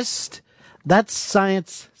in the Mist. That's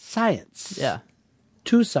science. Yeah.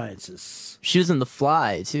 Two sciences. She was in The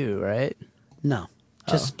Fly, too, right? No.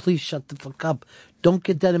 Just please shut the fuck up. Don't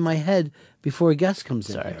get that in my head before a guest comes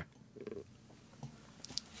in here.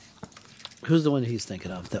 Who's the one he's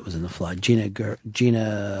thinking of that was in The Fly? Gina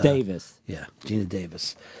Davis. Yeah, Gina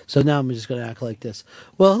Davis. So now I'm just going to act like this.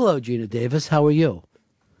 Well, hello, Gina Davis. How are you?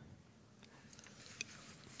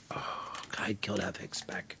 Oh, God, I'd kill to have Hicks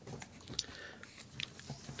back.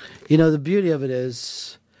 You know, the beauty of it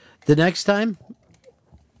is, the next time,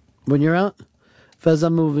 when you're out, Fez,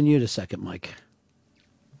 I'm moving you to second mic.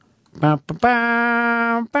 I'm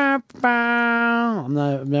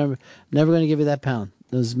never going to give you that pound.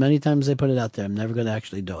 As many times they put it out there, I'm never going to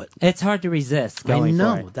actually do it. It's hard to resist going I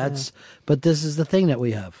know. for it. But this is the thing that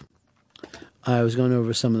we have. I was going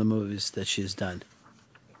over some of the movies that she's done.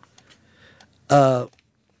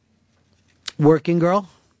 Working Girl.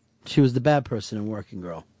 She was the bad person in Working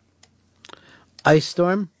Girl. Ice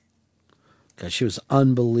Storm. God, she was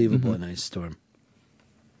unbelievable in Ice Storm.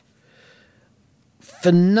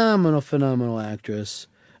 Phenomenal actress.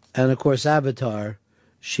 And, of course, Avatar,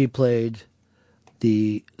 she played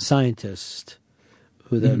the scientist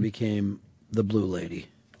who then became the Blue Lady,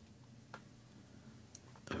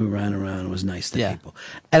 who ran around and was nice to people.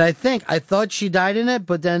 And I thought she died in it,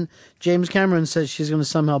 but then James Cameron says she's going to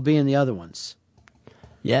somehow be in the other ones.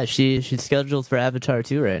 Yeah, she's scheduled for Avatar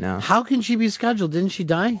 2 right now. How can she be scheduled? Didn't she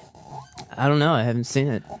die? I don't know. I haven't seen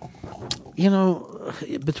it. You know,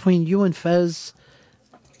 between you and Fez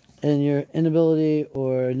and your inability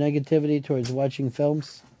or negativity towards watching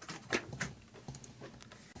films,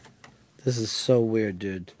 this is so weird,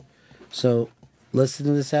 dude. So, listen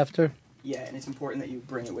to this after. Yeah, and it's important that you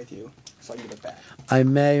bring it with you so I can give it back. I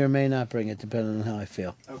may or may not bring it, depending on how I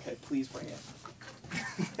feel. Okay, please bring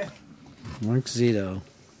it. Mark Zito.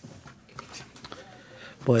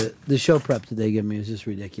 Boy, the show prep that they give me is just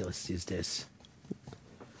ridiculous these days.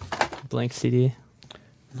 Blank CD?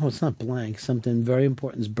 No, it's not blank. Something very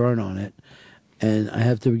important is burnt on it. And I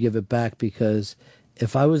have to give it back because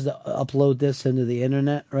if I was to upload this into the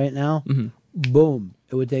internet right now, boom,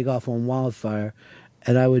 it would take off on wildfire.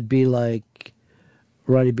 And I would be like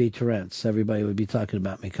Roddy B. Torrance. Everybody would be talking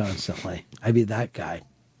about me constantly. I'd be that guy.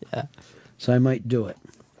 Yeah. So I might do it.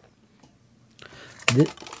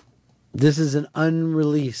 This is an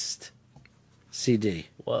unreleased CD.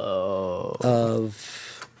 Whoa.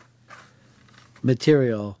 Of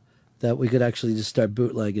material that we could actually just start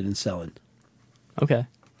bootlegging and selling. Okay.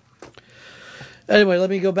 Anyway, let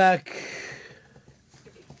me go back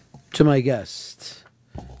to my guest.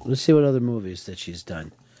 Let's see what other movies that she's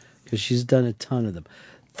done. Because she's done a ton of them.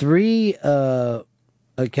 3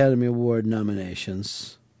 Academy Award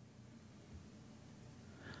nominations.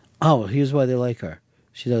 Oh, here's why they like her.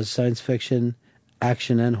 She does science fiction,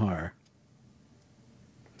 action, and horror.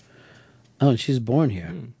 Oh, and she's born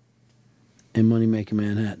here. In Money Making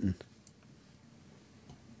Manhattan.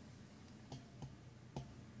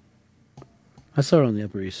 I saw her on the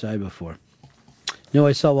Upper East Side before. You know,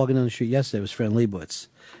 I saw walking down the street yesterday was Fran Lebowitz.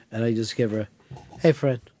 And I just gave her hey,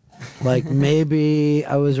 Fran. Like, maybe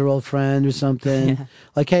I was her old friend or something. Yeah.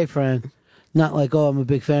 Like, hey, Fran. Not like, oh, I'm a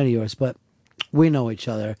big fan of yours, but we know each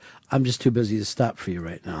other. I'm just too busy to stop for you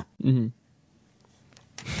right now.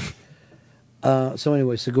 So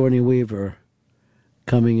anyway, Sigourney Weaver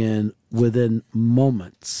coming in within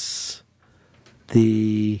moments.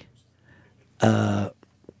 The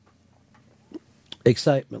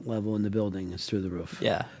excitement level in the building is through the roof.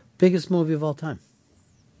 Yeah. Biggest movie of all time.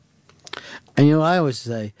 And you know, I always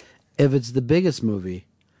say, if it's the biggest movie,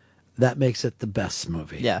 that makes it the best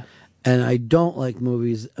movie. Yeah. And I don't like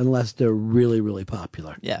movies unless they're really, really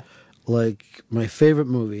popular. Yeah. Like, my favorite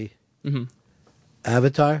movie, Mhm.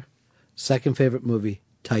 Avatar. Second favorite movie,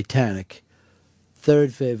 Titanic.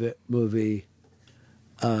 Third favorite movie,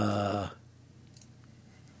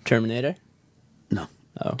 Terminator? No.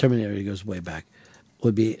 Oh. Terminator goes way back.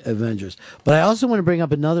 Would be Avengers. But I also want to bring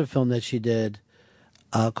up another film that she did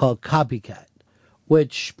called Copycat,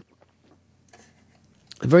 which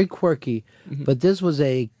very quirky, but this was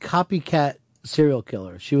a copycat serial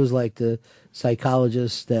killer. She was like the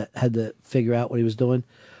psychologist that had to figure out what he was doing.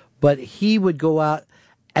 But he would go out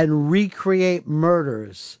and recreate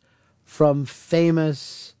murders from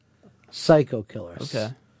famous psycho killers.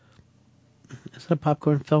 Okay. Is it a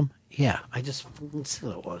popcorn film? Yeah, I just said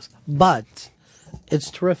it was. But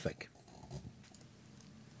it's terrific.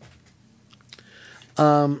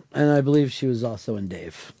 And I believe she was also in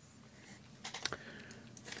Dave.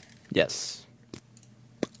 Yes.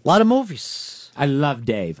 A lot of movies. I love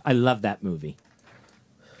Dave. I love that movie.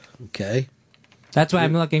 Okay. That's why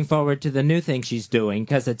I'm looking forward to the new thing she's doing,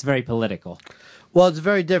 because it's very political. Well, it's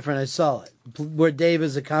very different. I saw it. Where Dave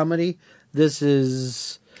is a comedy, this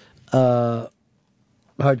is hardcore.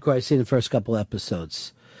 I've seen the first couple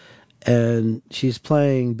episodes. And she's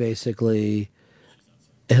playing basically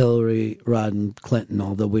Hillary Rodham Clinton,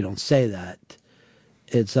 although we don't say that.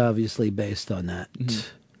 It's obviously based on that.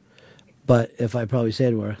 But if I probably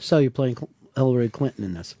say to her, so you're playing Hillary Clinton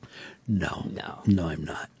in this? No. No, I'm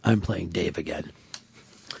not. I'm playing Dave again.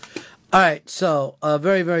 All right, so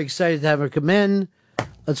very, very excited to have her come in.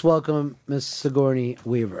 Let's welcome Miss Sigourney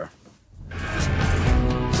Weaver.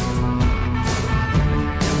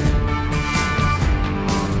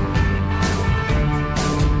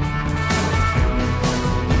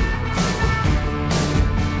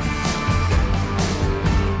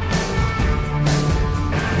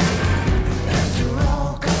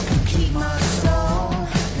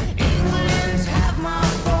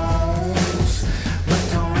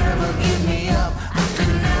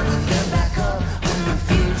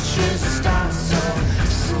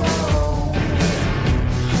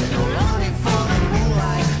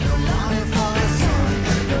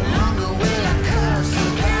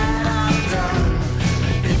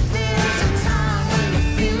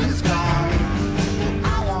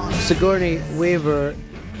 Sigourney Weaver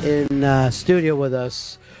in studio with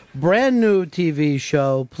us. Brand new TV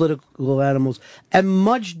show, Political Animals, and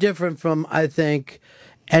much different from, I think,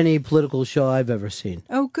 any political show I've ever seen.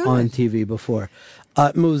 Oh, good. On TV before.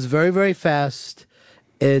 It moves very, very fast.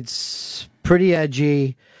 It's pretty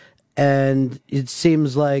edgy, And it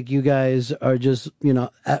seems like you guys are just,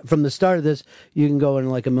 from the start of this, you can go in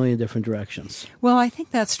like a million different directions. Well, I think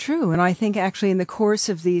that's true. And I think actually in the course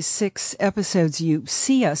of these 6 episodes, you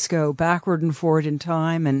see us go backward and forward in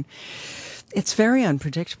time, and it's very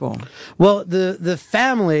unpredictable. Well, the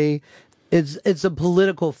family, it's a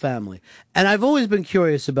political family. And I've always been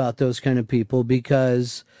curious about those kind of people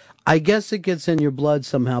because I guess it gets in your blood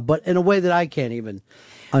somehow, but in a way that I can't even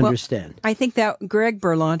understand. Well, I think that Greg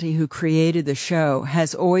Berlanti, who created the show,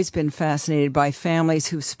 has always been fascinated by families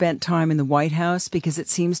who spent time in the White House because it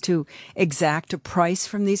seems to exact a price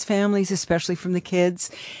from these families, especially from the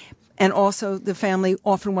kids. And also, the family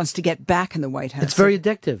often wants to get back in the White House. It's very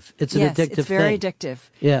addictive. It's an addictive thing. It's very addictive.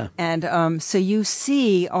 Yeah. And so you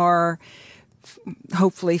see our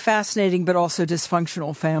hopefully fascinating but also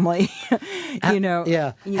dysfunctional family.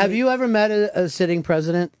 Yeah. Have you ever met a sitting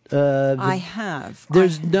president? I have.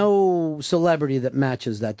 There's no celebrity that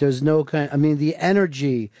matches that. There's no the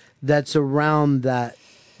energy that's around that,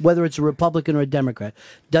 whether it's a Republican or a Democrat,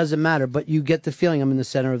 doesn't matter. But you get the feeling I'm in the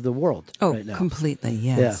center of the world right now. Completely.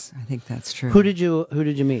 Yes. Yeah. I think that's true. Who did you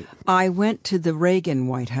meet? I went to the Reagan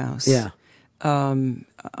White House. Yeah.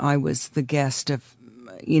 I was the guest of,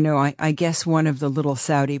 I guess one of the little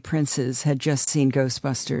Saudi princes had just seen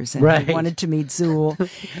Ghostbusters and right. wanted to meet Zool.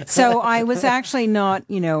 So I was actually not,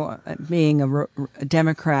 being a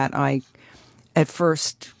Democrat, I at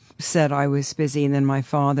first said I was busy, and then my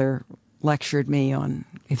father lectured me on,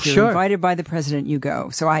 if you're invited by the president, you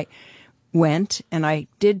go. So I went, and I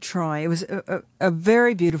did try. It was a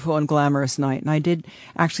very beautiful and glamorous night, and I did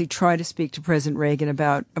actually try to speak to President Reagan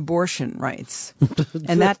about abortion rights,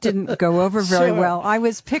 and that didn't go over very well. I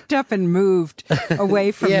was picked up and moved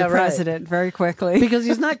away from the president very quickly. Because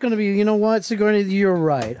he's not going to be, you know what, Sigourney, you're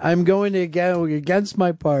right. I'm going to go against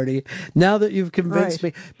my party now that you've convinced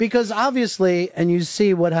me. Because obviously, and you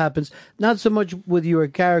see what happens, not so much with your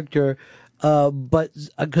character, but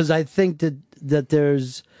because I think that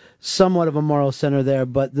there's somewhat of a moral center there,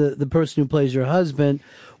 but the person who plays your husband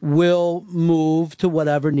will move to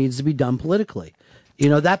whatever needs to be done politically.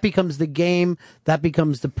 That becomes the game, that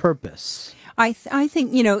becomes the purpose. I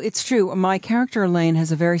think, it's true. My character, Elaine,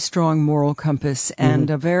 has a very strong moral compass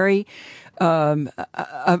and a very,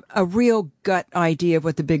 a real gut idea of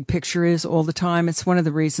what the big picture is all the time. It's one of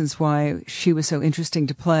the reasons why she was so interesting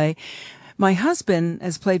to play. My husband,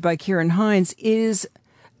 as played by Kieran Hines,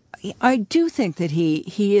 I do think that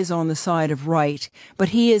he is on the side of right, but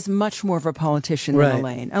he is much more of a politician than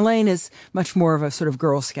Elaine. Elaine is much more of a sort of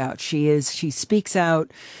Girl Scout. She speaks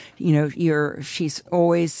out, she's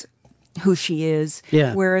always who she is.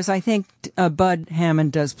 Yeah. Whereas I think Bud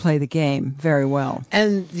Hammond does play the game very well.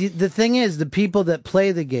 And the thing is, the people that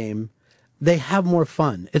play the game, they have more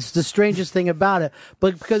fun. It's the strangest thing about it,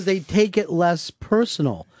 but because they take it less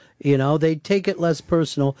personal. They take it less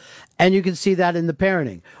personal, and you can see that in the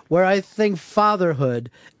parenting, where I think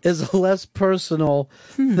fatherhood is a less personal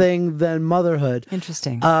thing than motherhood.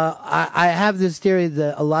 Interesting. I have this theory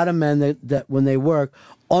that a lot of men that when they work,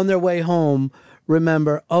 on their way home,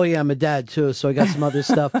 remember, oh yeah, I'm a dad too, so I got some other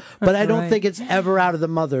stuff. But I don't think it's ever out of the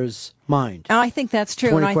mother's mind. And I think that's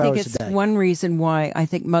true, and I think it's one reason why I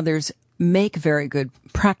think mothers make very good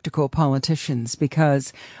practical politicians,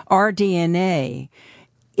 because our DNA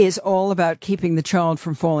is all about keeping the child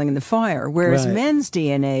from falling in the fire, whereas men's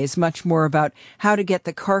DNA is much more about how to get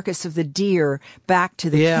the carcass of the deer back to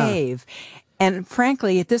the cave. And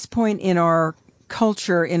frankly, at this point in our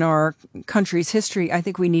culture, in our country's history, I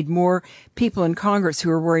think we need more people in Congress who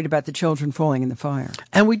are worried about the children falling in the fire.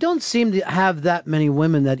 And we don't seem to have that many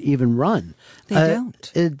women that even run. They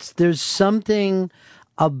don't. There's something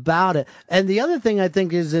about it. And the other thing I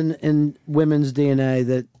think is in women's DNA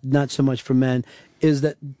that not so much for men is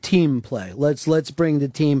that team play. Let's bring the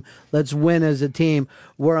team. Let's win as a team.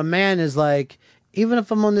 Where a man is like, even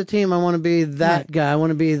if I'm on the team, I want to be that guy. I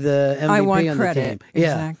want to be the MVP I want on credit. the team.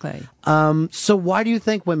 Exactly. So why do you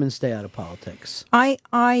think women stay out of politics?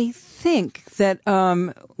 I think that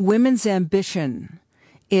women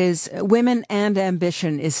and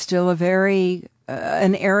ambition is still a very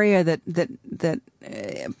an area that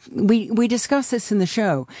we discuss this in the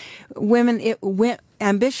show.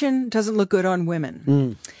 Ambition doesn't look good on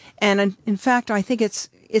women. And in fact, I think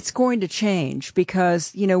it's going to change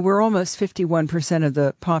because, we're almost 51% of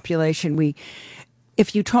the population.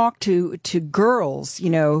 If you talk to girls,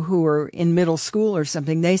 who are in middle school or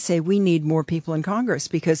something, they say we need more people in Congress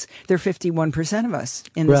because they're 51% of us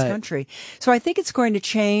in this country. So I think it's going to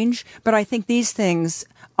change, but I think these things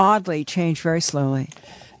oddly change very slowly.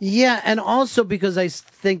 Yeah, and also because I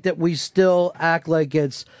think that we still act like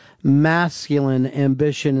it's masculine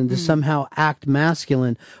ambition and to somehow act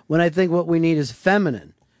masculine when I think what we need is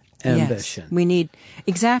feminine ambition. Yes, we need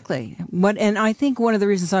exactly and I think one of the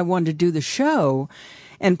reasons I wanted to do the show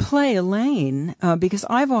and play Elaine, because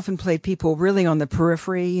I've often played people really on the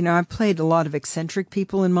periphery. You know, I've played a lot of eccentric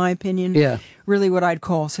people, in my opinion. Yeah. Really what I'd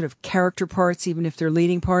call sort of character parts, even if they're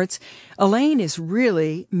leading parts. Elaine is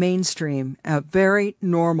really mainstream, a very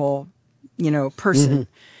normal, person.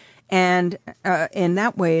 And in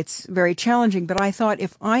that way, it's very challenging. But I thought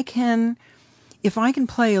if I can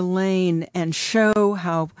play Elaine and show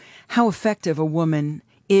how effective a woman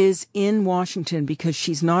is in Washington, because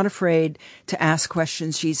she's not afraid to ask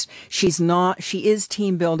questions. She is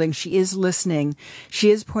team building. She is listening.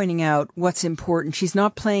 She is pointing out what's important. She's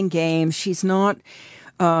not playing games. She's not,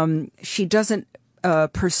 she doesn't,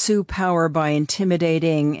 pursue power by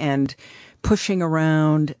intimidating and pushing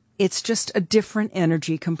around. It's just a different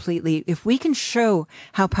energy completely. If we can show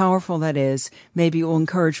how powerful that is, maybe it will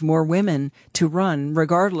encourage more women to run,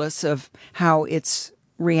 regardless of how it's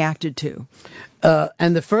reacted to.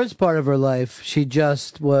 And the first part of her life, she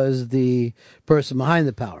just was the person behind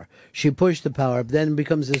the power. She pushed the power, but then it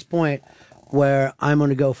becomes this point where I'm going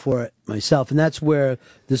to go for it myself. And that's where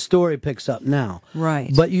the story picks up now.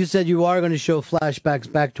 Right. But you said you are going to show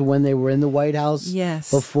flashbacks back to when they were in the White House.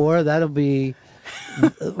 Yes. Before. That'll be...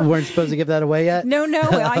 weren't supposed to give that away yet? No,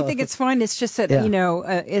 I think it's fine. It's just that,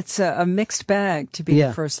 it's a mixed bag to be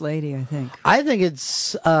the First Lady, I think. I think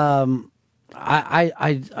it's...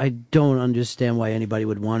 I don't understand why anybody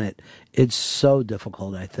would want it. It's so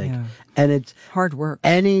difficult, I think. Yeah. And it's hard work.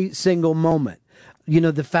 Any single moment.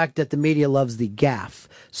 The fact that the media loves the gaffe.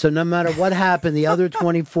 So no matter what happened, the other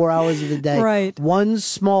 24 hours of the day, right. One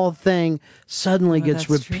small thing suddenly gets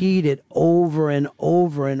repeated over and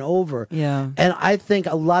over and over. Yeah. And I think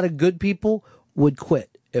a lot of good people would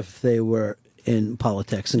quit if they were in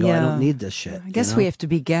politics and go, I don't need this shit. I guess we have to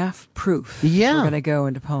be gaffe proof. Yeah. We're going to go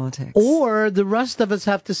into politics. Or the rest of us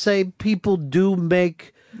have to say people do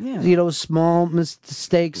make, small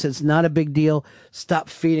mistakes. It's not a big deal. Stop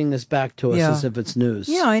feeding this back to us as if it's news.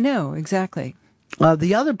 Yeah, I know. Exactly.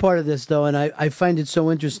 The other part of this, though, and I find it so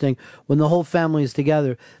interesting, when the whole family is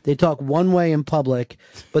together, they talk one way in public,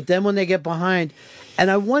 but then when they get behind, and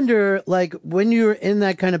I wonder, like, when you're in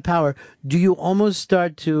that kind of power, do you almost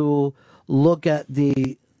start to look at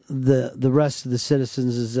the rest of the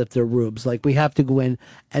citizens as if they're rubes? Like, we have to go in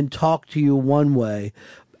and talk to you one way,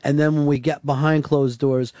 and then when we get behind closed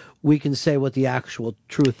doors, we can say what the actual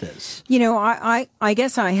truth is. I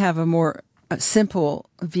guess I have a more simple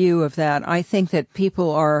view of that. I think that people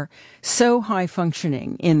are so high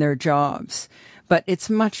functioning in their jobs, but it's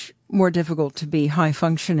much more difficult to be high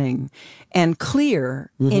functioning and clear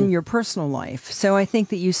in your personal life. So I think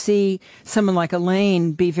that you see someone like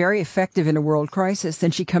Elaine be very effective in a world crisis.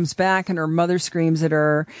 Then she comes back and her mother screams at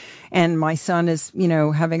her and my son is,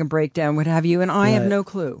 having a breakdown, what have you. And I have no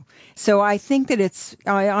clue. So I think that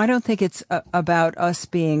I don't think it's about us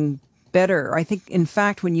being better. I think, in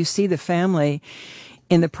fact, when you see the family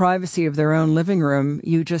in the privacy of their own living room,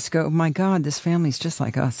 you just go, my God, this family's just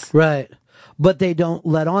like us. Right. But they don't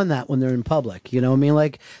let on that when they're in public.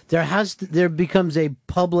 Like there becomes a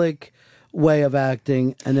public way of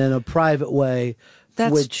acting and then a private way,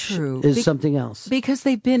 which true. is something else. Because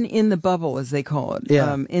they've been in the bubble, as they call it.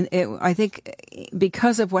 Yeah. I think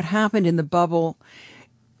because of what happened in the bubble,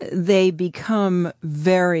 they become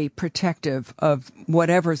very protective of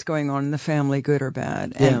whatever's going on in the family, good or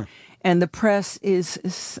bad. And the press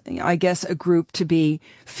is, I guess, a group to be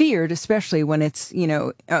feared, especially when it's,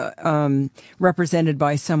 represented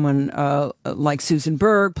by someone like Susan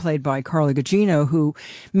Berg, played by Carla Gugino, who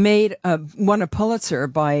won a Pulitzer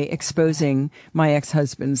by exposing my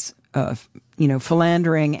ex-husband's,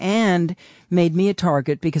 philandering and made me a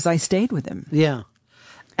target because I stayed with him. Yeah.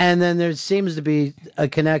 And then there seems to be a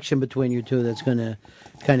connection between you two that's going to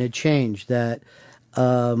kind of change that.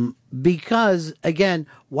 Because again,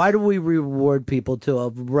 why do we reward people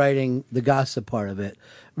of writing the gossip part of it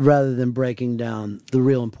rather than breaking down the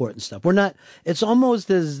real important stuff? It's almost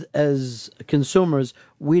as consumers,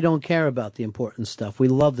 we don't care about the important stuff. We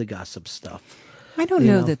love the gossip stuff. I don't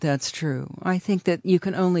know that that's true. I think that you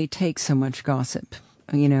can only take so much gossip.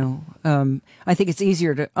 I think it's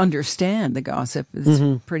easier to understand the gossip.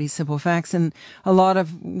 It's pretty simple facts, and a lot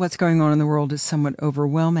of what's going on in the world is somewhat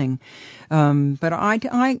overwhelming. But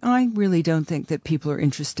I really don't think that people are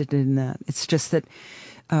interested in that. It's just that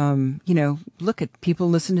look at people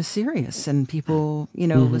listen to Sirius and people,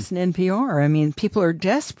 listen to NPR. I mean, people are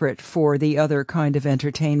desperate for the other kind of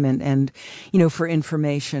entertainment and, for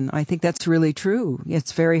information. I think that's really true.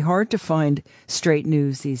 It's very hard to find straight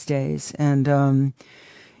news these days, and to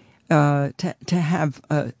have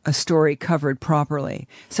a story covered properly.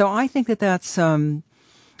 So I think that's.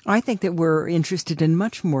 I think that we're interested in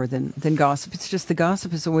much more than gossip. It's just the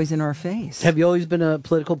gossip is always in our face. Have you always been a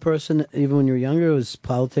political person, even when you were younger? Does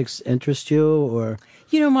politics interest you, or?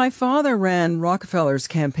 My father ran Rockefeller's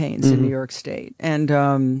campaigns in New York State, and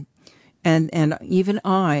even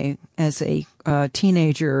I, as a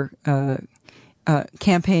teenager,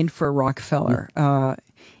 campaigned for Rockefeller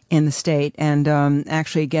in the state, and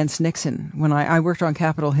actually against Nixon. When I worked on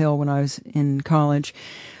Capitol Hill when I was in college.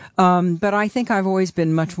 But I think I've always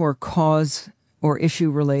been much more cause or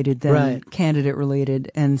issue related than candidate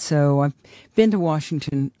related. And so I've been to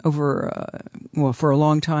Washington for a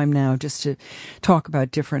long time now, just to talk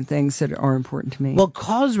about different things that are important to me. Well,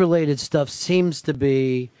 cause related stuff seems to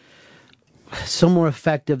be so more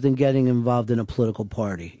effective than getting involved in a political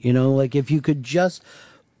party. Like if you could just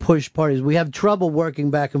push parties. We have trouble working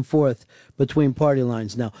back and forth between party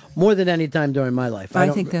lines now, more than any time during my life. I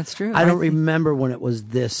think that's true. I don't remember when it was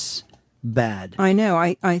this bad. I know.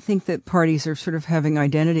 I think that parties are sort of having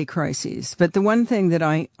identity crises. But the one thing that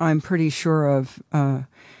I'm pretty sure of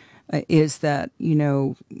is that,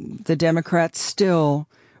 the Democrats still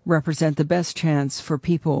represent the best chance for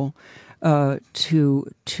people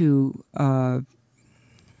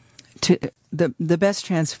the best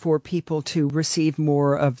chance for people to receive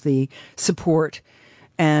more of the support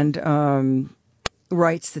and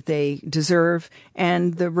rights that they deserve.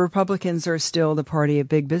 And the Republicans are still the party of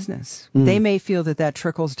big business. They may feel that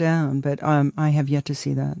trickles down, but I have yet to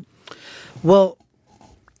see that. Well,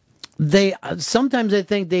 sometimes I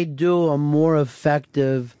think they do a more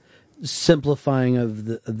effective simplifying of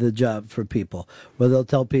the job for people, where they'll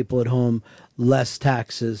tell people at home less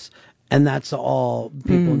taxes. And that's all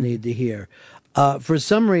people need to hear. For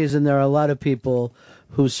some reason, there are a lot of people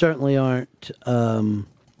who certainly aren't in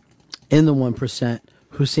the 1%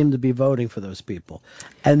 who seem to be voting for those people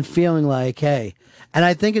and feeling like, hey, and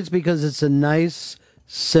I think it's because it's a nice,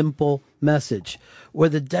 simple message, where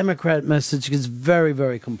the Democrat message is very,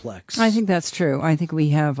 very complex. I think that's true. I think we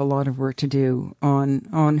have a lot of work to do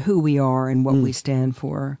on who we are and what we stand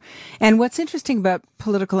for. And what's interesting about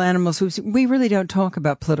political animals, we really don't talk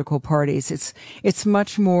about political parties. It's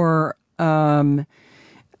much more, you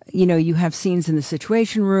have scenes in the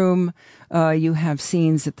Situation Room, you have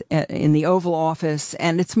scenes in the Oval Office,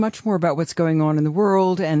 and it's much more about what's going on in the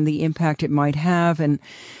world and the impact it might have, and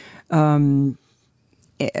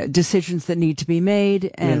decisions that need to be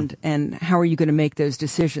made, and how are you going to make those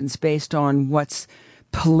decisions based on what's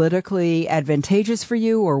politically advantageous for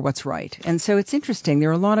you or what's right. And so it's interesting. There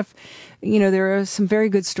are a lot of, there are some very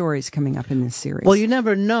good stories coming up in this series. Well, you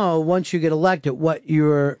never know once you get elected what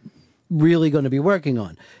you're really going to be working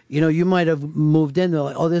on. You might have moved in,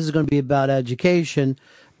 like, oh, this is going to be about education,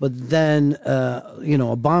 but then,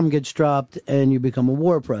 a bomb gets dropped and you become a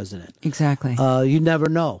war president. Exactly. You never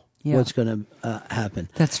know what's going to happen.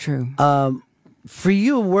 That's true. For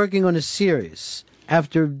you, working on a series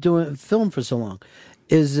after doing film for so long,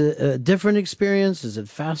 is it a different experience? Is it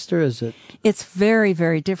faster? It's very,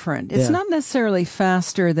 very different. It's not necessarily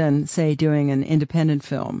faster than, say, doing an independent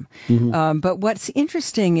film. But what's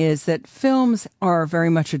interesting is that films are very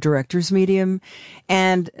much a director's medium,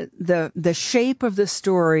 and the shape of the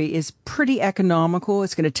story is pretty economical.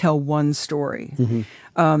 It's going to tell one story.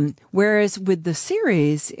 Whereas with the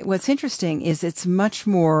series, what's interesting is it's much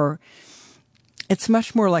more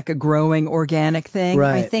like a growing organic thing.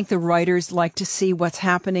 Right. I think the writers like to see what's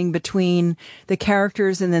happening between the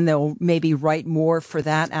characters, and then they'll maybe write more for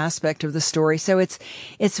that aspect of the story. So it's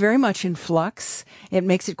very much in flux. It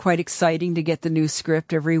makes it quite exciting to get the new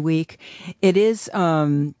script every week. It is,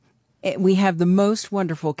 we have the most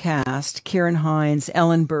wonderful cast: Kieran Hines,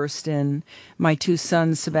 Ellen Burstyn, my two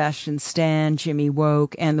sons, Sebastian Stan, Jimmy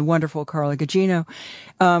Woke, and the wonderful Carla Gugino.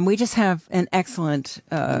 We just have an excellent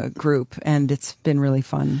group, and it's been really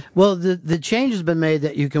fun. Well, the change has been made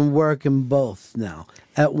that you can work in both now.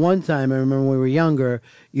 At one time, I remember when we were younger,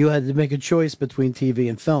 you had to make a choice between TV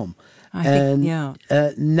and film.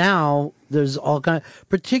 Now there's all kind,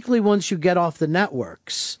 particularly once you get off the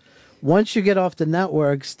networks. Once you get off the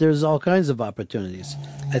networks, there's all kinds of opportunities,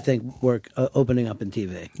 I think, work opening up in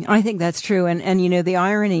TV. I think that's true. And the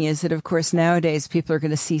irony is that, of course, nowadays people are going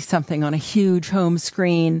to see something on a huge home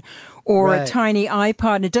screen or a Right. tiny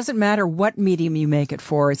iPod. And it doesn't matter what medium you make it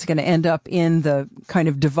for. It's going to end up in the kind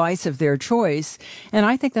of device of their choice. And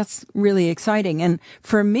I think that's really exciting. And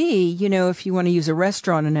for me, you know, if you want to use a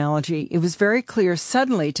restaurant analogy, it was very clear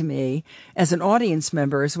suddenly to me as an audience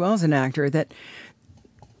member as well as an actor that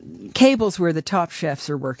cable's where the top chefs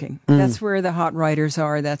are working. That's where the hot writers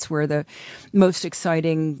are. That's where the most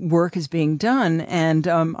exciting work is being done. And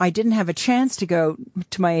I didn't have a chance to go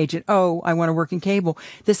to my agent, oh, I want to work in cable.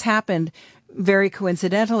 This happened very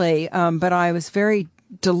coincidentally, but I was very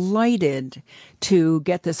delighted to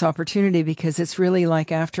get this opportunity because it's really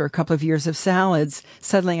like after a couple of years of salads,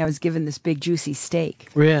 suddenly I was given this big juicy steak.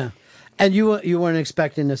 Yeah. And you weren't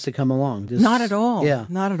expecting this to come along? Not at all. Yeah.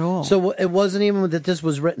 Not at all. So it wasn't even that this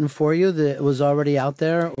was written for you, that it was already out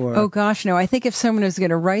there? Or Oh, gosh, no. I think if someone was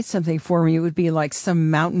going to write something for me, it would be like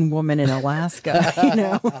some mountain woman in Alaska. You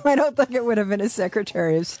know, I don't think it would have been a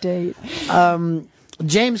Secretary of State.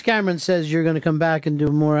 James Cameron says you're going to come back and do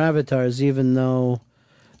more avatars, even though...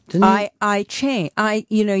 I changed.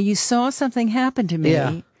 You saw something happen to me,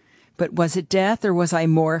 Yeah. but was it death or was I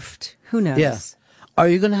morphed? Who knows? Yeah. Are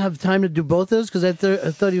you going to have time to do both those? Because I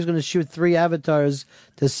thought he was going to shoot 3 avatars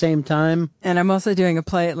at the same time. And I'm also doing a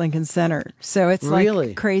play at Lincoln Center. So it's Really?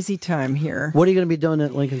 like crazy time here. What are you going to be doing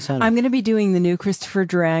at Lincoln Center? I'm going to be doing the new Christopher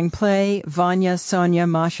Durang play, Vanya, Sonia,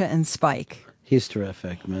 Masha, and Spike. He's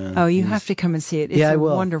terrific, man. Oh, you have to come and see it. It's Yeah, I a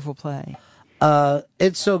will. wonderful play.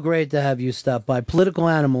 It's so great to have you stop by. Political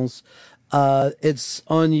Animals. It's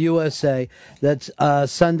on USA. That's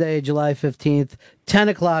Sunday, July 15th, 10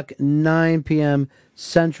 o'clock, 9 p.m.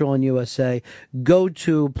 Central on USA. Go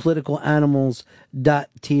to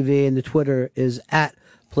politicalanimals.tv, and the Twitter is at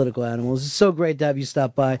Political Animals. It's so great to have you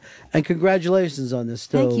stop by, and congratulations on this,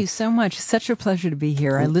 too. Thank you so much. Such a pleasure to be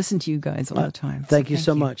here. I listen to you guys all the time. Thank you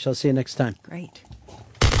so much. I'll see you next time. Great.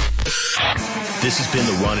 This has been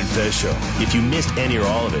the Ron and Fez Show. If you missed any or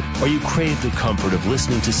all of it, or you crave the comfort of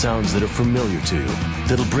listening to sounds that are familiar to you,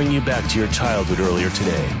 that'll bring you back to your childhood earlier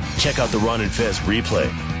today, check out the Ron and Fez replay.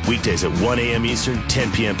 Weekdays at 1 a.m. Eastern,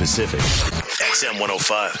 10 p.m. Pacific. XM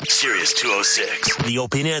 105, Sirius 206, the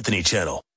Opie and Anthony channel.